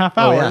 2.5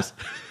 Oh, yeah. hours.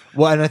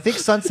 Well, and I think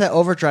Sunset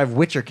Overdrive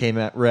Witcher came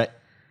out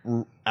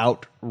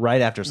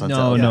right after Sunset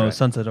no, Overdrive.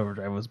 Sunset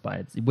Overdrive was by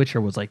its. Witcher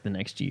was like the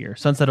next year.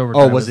 Sunset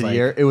Overdrive. Oh, was it like, a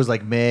year? It was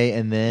like May,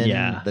 and then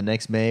Yeah. the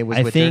next May was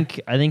I Witcher?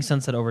 think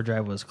Sunset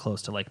Overdrive was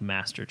close to like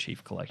Master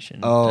Chief Collection.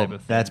 Oh, type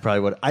of thing. that's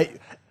probably what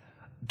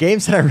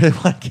games that I really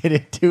want to get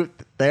into.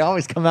 They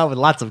always come out with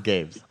lots of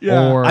games.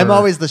 Yeah. Or I'm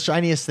always the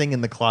shiniest thing in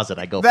the closet.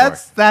 I go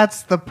That's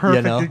the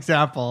perfect know?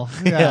 example.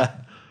 Yeah. Yeah.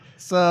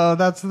 So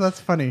that's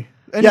funny.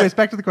 Anyways,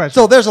 back to the question.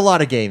 So there's a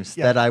lot of games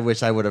Yeah. that I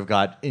wish I would have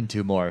got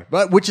into more,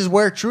 but which is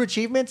where True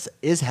Achievements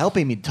is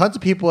helping me. Tons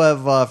of people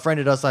have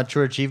friended us on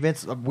True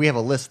Achievements. We have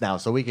a list now,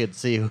 so we could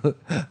see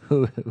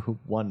who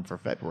won for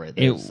February.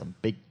 There's some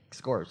big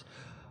scores,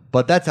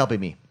 but that's helping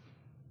me.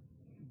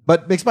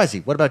 But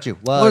McSpicy, what about you?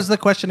 what was the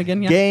question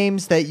again? Yeah.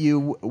 Games that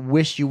you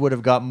wish you would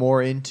have got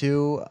more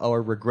into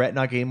or regret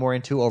not getting more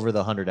into over the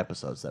 100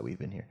 episodes that we've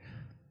been here?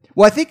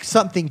 Well, I think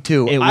something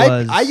too.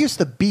 I used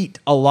to beat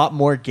a lot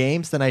more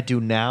games than I do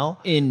now.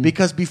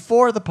 Because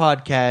before the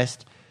podcast,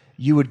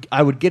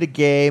 I would get a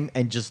game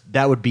and just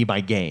that would be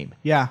my game.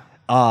 Yeah.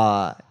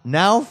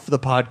 Now for the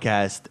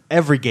podcast,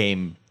 every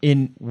game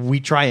we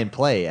try and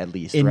play at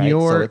least. In right?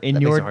 your that makes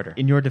it harder.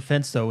 in your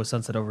defense though with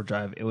Sunset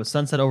Overdrive, it was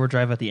Sunset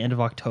Overdrive at the end of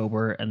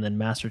October, and then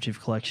Master Chief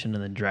Collection,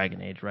 and then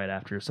Dragon Age right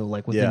after. So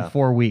like within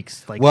 4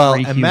 weeks, like well,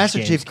 three and huge Master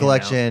games Chief came out.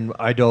 Collection,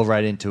 I dove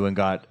right into and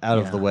got out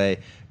of the way.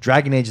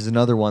 Dragon Age is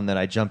another one that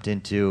I jumped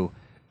into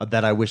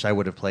that I wish I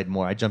would have played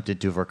more. I jumped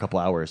into for a couple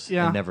hours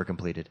and never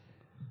completed.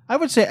 I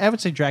would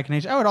say Dragon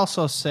Age. I would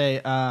also say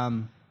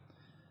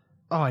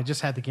I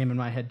just had the game in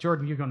my head.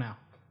 Jordan, you go now.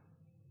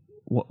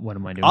 What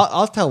am I doing?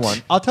 I'll tell one.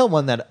 I'll tell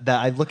one that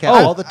I look at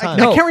all the time.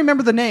 I can't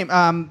remember the name.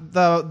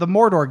 The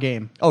Mordor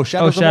game. Oh,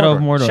 Shadows Shadow of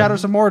of Mordor. Mordor.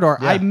 Shadows of Mordor.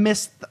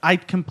 Yeah. I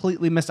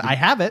completely missed it. I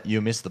have it.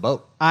 You missed the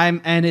boat.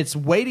 And it's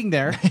waiting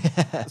there.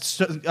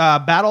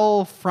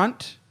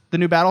 Battlefront, the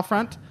new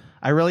Battlefront.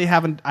 I really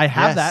haven't. I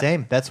have that.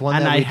 Same. That's one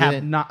and that I we have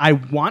didn't. not. I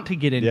want to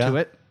get into Yeah.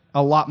 it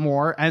a lot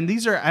more. And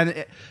these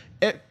are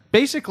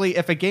basically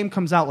if a game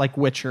comes out like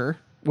Witcher,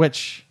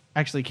 which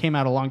actually came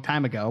out a long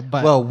time ago,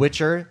 but Well,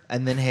 Witcher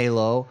and then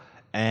Halo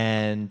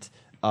and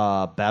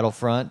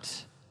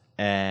Battlefront,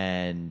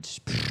 and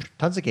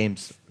tons of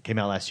games came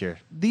out last year.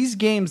 These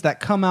games that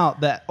come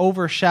out that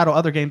overshadow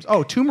other games.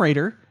 Oh, Tomb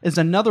Raider is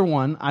another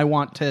one I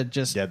want to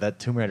just... Yeah, that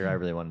Tomb Raider I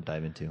really want to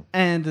dive into.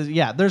 And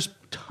there's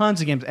tons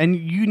of games. And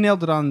you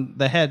nailed it on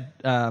the head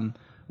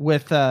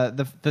with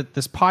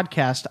this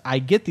podcast. I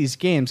get these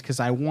games because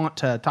I want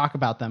to talk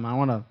about them. I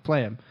want to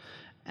play them.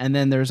 And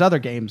then there's other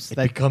games that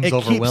becomes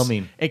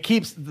overwhelming. It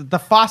keeps the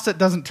faucet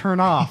doesn't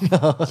turn off.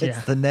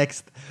 It's the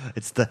next.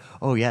 It's the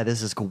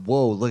this is cool.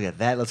 Whoa, look at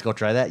that. Let's go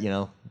try that.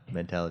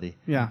 Mentality.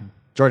 Yeah.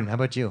 Jordan, how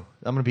about you?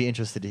 I'm going to be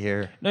interested to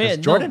hear. No, yeah,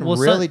 Jordan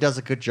really does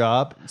a good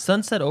job.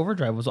 Sunset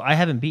Overdrive I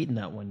haven't beaten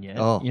that one yet.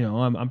 Oh.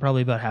 I'm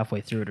probably about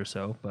halfway through it or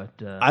so. But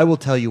I will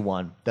tell you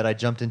one that I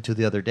jumped into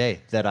the other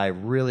day that I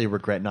really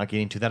regret not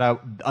getting to.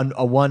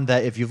 A one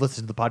that if you've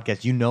listened to the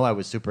podcast, I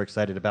was super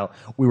excited about.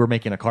 We were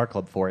making a car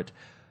club for it.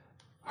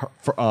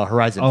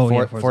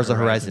 Horizon. Forza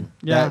Horizon.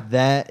 Yeah.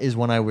 That is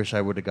one I wish I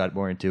would have got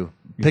more into.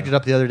 Picked it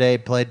up the other day,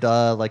 played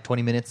like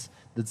 20 minutes.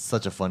 It's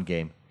such a fun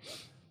game.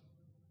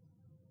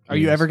 Are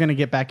you ever going to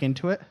get back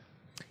into it?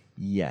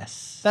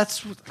 Yes.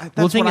 That's well,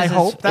 what I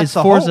hope. That's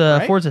the Forza, hope,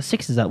 right? Forza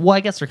 6 is that. Well, I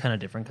guess they're kind of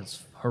different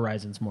because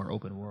Horizon's more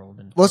open world.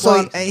 And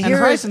And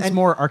Horizon's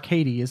more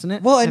arcadey, isn't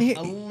it? Well, and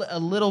a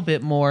little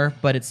bit more,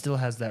 but it still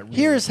has that.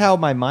 Here's how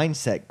my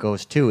mindset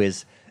goes too: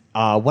 is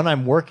when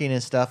I'm working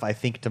and stuff, I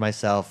think to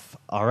myself,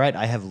 "All right,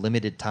 I have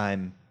limited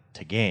time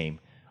to game.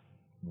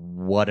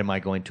 What am I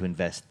going to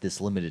invest this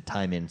limited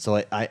time in?"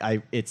 So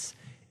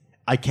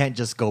I can't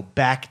just go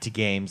back to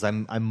games.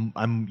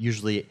 I'm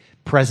usually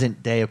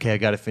present day. Okay, I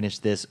got to finish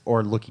this,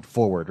 or looking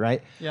forward.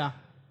 Right? Yeah.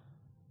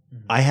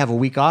 I have a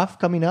week off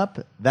coming up.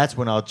 That's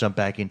when I'll jump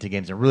back into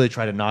games and really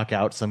try to knock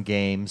out some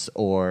games.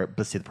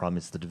 But see, the problem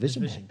is the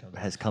Division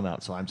has come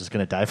out, so I'm just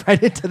going to dive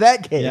right into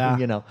that game.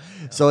 Yeah.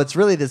 So it's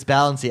really this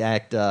balancing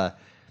act.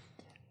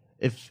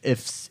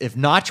 If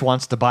Notch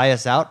wants to buy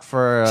us out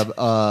for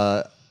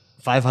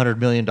 $500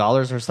 million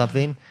or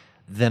something,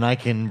 then I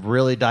can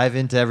really dive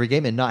into every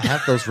game and not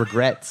have those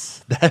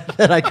regrets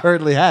that I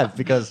currently have,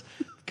 because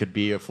it could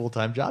be a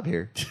full-time job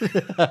here.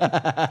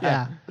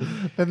 Yeah.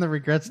 Then the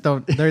regrets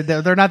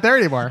they're not there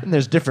anymore. And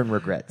there's different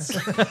regrets.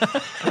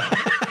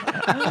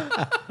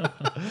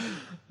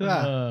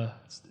 Yeah.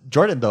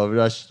 Jordan,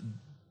 though,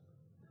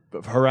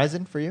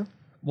 Horizon for you?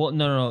 Well,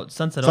 no.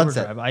 Sunset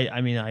Overdrive.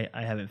 I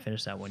haven't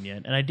finished that one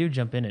yet, and I do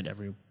jump in it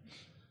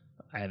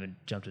I haven't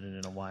jumped in it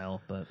in a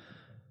while, but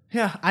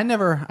Yeah, I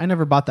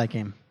never bought that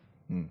game.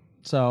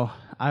 So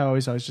I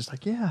always just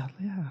like, yeah,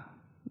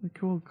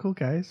 cool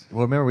guys.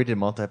 Well, remember we did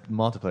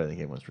multiplayer. The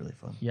game was really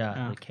fun.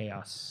 yeah. The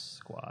Chaos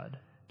Squad.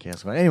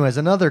 Anyways,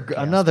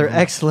 another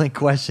excellent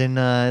question.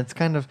 It's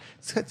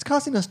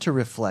causing us to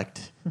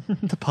reflect,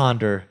 to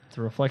ponder. It's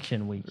a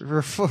reflection week.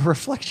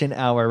 Reflection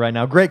hour right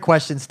now. Great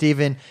question,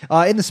 Stephen.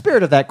 In the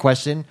spirit of that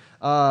question,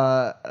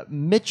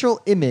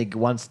 Mitchell Imig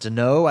wants to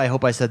know, I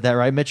hope I said that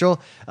right, Mitchell.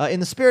 In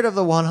the spirit of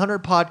the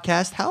 100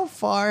 podcast, how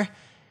far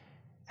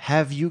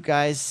have you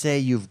guys say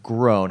you've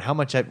grown? How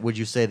much would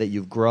you say that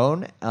you've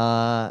grown?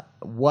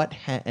 What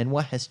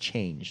has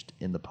changed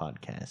in the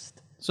podcast?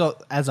 So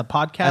as a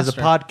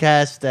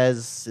podcast,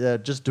 as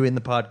just doing the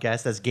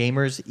podcast, as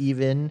gamers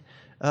even.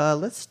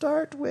 Let's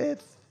start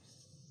with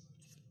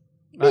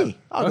me.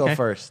 I'll go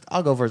first.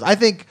 I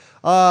think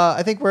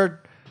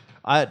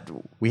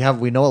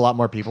we know a lot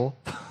more people.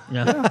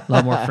 Yeah, a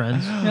lot more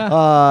friends.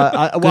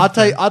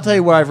 I'll tell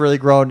you where I've really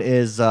grown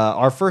is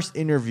our first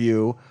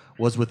interview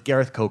was with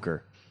Gareth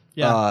Coker.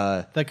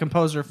 Yeah, the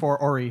composer for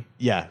Ori.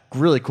 Yeah,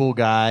 really cool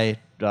guy.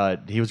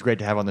 He was great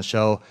to have on the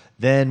show.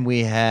 Then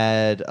we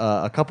had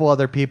a couple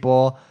other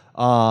people,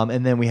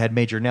 and then we had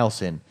Major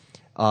Nelson.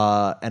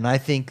 And I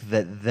think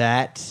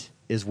that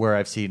is where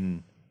I've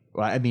seen.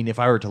 I mean, if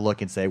I were to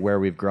look and say where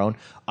we've grown,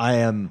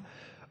 I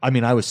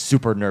was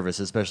super nervous,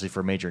 especially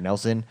for Major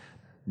Nelson.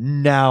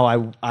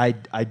 Now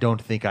I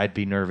don't think I'd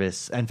be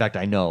nervous. In fact,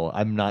 I know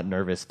I'm not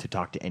nervous to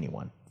talk to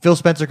anyone. Phil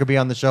Spencer could be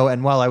on the show,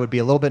 and while I would be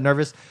a little bit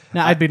nervous,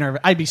 no, I'd be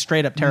nervous. I'd be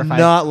straight up terrified.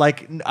 Not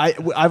like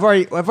I've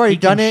already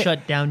done it.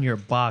 Shut down your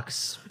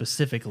box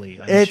specifically.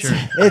 It's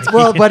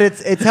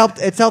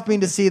helped me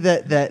to see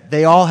that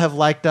they all have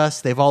liked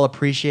us. They've all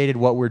appreciated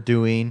what we're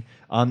doing,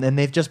 and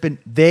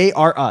they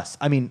are us.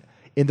 I mean,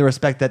 in the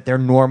respect that they're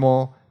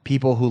normal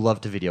people who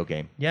love to video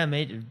game. Yeah,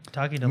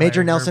 talking to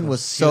Major Larry Nelson Bird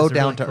was so a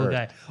down really to cool earth.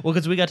 guy. Well,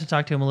 because we got to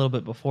talk to him a little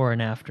bit before and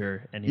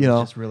after, and he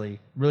was just really,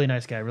 really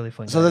nice guy, really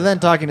fun. So guy. then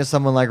talking to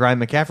someone like Ryan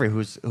McCaffrey,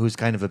 who's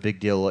kind of a big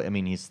deal. I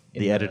mean, he's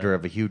the editor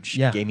of a huge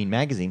gaming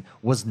magazine.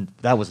 Was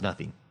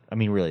nothing. I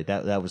mean, really,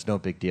 that was no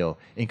big deal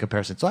in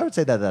comparison. So I would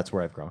say that's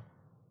where I've grown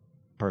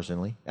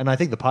personally, and I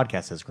think the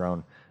podcast has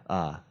grown.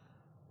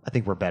 I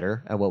think we're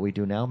better at what we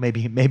do now.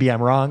 Maybe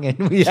I'm wrong,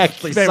 and we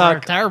actually suck. We're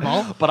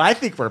terrible. But I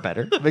think we're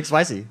better. Big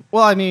spicy.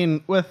 Well, I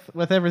mean,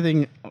 with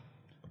everything,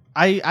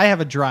 I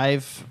have a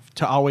drive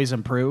to always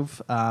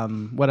improve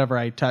whatever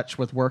I touch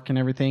with work and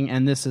everything,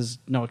 and this is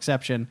no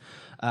exception.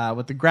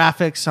 With the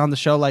graphics on the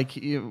show,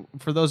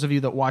 for those of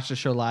you that watch the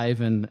show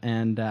live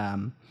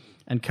and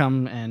and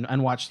come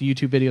and watch the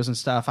YouTube videos and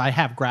stuff. I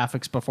have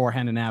graphics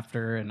beforehand and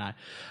after, and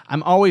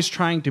I'm always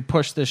trying to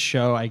push this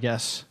show, I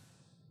guess,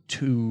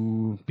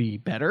 to be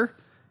better,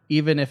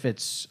 even if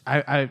it's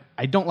I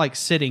don't like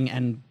sitting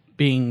and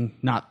being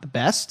not the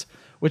best,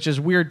 which is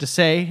weird to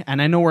say,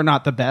 and I know we're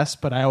not the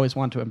best, but I always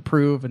want to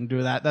improve and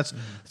do that. That's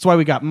why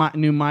we got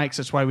new mics.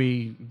 That's why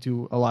we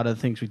do a lot of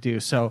the things we do.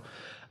 So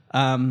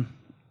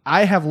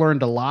I have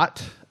learned a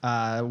lot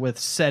with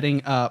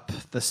setting up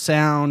the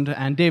sound,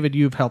 and David,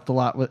 you've helped a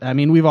lot with. I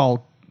mean, we've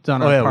all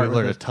done our part. We with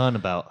learned a this. ton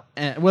about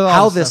With all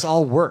how the this stuff.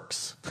 all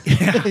works.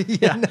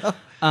 Yeah.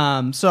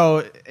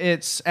 So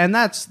it's and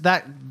that's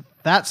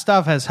that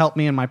stuff has helped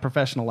me in my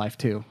professional life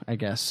too, I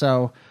guess.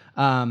 So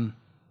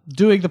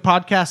doing the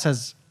podcast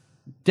has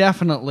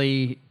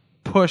definitely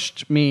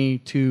pushed me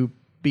to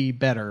be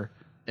better,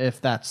 if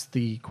that's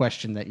the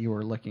question that you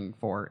were looking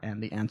for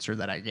and the answer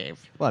that I gave.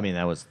 Well, I mean,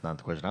 that was not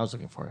the question I was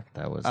looking for.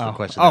 That was the Oh.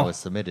 question Oh. that was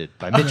submitted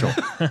by Mitchell.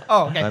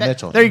 Oh, okay. By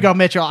Mitchell. There you go,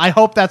 Mitchell. I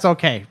hope that's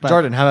okay. But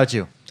Jordan, how about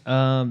you?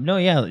 No,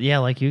 yeah,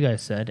 like you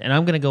guys said, and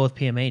I'm gonna go with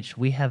PMH.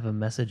 We have a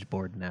message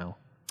board now,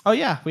 Oh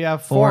yeah, we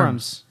have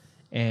forums.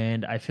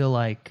 and I feel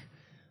like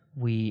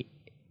we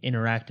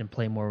interact and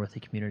play more with the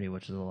community,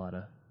 which is a lot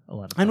of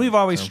fun. And we've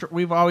always So-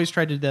 we've always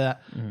tried to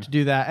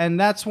do that, and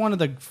that's one of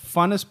the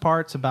funnest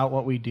parts about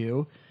what we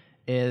do.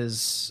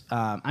 Is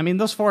I mean,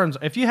 those forums.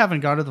 If you haven't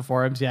gone to the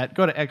forums yet,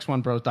 go to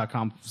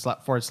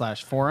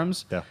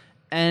x1bros.com/forums. Yeah.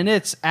 And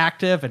it's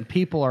active, and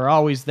people are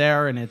always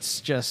there, and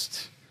it's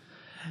just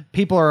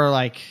people are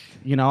like,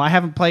 I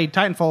haven't played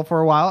Titanfall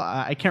for a while.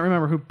 I can't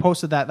remember who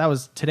posted that. That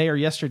was today or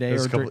yesterday,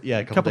 was or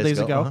a couple days days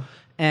ago. ago.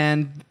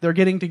 And they're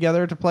getting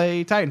together to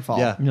play Titanfall.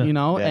 Yeah.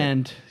 Yeah.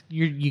 And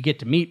you get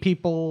to meet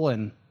people,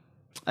 and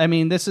I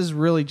mean, this is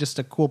really just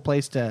a cool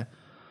place to.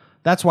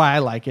 That's why I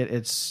like it.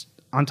 It's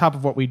on top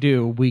of what we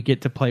do, we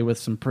get to play with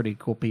some pretty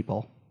cool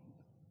people,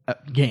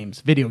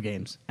 video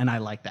games, and I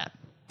like that.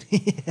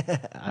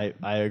 I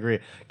agree.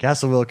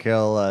 Castle Will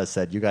Carroll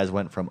said you guys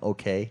went from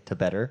okay to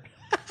better.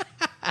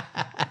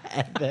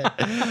 And then,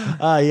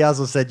 he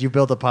also said you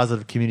built a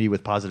positive community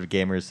with positive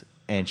gamers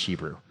and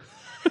Shebrew.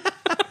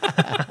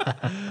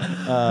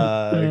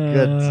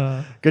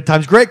 Good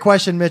times. Great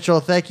question, Mitchell.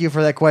 Thank you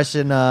for that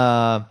question.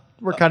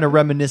 We're kind of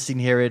reminiscing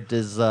here. It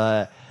is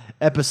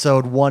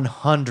episode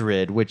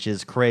 100, which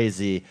is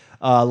crazy.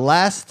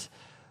 Last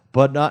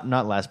but not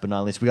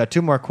least, we got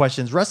two more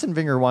questions. Rustin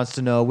Vinger wants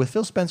to know, with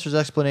Phil Spencer's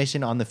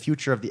explanation on the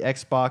future of the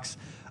Xbox,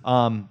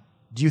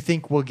 do you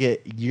think we'll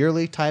get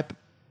yearly type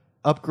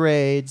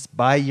upgrades,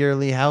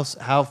 bi-yearly? How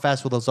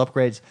fast will those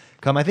upgrades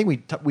come? I think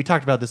we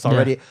talked about this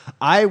already. Yeah.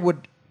 I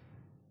would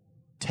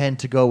tend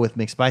to go with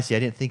McSpicy. I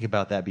didn't think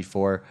about that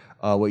before.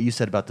 What you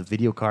said about the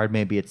video card,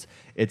 maybe it's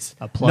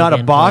not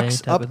a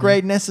box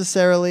upgrade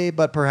necessarily,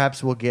 but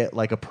perhaps we'll get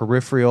like a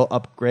peripheral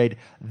upgrade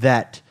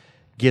that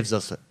gives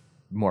us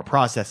more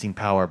processing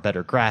power,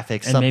 better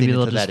graphics, and something maybe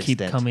they'll to just that keep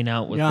extent. coming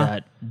out with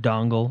that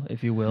dongle,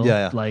 if you will,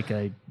 Yeah. like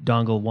a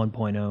dongle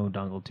 1.0,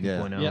 dongle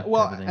 2.0. Yeah.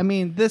 Well, I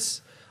mean,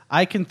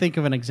 I can think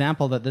of an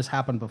example that this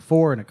happened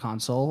before in a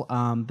console.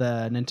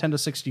 The Nintendo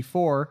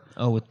 64.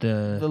 Oh, with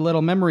the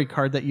little memory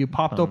card that you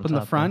popped on open the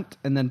top, front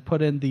and then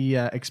put in the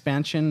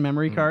expansion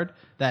memory card.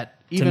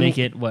 That to make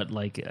it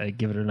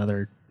give it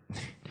another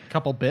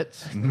couple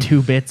bits.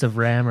 2 bits of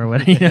RAM or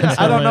what?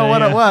 I don't know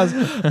what it was,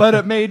 but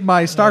it made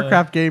my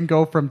StarCraft game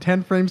go from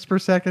 10 frames per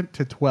second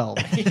to 12.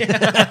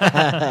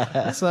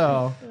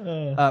 So,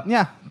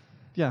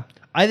 yeah.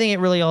 I think it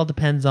really all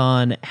depends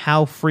on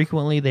how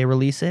frequently they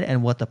release it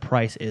and what the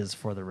price is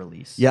for the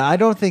release. Yeah, I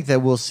don't think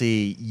that we'll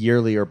see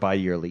yearly or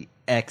bi-yearly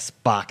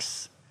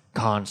Xbox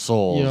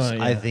consoles.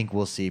 Yeah. I think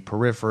we'll see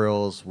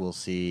peripherals. We'll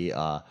see,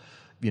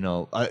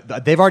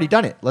 they've already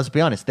done it. Let's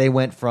be honest. They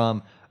went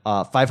from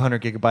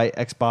 500 gigabyte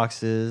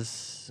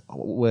Xboxes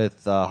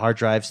with hard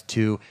drives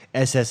to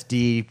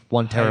SSD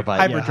 1 terabyte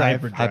Hybrid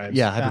drive. hybrid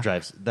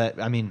drives.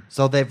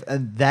 So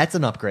that's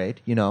an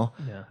upgrade, Yeah.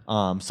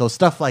 So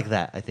stuff like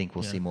that, I think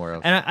we'll see more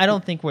of. And I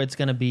don't think where it's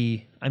going to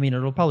be. I mean,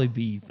 it'll probably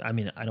be. I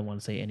mean, I don't want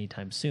to say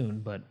anytime soon,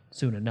 but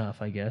soon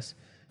enough, I guess,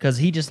 because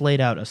he just laid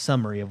out a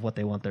summary of what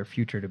they want their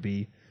future to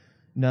be.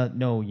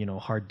 No,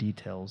 hard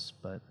details,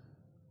 but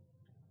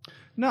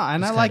No,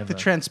 and It's I kind like of the a-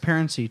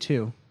 transparency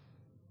too.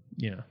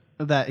 yeah.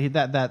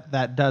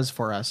 That does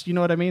for us. You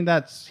know what I mean?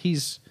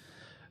 He's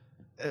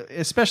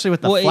especially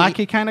with the Well, flack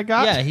he kind of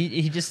got. Yeah,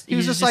 he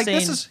was just like,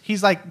 saying,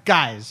 he's like,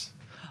 guys,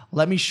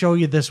 let me show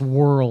you this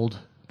world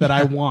that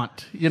I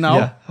want.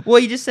 Yeah. Well,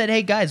 he just said,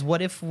 "Hey guys,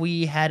 what if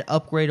we had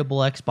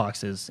upgradable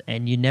Xboxes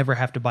and you never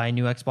have to buy a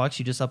new Xbox?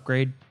 You just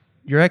upgrade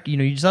you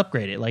just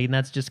upgrade it." Like, and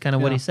that's just kind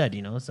of what Yeah. he said,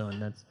 So,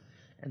 and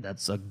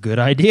that's a good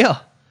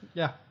idea.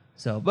 Yeah.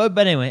 So, but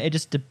anyway,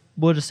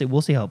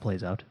 we'll see how it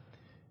plays out.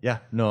 Yeah,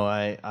 no,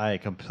 I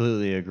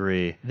completely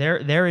agree.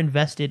 They're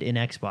invested in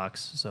Xbox,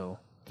 so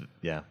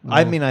Yeah,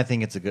 I mean, I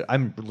think it's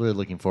I'm really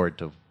looking forward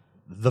to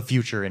the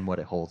future and what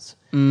it holds.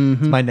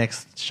 It's my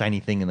next shiny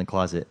thing in the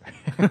closet.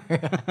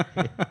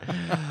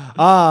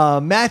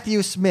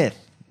 Matthew Smith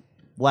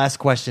last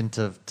question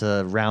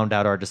to round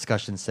out our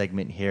discussion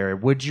segment here.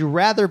 Would you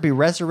rather be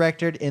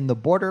resurrected in the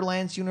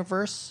Borderlands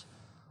universe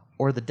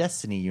or the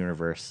Destiny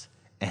universe,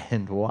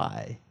 and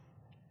why?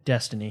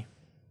 Destiny.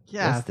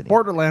 Yeah, Destiny.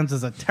 Borderlands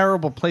is a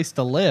terrible place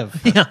to live.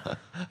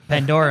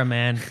 Pandora,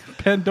 man.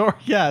 Pandora,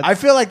 yeah. I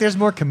feel like there's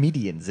more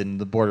comedians in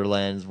the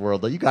Borderlands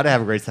world. You got to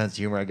have a great sense of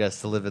humor, I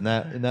guess, to live in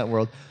that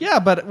world. yeah,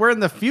 but we're in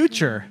the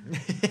future.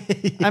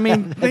 I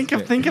mean, think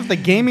of the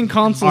gaming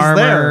consoles Armor.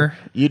 there.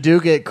 You do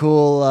get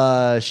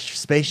cool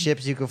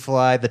spaceships you can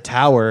fly. The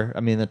tower. I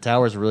mean, the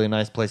tower's a really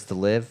nice place to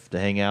live, to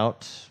hang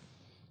out.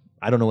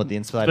 I don't know what the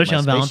inside Especially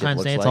of my on spaceship Valentine's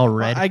looks Day, it's like. all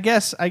red.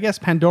 I guess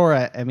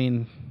Pandora. I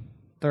mean,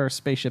 there are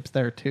spaceships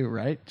there too,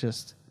 right?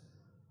 Just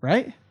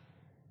right.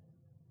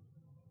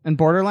 And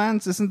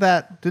Borderlands,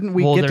 didn't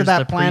we get to there's that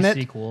the planet?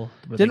 pre-sequel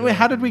where Didn't they we? go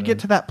How up did we and get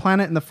to that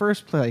planet in the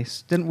first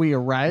place? Didn't we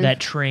arrive? that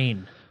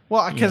train?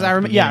 Well, because Yeah, I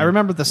at the I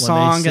remember the beginning.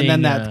 song, When they and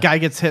then sing, that guy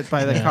gets hit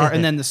by the car,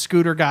 and then the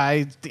scooter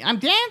guy. I'm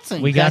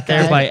dancing. We got That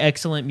there guy. by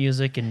excellent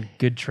music and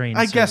good train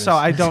I guess so.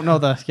 service. I don't know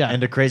the. Yeah.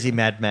 And a crazy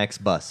Mad Max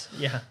bus.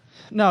 Yeah.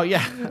 No.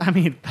 Yeah. I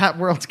mean, that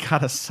world's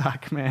gotta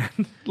suck, man.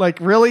 Like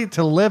really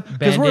to live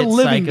because we're Bandits,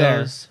 living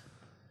there. psychos.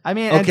 I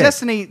mean, and Okay.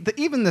 Destiny.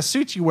 Even the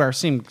suits you wear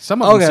some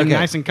of them seem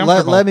nice and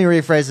comfortable. Let me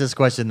rephrase this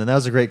question. Then that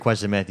was a great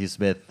question, Matthew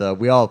Smith.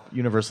 We all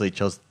universally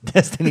chose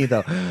Destiny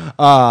though,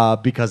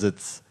 because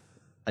it's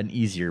an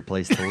easier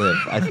place to live.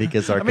 I think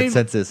is our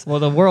consensus. Well,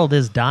 the world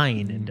is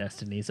dying in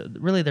Destiny, so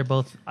really they're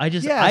both. I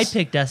Yes,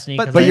 pick Destiny,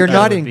 but 'cause But I you're thought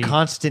not it would in be-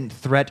 constant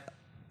threat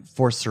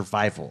for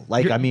survival.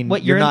 Like I mean,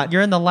 what you're you're not.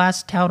 you're in the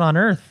last town on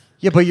Earth,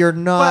 Yeah, but you're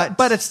not.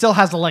 but it still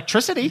has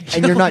electricity.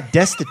 and you're not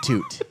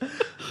destitute.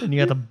 and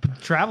you got the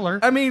Traveler.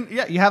 I mean,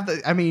 yeah, you have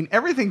the. I mean,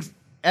 everything's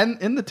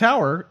and in the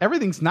tower,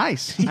 everything's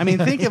nice. I mean,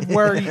 think of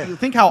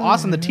think how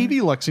awesome the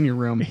TV looks in your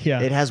room. Yeah,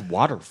 It has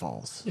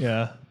waterfalls.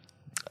 yeah.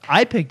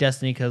 I picked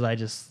Destiny because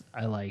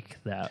I like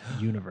that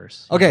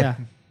universe. Okay. Yeah.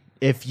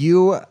 If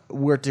you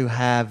were to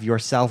have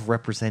yourself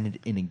represented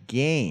in a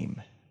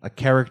game, a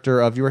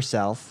character of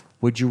yourself,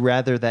 would you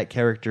rather that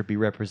character be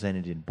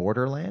represented in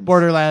Borderlands?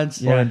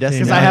 Borderlands, Or in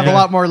Destiny? because I have a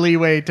lot more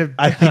leeway to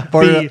I think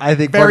be I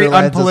think very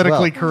Borderlands as unpolitically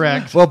well.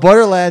 correct. Well,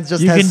 Borderlands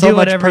just You has can so do much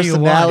whatever you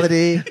want.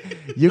 personality.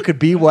 You could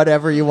be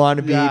whatever you want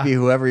to be, Yeah. be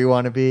whoever you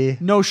want to be.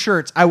 No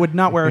shirts. I would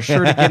not wear a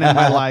shirt again in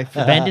my life.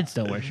 The Bandits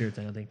don't wear shirts.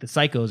 I don't think the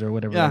Psychos or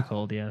whatever Yeah. they're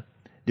called. Yeah,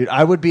 Dude,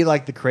 I would be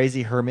like the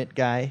crazy hermit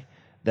guy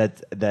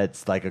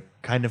that's like a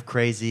kind of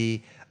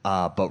crazy,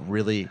 but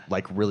really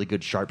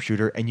good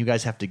sharpshooter. And you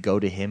guys have to go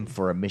to him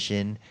for a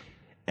mission,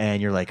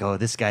 and you're like, oh,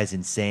 this guy's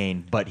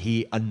insane, but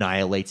he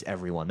annihilates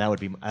everyone. That would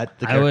be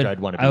the character I'd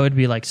want to be. I would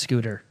be like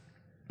Scooter,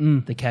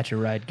 the catch a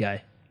ride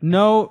guy,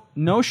 No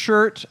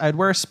shirt. I'd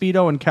wear a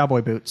Speedo and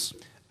cowboy boots.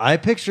 I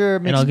picture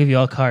and I'll give you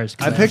all cars.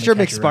 'cause I I'm picture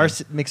the catch a ride.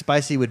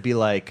 McSpicy would be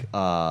like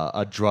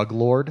a drug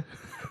lord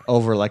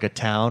over like a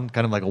town,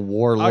 kind of like a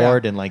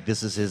warlord, and like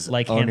this is his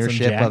Like Handsome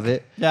ownership Jack. of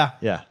it. Yeah,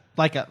 Yeah.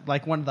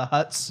 like one of the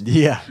huts.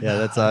 Yeah,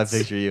 that's how I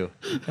picture you.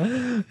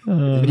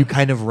 And you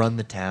kind of run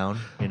the town,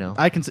 you know.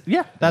 I can.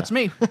 Yeah, that's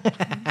me.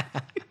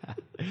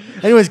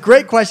 Anyways,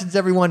 great questions,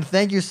 everyone.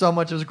 Thank you so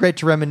much. It was great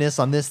to reminisce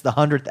on the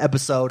 100th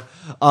episode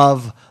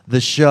of the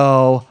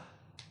show.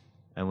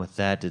 And with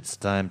that, it's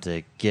time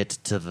to get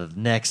to the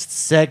next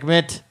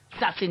segment.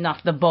 That's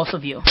enough, the both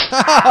of you.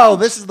 Oh,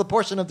 this is the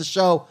portion of the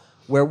show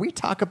where we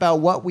talk about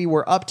what we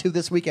were up to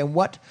this week and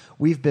what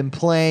we've been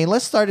playing.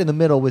 Let's start in the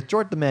middle with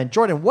Jordan the Man.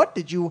 Jordan, what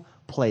did you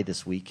play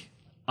this week?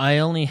 I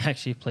only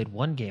actually played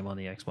one game on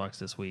the Xbox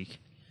this week,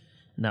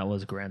 and that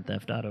was Grand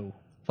Theft Auto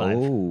 5.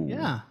 Oh.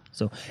 Yeah.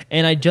 So,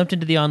 and I jumped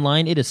into the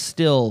online. It is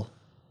still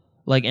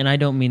like, and I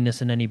don't mean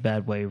this in any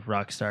bad way,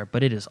 Rockstar,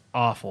 but it is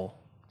awful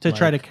To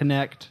try to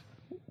connect.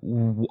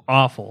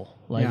 awful.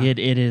 Like Yeah. it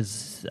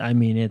is. I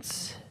mean,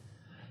 it's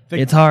The-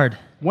 it's hard.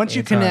 Once you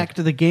It's hard.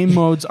 connect, the game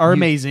modes are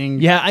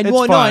amazing. Yeah, I It's know.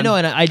 I fun. know.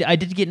 And I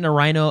did get in a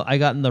Rhino. I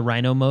got in the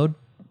Rhino mode,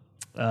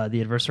 the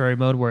adversary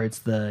mode, where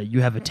it's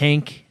you have a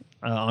tank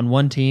on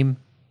one team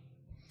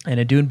and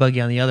a dune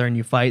buggy on the other, and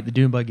you fight. The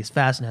dune buggy is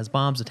fast and has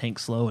bombs. The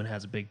tank's slow and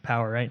has a big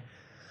power. Right.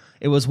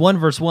 It was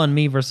 1v1,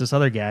 me versus this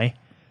other guy,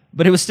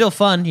 but it was still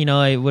fun. You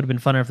know, it would have been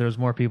funner if there was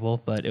more people,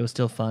 but it was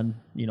still fun.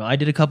 You know, I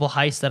did a couple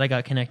heists that I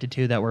got connected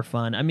to that were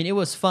fun. I mean, it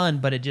was fun,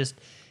 but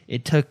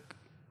it took.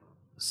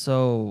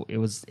 So it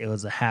was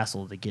a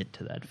hassle to get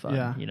to that fun.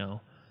 Yeah. You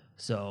know.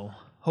 So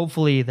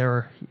hopefully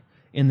they're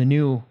in the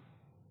new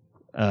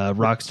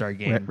Rockstar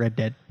game. Red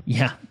Dead.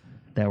 Yeah,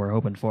 that we're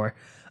hoping for.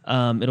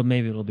 It'll be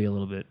a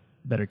little bit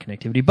better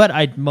connectivity, but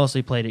I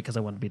mostly played it because I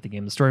wanted to beat the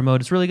game. The story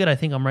mode is really good. I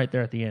think I'm right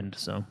there at the end.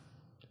 So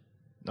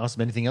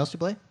Awesome. Anything else you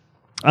play?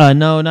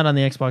 no, not on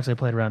the Xbox. I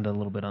played around a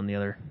little bit on the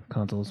other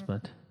consoles,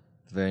 but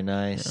Very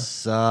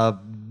nice.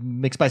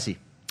 McSpicy.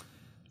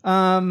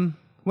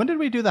 When did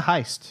we do the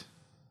heist?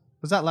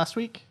 Was that last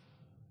week?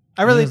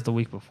 I it really. was the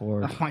week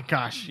before. Oh my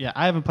gosh! Yeah,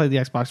 I haven't played the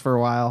Xbox for a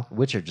while.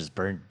 Witcher just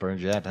burned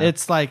you out. Huh?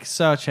 It's like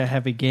such a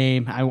heavy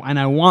game, and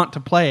I want to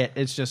play it.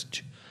 It's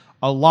just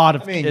a lot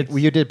of. I mean, it's,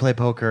 you did play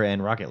poker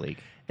and Rocket League.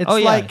 it's Oh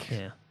yeah, like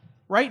yeah.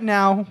 right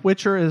now,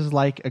 Witcher is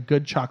like a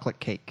good chocolate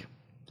cake.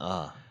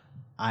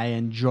 I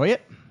enjoy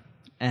it,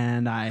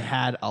 and I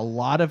had a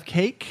lot of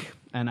cake,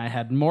 and I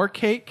had more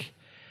cake,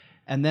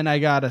 and then I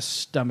got a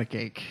stomach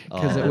ache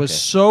because it was okay.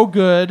 so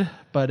good,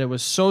 but it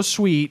was so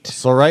sweet.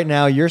 So right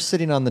now you're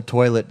sitting on the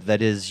toilet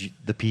that is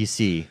the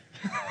PC,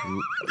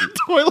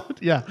 Toilet,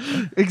 yeah,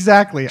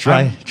 exactly.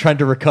 trying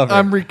to recover.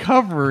 I'm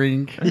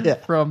recovering Yeah.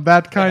 from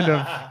that kind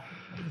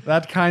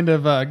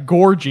of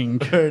gorging.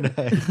 Very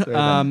nice. Very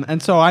nice.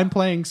 And so I'm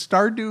playing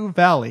Stardew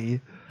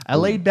Valley. I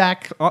laid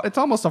back. It's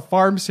almost a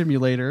farm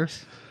simulator.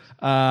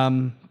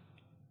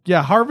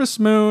 Harvest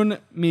Moon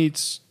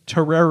meets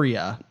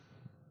Terraria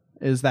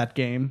is that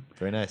game.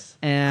 Very nice.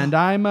 And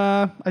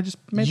I just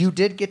made. You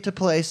did get to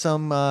play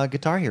some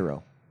Guitar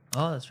Hero.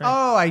 Oh, that's right.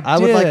 Oh, I did. I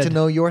would like to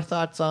know your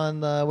thoughts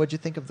on what'd you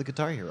think of the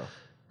Guitar Hero.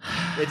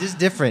 It is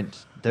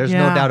different. There's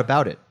no Yeah. doubt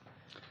about it.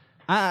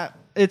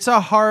 It's a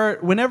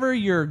hard whenever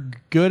you're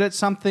good at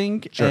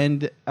something, Sure.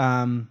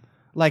 and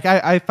like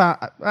I found,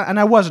 and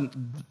I wasn't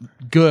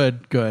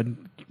good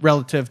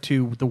relative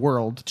to the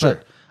world, Sure.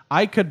 but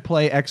I could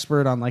play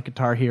expert on like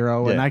Guitar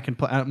Hero, and Yeah. I can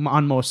play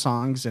on most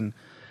songs, and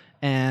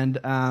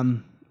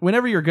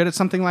whenever you're good at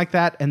something like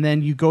that, and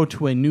then you go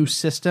to a new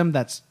system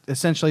that's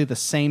essentially the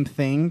same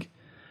thing,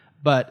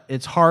 but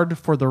it's hard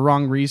for the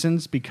wrong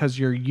reasons because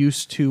you're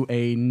used to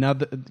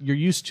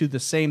the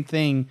same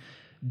thing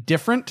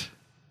different.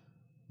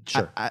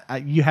 Sure.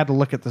 You had to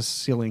look at the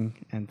ceiling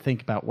and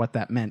think about what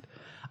that meant.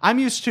 I'm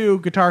used to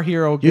Guitar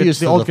Hero. You're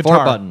used the to old the guitar.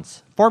 4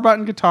 buttons.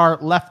 4-button guitar,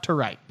 left to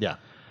right. Yeah.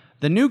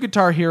 The new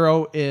Guitar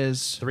Hero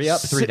is 3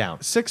 up, 3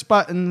 down. 6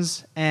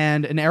 buttons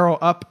and an arrow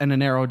up and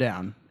an arrow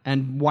down,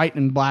 and white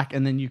and black,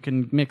 and then you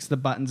can mix the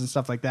buttons and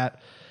stuff like that.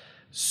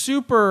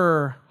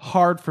 Super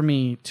hard for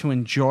me to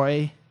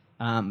enjoy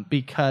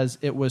because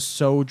it was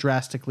so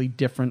drastically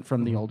different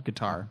from the old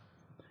guitar.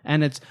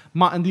 And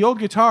in the old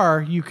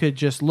guitar, you could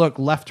just look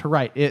left to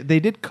right. They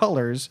did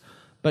colors,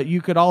 but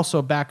you could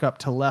also back up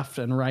to left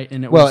and right,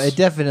 and It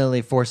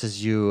definitely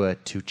forces you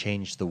to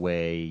change the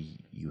way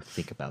you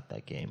think about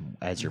that game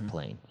as you're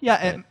playing.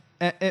 Yeah,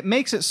 it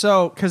makes it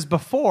so, because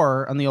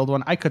before on the old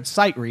one, I could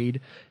sight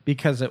read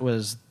because it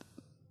was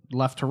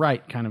left to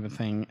right kind of a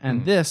thing.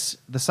 And the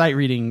sight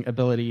reading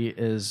ability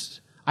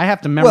is, I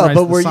have to memorize Well,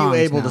 but the were you songs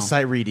able now. to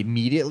sight read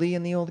immediately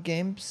in the old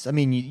games? I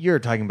mean, you're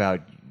talking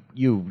about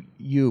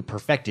you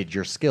perfected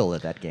your skill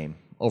at that game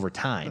over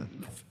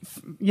time.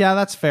 Yeah,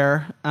 that's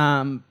fair.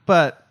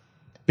 But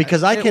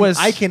Because it was-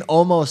 I can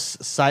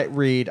almost sight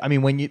read. I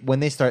mean, when you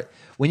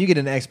get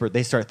an expert,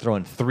 they start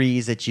throwing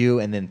 3s at you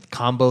and then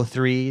combo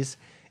 3s,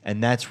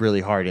 and that's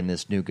really hard in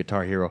this new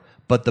Guitar Hero.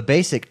 But the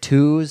basic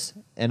 2s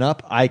and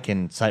up, I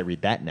can sight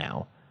read that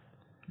now.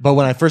 But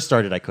when I first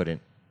started, I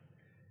couldn't.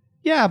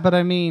 yeah, but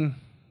I mean,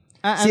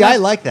 See, I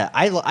like that.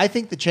 I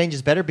think the change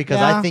is better because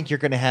Yeah. I think you're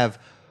going to have.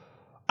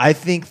 I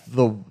think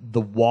the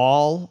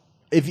wall.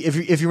 If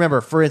you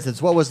remember, for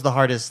instance, what was the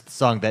hardest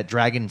song? That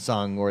Dragon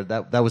song, or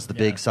that was the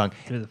big song.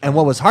 Through the And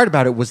what was hard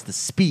about it was the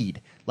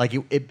speed. Like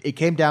it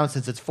came down,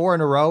 since it's 4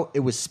 in a row. It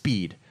was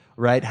speed,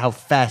 right? How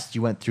fast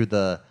you went through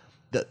the.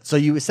 So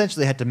you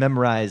essentially had to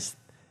memorize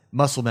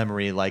muscle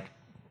memory, like,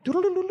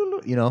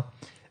 you know.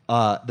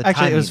 The actually,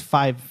 timing. it was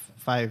five.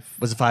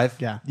 Was it 5?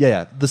 Yeah.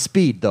 Yeah. The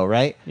speed, though,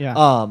 right?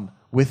 Yeah.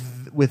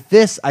 With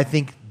this, I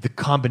think the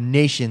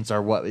combinations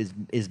are what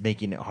is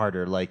making it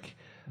harder. Like,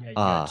 Yeah, you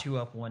got 2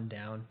 up, 1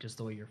 down, just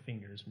the way your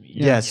fingers move.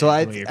 yeah. So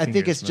I the way your think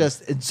fingers it's move.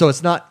 just so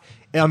it's not.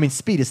 I mean,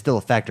 speed is still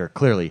a factor,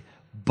 clearly,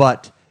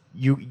 but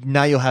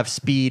you'll have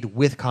speed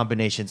with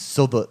combinations.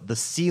 So the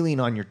ceiling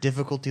on your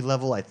difficulty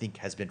level, I think,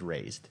 has been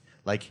raised.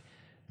 Like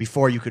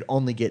before, you could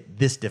only get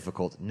this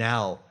difficult.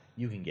 Now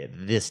you can get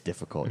this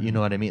difficult. You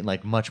know what I mean?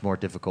 Like much more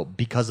difficult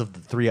because of the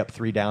 3 up,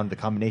 3 down, the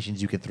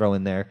combinations you can throw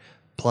in there,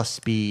 plus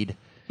speed.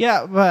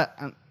 Yeah, but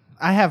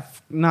I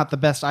have not the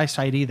best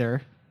eyesight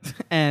either,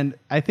 and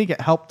I think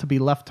it helped to be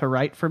left to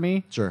right for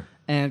me. Sure.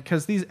 And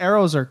because these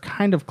arrows are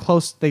kind of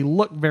close, they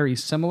look very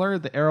similar,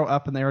 the arrow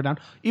up and the arrow down,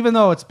 even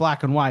though it's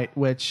black and white,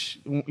 which,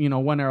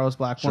 one arrow is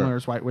black, Sure. one arrow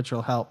is white, which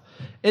will help.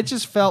 It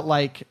just felt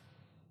like,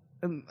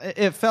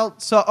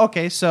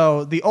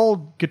 so the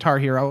old Guitar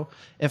Hero,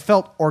 it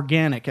felt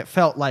organic. It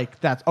felt like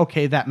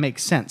that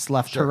makes sense,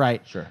 left to Sure,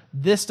 right. sure.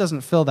 This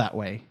doesn't feel that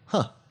way.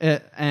 Huh.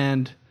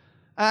 And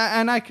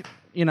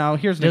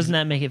here's an Doesn't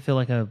that make it feel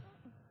like a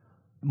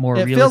more It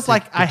realistic feels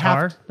like I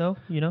guitar, have though?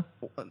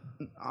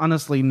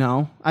 honestly,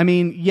 no. I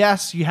mean,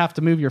 yes, you have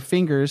to move your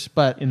fingers,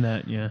 but In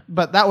that, yeah.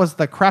 but that was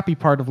the crappy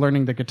part of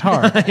learning the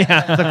guitar.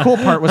 The cool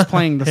part was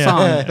playing the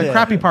song. The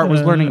crappy part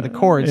was learning the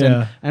chords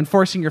Yeah. and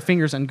forcing your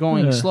fingers and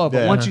going slow.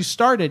 But Yeah. once you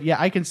started,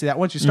 I can see that.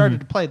 Once you started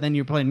to play, then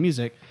you're playing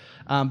music.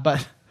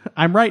 But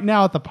I'm right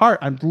now at the part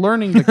I'm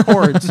learning the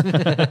chords,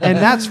 and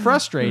that's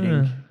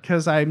frustrating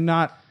because I'm.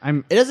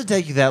 It doesn't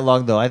take you that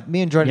long, though.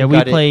 Me and Jordan Yeah, we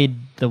got it. played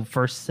the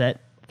first set.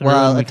 through,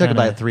 Well, and it we took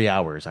kinda, about 3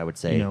 hours, I would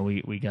say.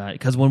 we got,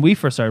 because when we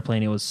first started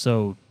playing, it was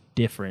so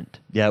different.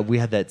 Yeah, we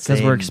had that same.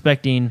 Because we're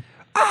expecting,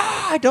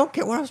 I don't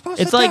get what I'm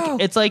supposed it's to like do.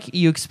 it's like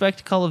you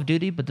expect Call of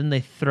Duty, but then they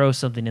throw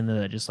something in there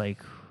that just like,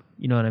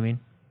 you know what I mean?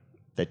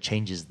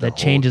 changes that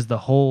changes the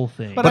whole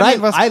thing. But, But I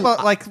mean,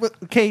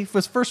 I-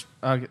 was first.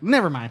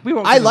 Never mind. We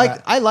won't. I get into like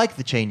that. I like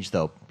the change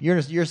though.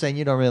 You're saying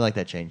you don't really like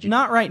that change.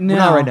 Not right now.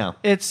 Not right now.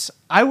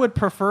 I would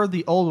prefer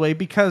the old way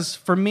because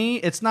for me,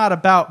 it's not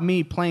about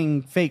me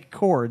playing fake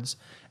chords.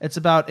 It's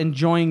about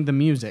enjoying the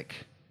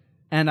music.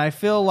 And I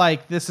feel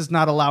like this is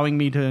not allowing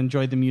me to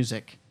enjoy the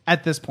music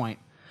at this point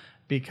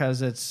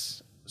because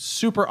it's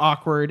super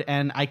awkward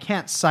and I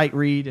can't sight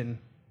read and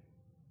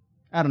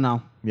I don't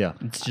know. Yeah.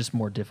 It's just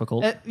more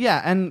difficult.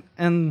 Yeah, and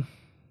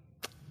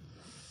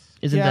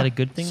Isn't yeah. that a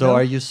good thing? So though?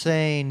 are you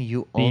saying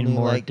you Being only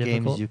more like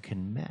difficult? games you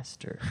can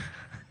master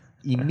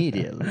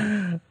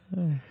immediately?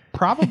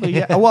 probably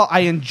yeah. Well,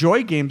 I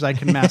enjoy games I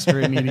can master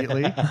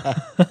immediately.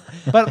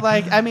 But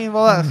like, I mean,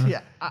 well,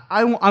 yeah,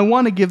 I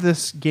want to give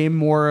this game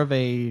more of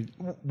a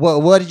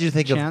What did you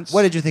think Chance? of?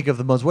 What did you think of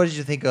the most? What did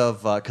you think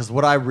of? Because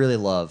what I really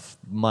love,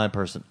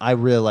 I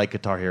really like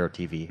Guitar Hero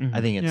TV. I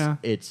think Yeah.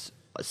 it's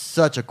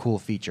such a cool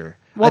feature.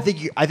 Well-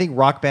 I think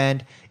Rock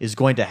Band is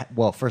going to.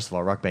 Well, first of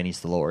all, Rock Band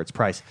needs to lower its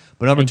price.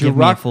 But number And two, give me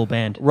a Rock full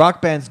band.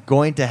 Rock Band's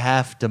going to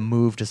have to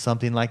move to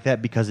something like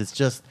that because it's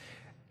just.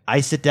 I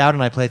sit down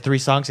and I play 3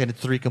 songs and it's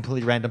 3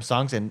 completely random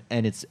songs and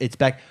it's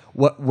back.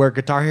 Where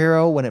Guitar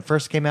Hero when it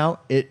first came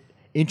out, it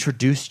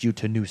introduced you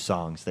to new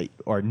songs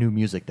or new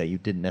music that you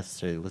didn't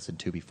necessarily listen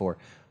to before.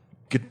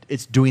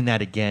 It's doing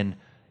that again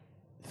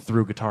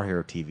through Guitar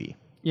Hero TV,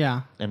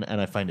 yeah. and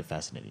I find it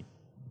fascinating.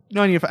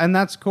 No, and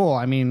that's cool.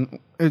 I mean,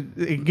 a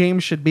game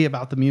should be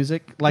about the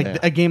music. Like Yeah.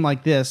 a game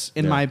like this,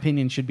 in Yeah. my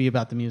opinion, should be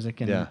about the music,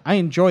 and Yeah. I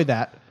enjoy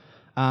that.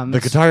 The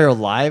Guitar Hero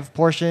Live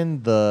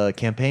portion, the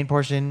campaign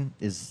portion,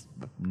 is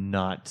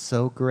not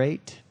so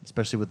great,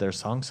 especially with their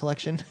song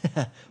selection.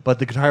 But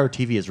the Guitar Hero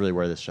TV is really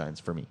where this shines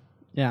for me.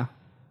 Yeah.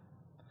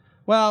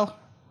 Well,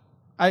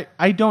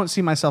 I don't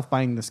see myself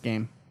buying this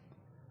game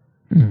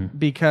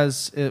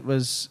because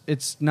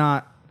it's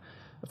not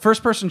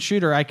first person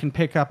shooter. I can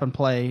pick up and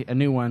play a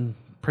new one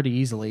pretty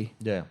easily.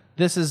 Yeah.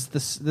 This is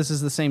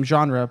the same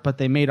genre, but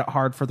they made it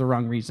hard for the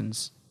wrong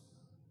reasons.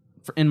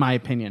 In my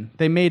opinion,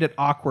 they made it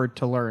awkward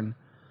to learn,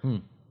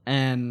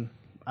 and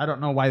I don't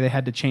know why they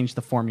had to change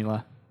the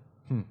formula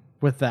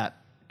with that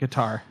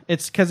guitar.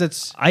 It's because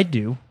it's I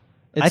do.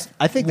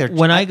 I think they're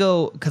when I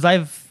go because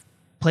I've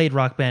played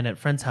Rock Band at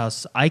friend's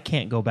house. I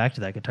can't go back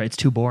to that guitar. It's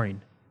too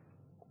boring.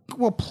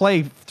 we'll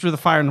play Through the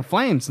Fire and the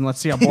Flames and let's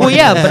see how boring. Well,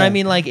 yeah, it is. but I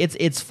mean, like it's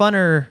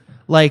funner.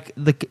 Like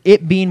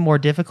it being more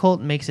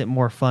difficult makes it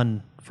more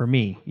fun for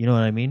me. You know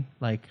what I mean?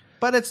 Like,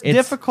 But it's It's-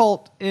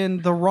 difficult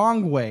in the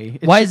wrong way.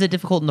 It's why is it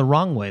difficult in the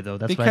wrong way though?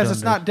 That's what I because don't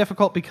it's not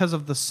difficult because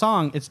of the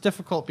song. It's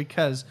difficult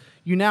because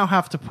you now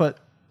have to put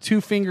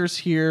 2 fingers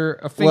here,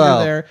 a finger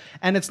Well- there,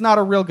 and it's not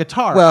a real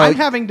guitar. Well, I'm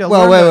having to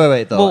well, learn.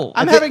 wait, though. Well,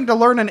 I'm having to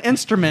learn an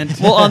instrument.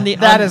 Well, on the-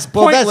 that on- is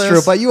Well, pointless. that's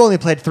true, but you only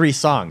played 3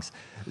 songs.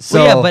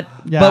 So Well,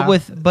 yeah, Yeah.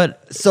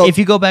 but So- if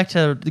you go back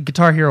to the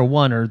Guitar Hero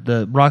 1 or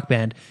the Rock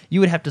Band, you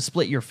would have to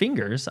split your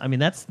fingers. I mean,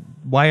 that's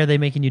why are they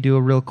making you do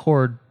a real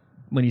chord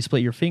when you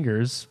split your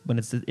fingers when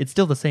it's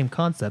still the same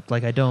concept.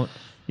 Like I don't,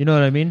 you know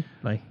what I mean?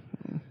 Like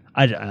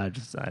I don't I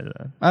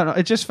don't know.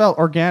 It just felt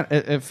organic.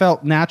 It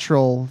felt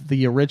natural.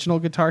 The original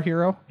Guitar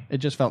Hero. It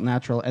just felt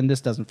natural, and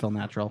this doesn't feel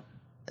natural.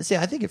 see,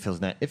 I think it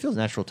feels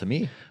natural to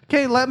me.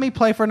 Okay, let me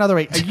play for another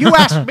week. You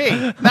asked me.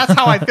 That's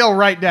how I feel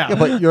right now. Yeah,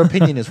 but your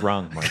opinion is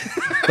wrong, Mark.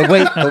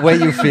 The way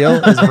you feel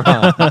is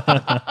wrong.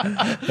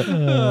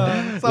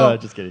 So, No,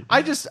 just kidding.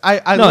 I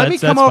No, let me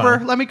that's come over.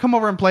 fine. Let me come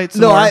over and play it.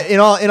 Some No,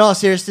 more. in all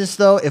seriousness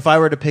though, if I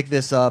were to pick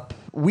this up,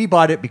 we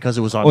bought it because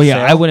it was on Oh, yeah,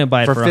 sale I wouldn't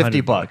buy it for for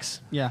 $50. $100.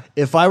 Yeah.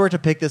 If I were to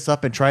pick this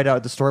up and try it out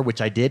at the store,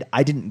 which I did,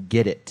 I didn't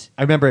get it.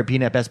 I remember it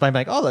being at Best Buy and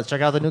being like, oh, let's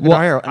check out the new Guitar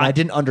Well, Hero. And I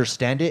didn't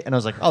understand it, and I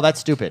was like, oh, that's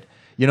stupid.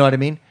 You know what I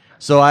mean?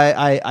 So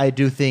I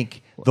do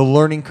think the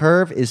learning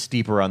curve is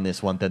steeper on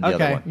this one than the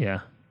Okay. other one. yeah.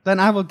 Then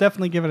I will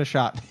definitely give it a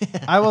shot.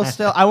 I will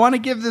still. I want to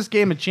give this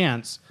game a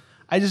chance.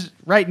 I just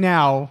right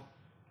now,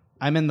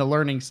 I'm in the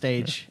learning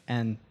stage,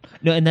 and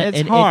No, and that It's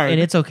and, hard. and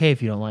it's okay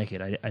if you don't like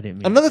it. I didn't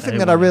mean Another I thing didn't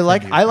that I wanna really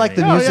like, offend you I for like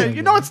the anything. music.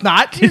 you know it's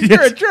not.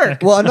 You're a jerk.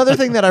 Well, another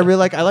thing that I really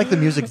like, I like the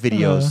music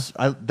videos.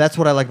 That's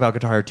what I like about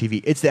Guitar Hero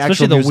TV. It's the actual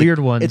Especially the music. weird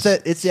ones.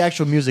 It's the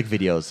actual music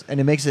videos, and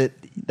it makes it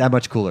that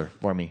much cooler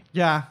for me.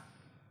 Yeah.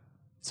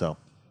 So,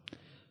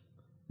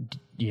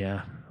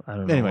 Yeah, I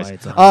don't know anyways, why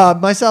it's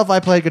on. myself,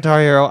 I played Guitar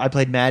Hero. I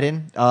played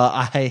Madden.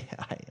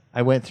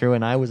 I went through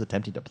and I was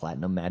attempting to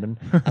platinum Madden,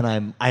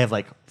 and I have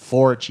like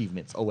 4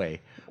 achievements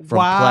away from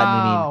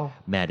Wow.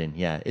 platinuming Madden.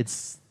 Yeah,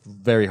 it's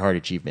very hard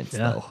achievements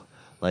Yeah. though.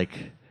 Like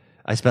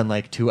I spent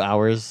like 2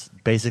 hours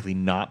basically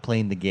not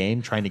playing the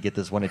game trying to get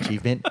this one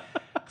achievement,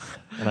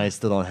 and I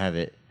still don't have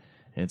it,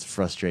 and it's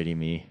frustrating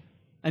me.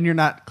 And you're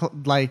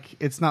not like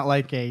it's not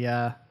like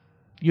a.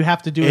 You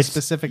have to do a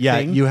specific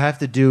thing. You have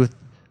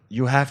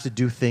to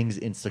do things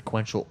in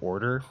sequential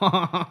order.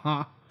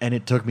 And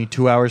it took me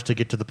 2 hours to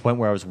get to the point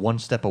where I was 1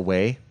 step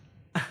away,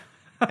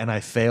 and I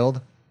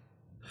failed,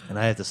 and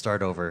I had to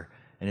start over.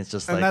 And it's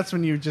just and like that's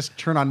when you just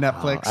turn on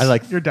Netflix. I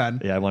like You're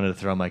done. Yeah, I wanted to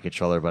throw my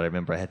controller, but I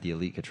remember I had the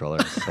Elite controller,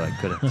 so I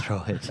couldn't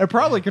throw it. I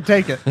probably could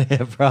take it.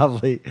 Yeah,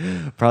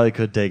 probably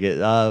could take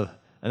it.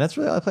 And that's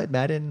really all I played.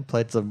 Madden,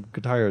 played some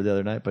Guitar Hero the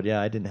other night, but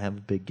yeah, I didn't have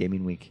a big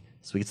gaming week.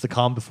 So it's the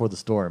calm before the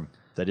storm.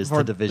 That is For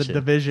the division. The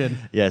division.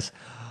 Yes.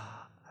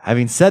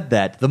 Having said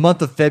that, the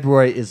month of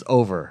February is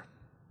over.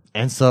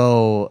 And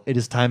so it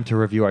is time to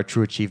review our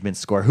True Achievement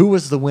score. Who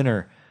was the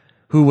winner?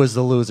 Who was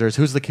the losers?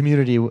 Who's the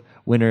community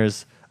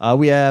winners?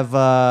 We've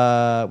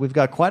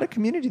got quite a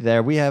community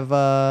there. We have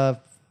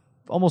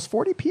almost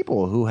 40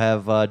 people who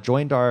have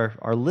joined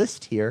our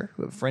list here,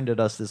 who have friended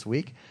us this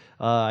week.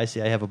 I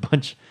see I have a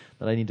bunch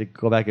that I need to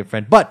go back and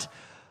friend. But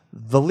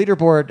the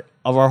leaderboard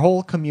of our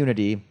whole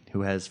community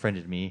who has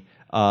friended me,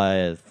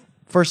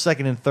 first,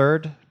 second, and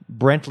third,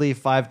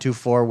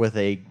 Brentley524 with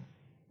a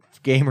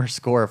gamer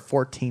score of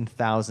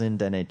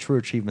 14,000 and a True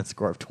Achievement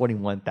score of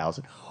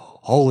 21,000.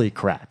 Holy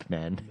crap,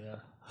 man. Yeah.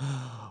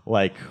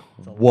 Like,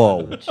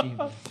 whoa.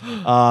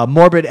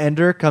 Morbid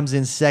Ender comes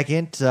in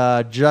second,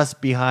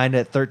 just behind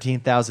at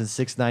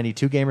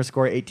 13,692 gamer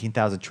score,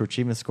 18,000 True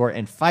Achievement score,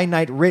 and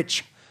Finite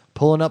Rich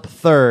pulling up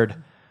third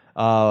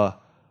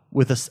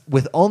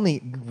with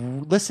only,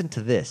 listen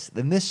to this,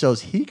 and this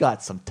shows he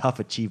got some tough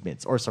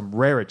achievements, or some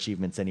rare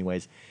achievements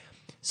anyways.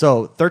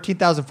 So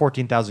 13,000,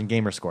 14,000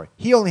 gamer score.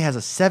 He only has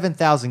a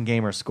 7,000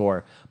 gamer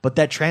score, but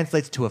that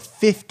translates to a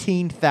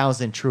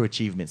 15,000 True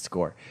Achievement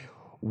score.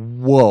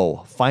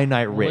 Whoa,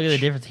 Finite Rich. Look at the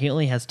difference. He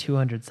only has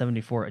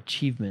 274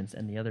 achievements,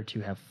 and the other two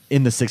have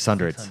in the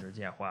 600s. 600s.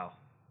 Yeah, wow.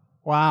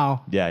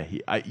 Wow. Yeah,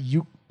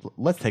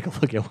 let's take a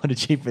look at what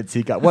achievements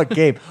he got. What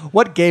game?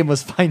 What game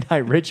was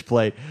Finite Rich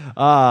played?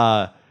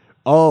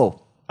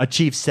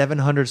 Achieved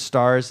 700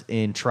 stars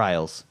in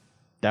Trials.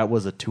 That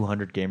was a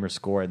 200 gamer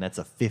score, and that's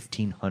a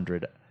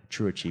 1,500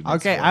 True Achievement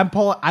Okay,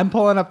 score. I'm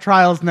pulling up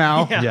Trials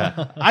now.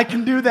 Yeah. I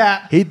can do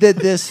that. He did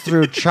this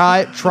through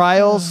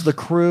Trials, The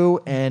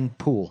Crew, and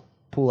Pool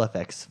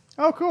FX.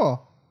 Oh,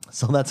 cool.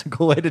 So that's a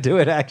cool way to do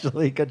it,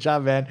 actually. Good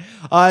job, man.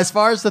 As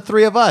far as the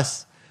three of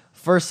us,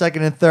 first,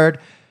 second, and third.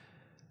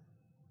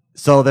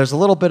 So there's a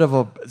little bit of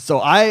a... So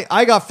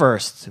I got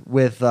first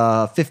with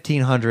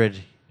 1,500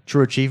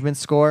 True Achievement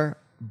score.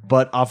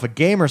 But off a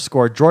gamer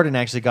score, Jordan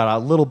actually got a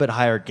little bit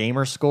higher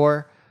gamer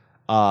score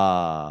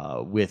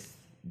with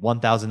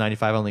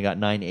 1,095. Only got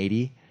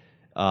 980.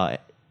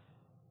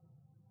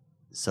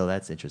 So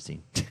that's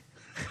interesting.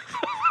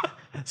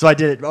 So I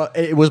did it.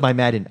 It was my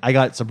Madden. I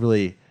got some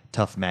really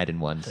tough Madden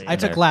ones. I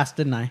took last,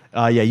 didn't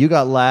I? Yeah, you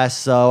got last.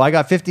 So I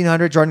got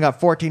 1,500. Jordan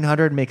got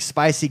 1,400.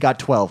 McSpicy got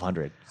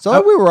 1,200.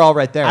 So we were all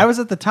right there. I was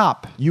at the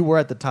top, You were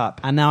at the top.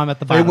 and now I'm at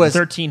the It bottom. was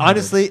 1,300.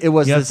 honestly. It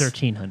was You have this,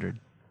 1,300,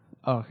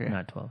 Oh, okay.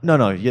 not 12.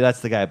 No, yeah, that's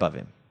the guy above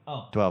him.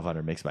 Oh.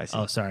 1,200 McSpicy.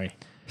 Oh, sorry.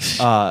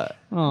 Oh,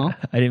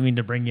 I didn't mean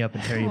to bring you up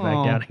and tear you back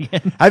Oh. down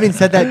again. Having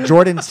said that,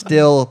 Jordan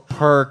still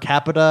per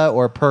capita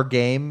or per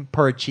game,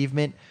 per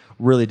achievement,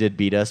 really did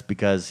beat us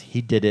because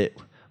he did it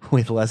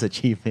with less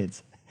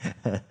achievements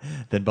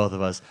than both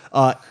of us.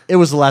 It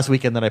was the last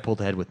weekend that I pulled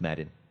ahead with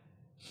Madden.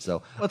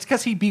 So well, it's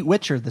because he beat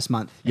Witcher this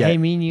month. yeah, Hey,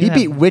 me and you he have-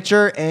 beat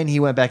Witcher and he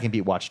went back and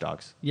beat Watch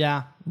Dogs.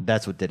 Yeah.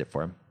 That's what did it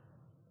for him.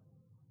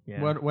 Yeah.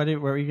 What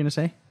were you gonna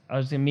say? I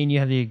was going to mean you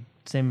have the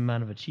same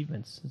amount of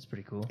achievements. It's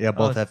pretty cool. Yeah,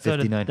 both have so did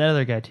 59. That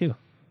other guy, too.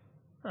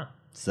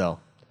 So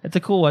It's a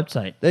cool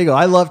website. there you go.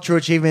 I love True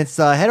Achievements.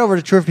 Head over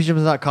to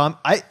trueachievements.com.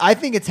 I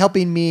think it's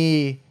helping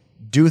me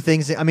do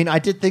things. I mean, I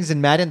did things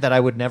in Madden that I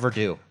would never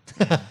do.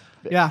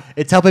 Yeah.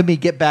 It's helping me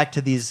get back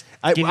to these.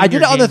 I Giving did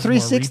your it on the games more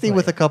 360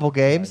 with replay. a couple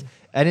games,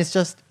 and it's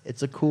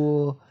a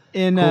cool,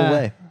 In cool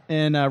way.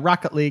 in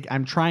Rocket League,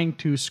 I'm trying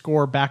to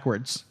score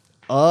backwards.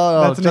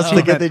 Oh, That's an just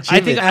to get the achievement.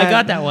 I think achievement. I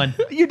got that one.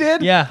 You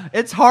did? Yeah.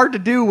 It's hard to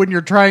do when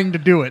you're trying to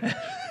do it.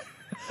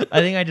 I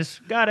think I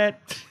just got it.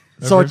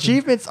 So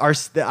achievements are.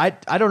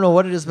 I don't know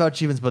what it is about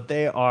achievements, but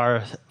they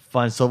are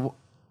fun. So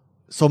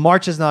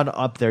March is not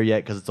up there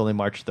yet because it's only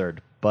March 3rd.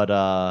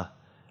 But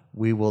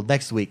we will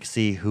next week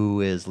see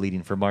who is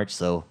leading for March.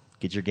 So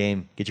get your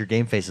game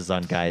faces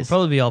on, We'll guys.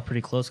 probably be all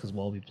pretty close because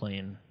we'll all be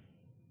playing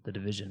the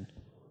division.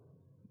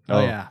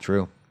 Oh, yeah.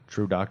 true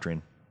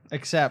doctrine.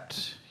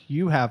 Except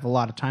you have a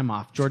lot of time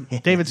off. Jordan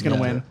David's gonna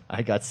win.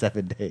 I got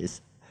 7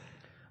 days.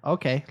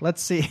 Okay,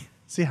 let's see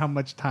how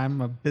much time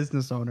a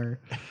business owner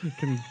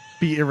can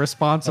be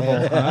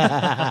irresponsible.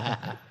 Huh?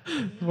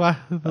 Well,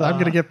 I'm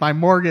gonna get my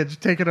mortgage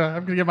taken.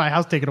 I'm gonna get my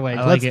house taken away.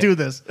 I like Let's it. do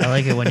this. I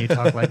like it when you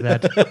talk like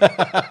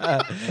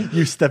that.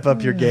 You step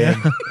up your game.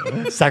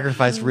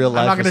 Sacrifice real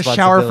life. I'm not gonna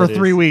shower for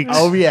 3 weeks.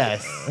 Oh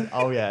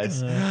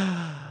yes.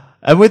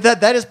 And with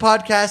that is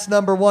podcast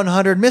number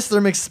 100. Mr.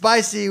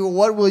 McSpicy,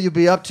 what will you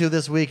be up to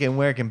this week, and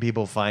where can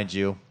people find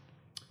you?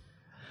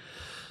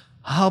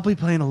 I'll be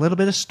playing a little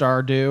bit of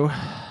Stardew,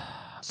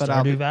 but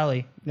I'll Stardew be,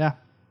 Valley. yeah,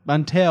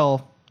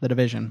 until the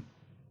division.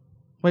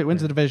 Wait,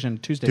 when's the division?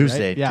 Tuesday.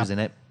 Right? Yeah. Tuesday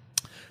night.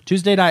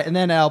 Tuesday night, and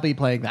then I'll be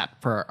playing that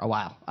for a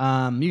while.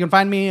 You can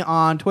find me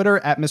on Twitter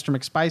at Mr.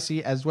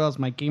 McSpicy, as well as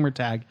my gamer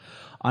tag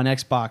on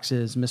Xbox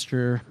is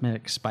Mr.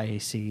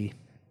 McSpicy.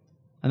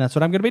 And that's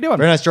what I'm going to be doing.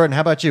 Very nice, Jordan.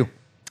 How about you?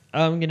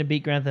 I'm going to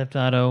beat Grand Theft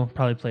Auto,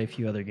 probably play a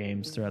few other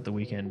games throughout the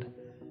weekend,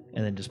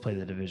 and then just play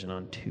the division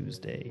on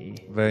Tuesday.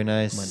 Very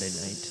nice. Monday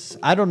night.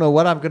 I don't know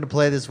what I'm going to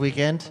play this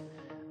weekend.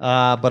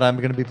 but I'm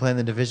going to be playing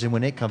the Division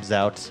when it comes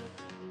out,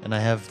 and I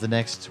have the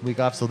next week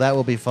off, so that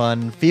will be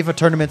fun. FIFA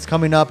tournaments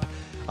coming up.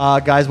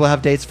 Guys, we'll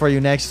have dates for you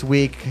next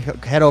week.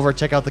 Head over,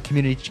 check out the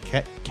community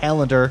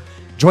calendar.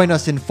 Join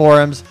us in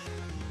forums.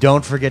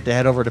 Don't forget to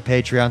head over to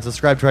Patreon,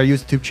 subscribe to our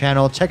YouTube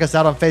channel, check us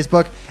out on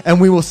Facebook, and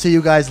we will see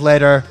you guys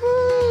later.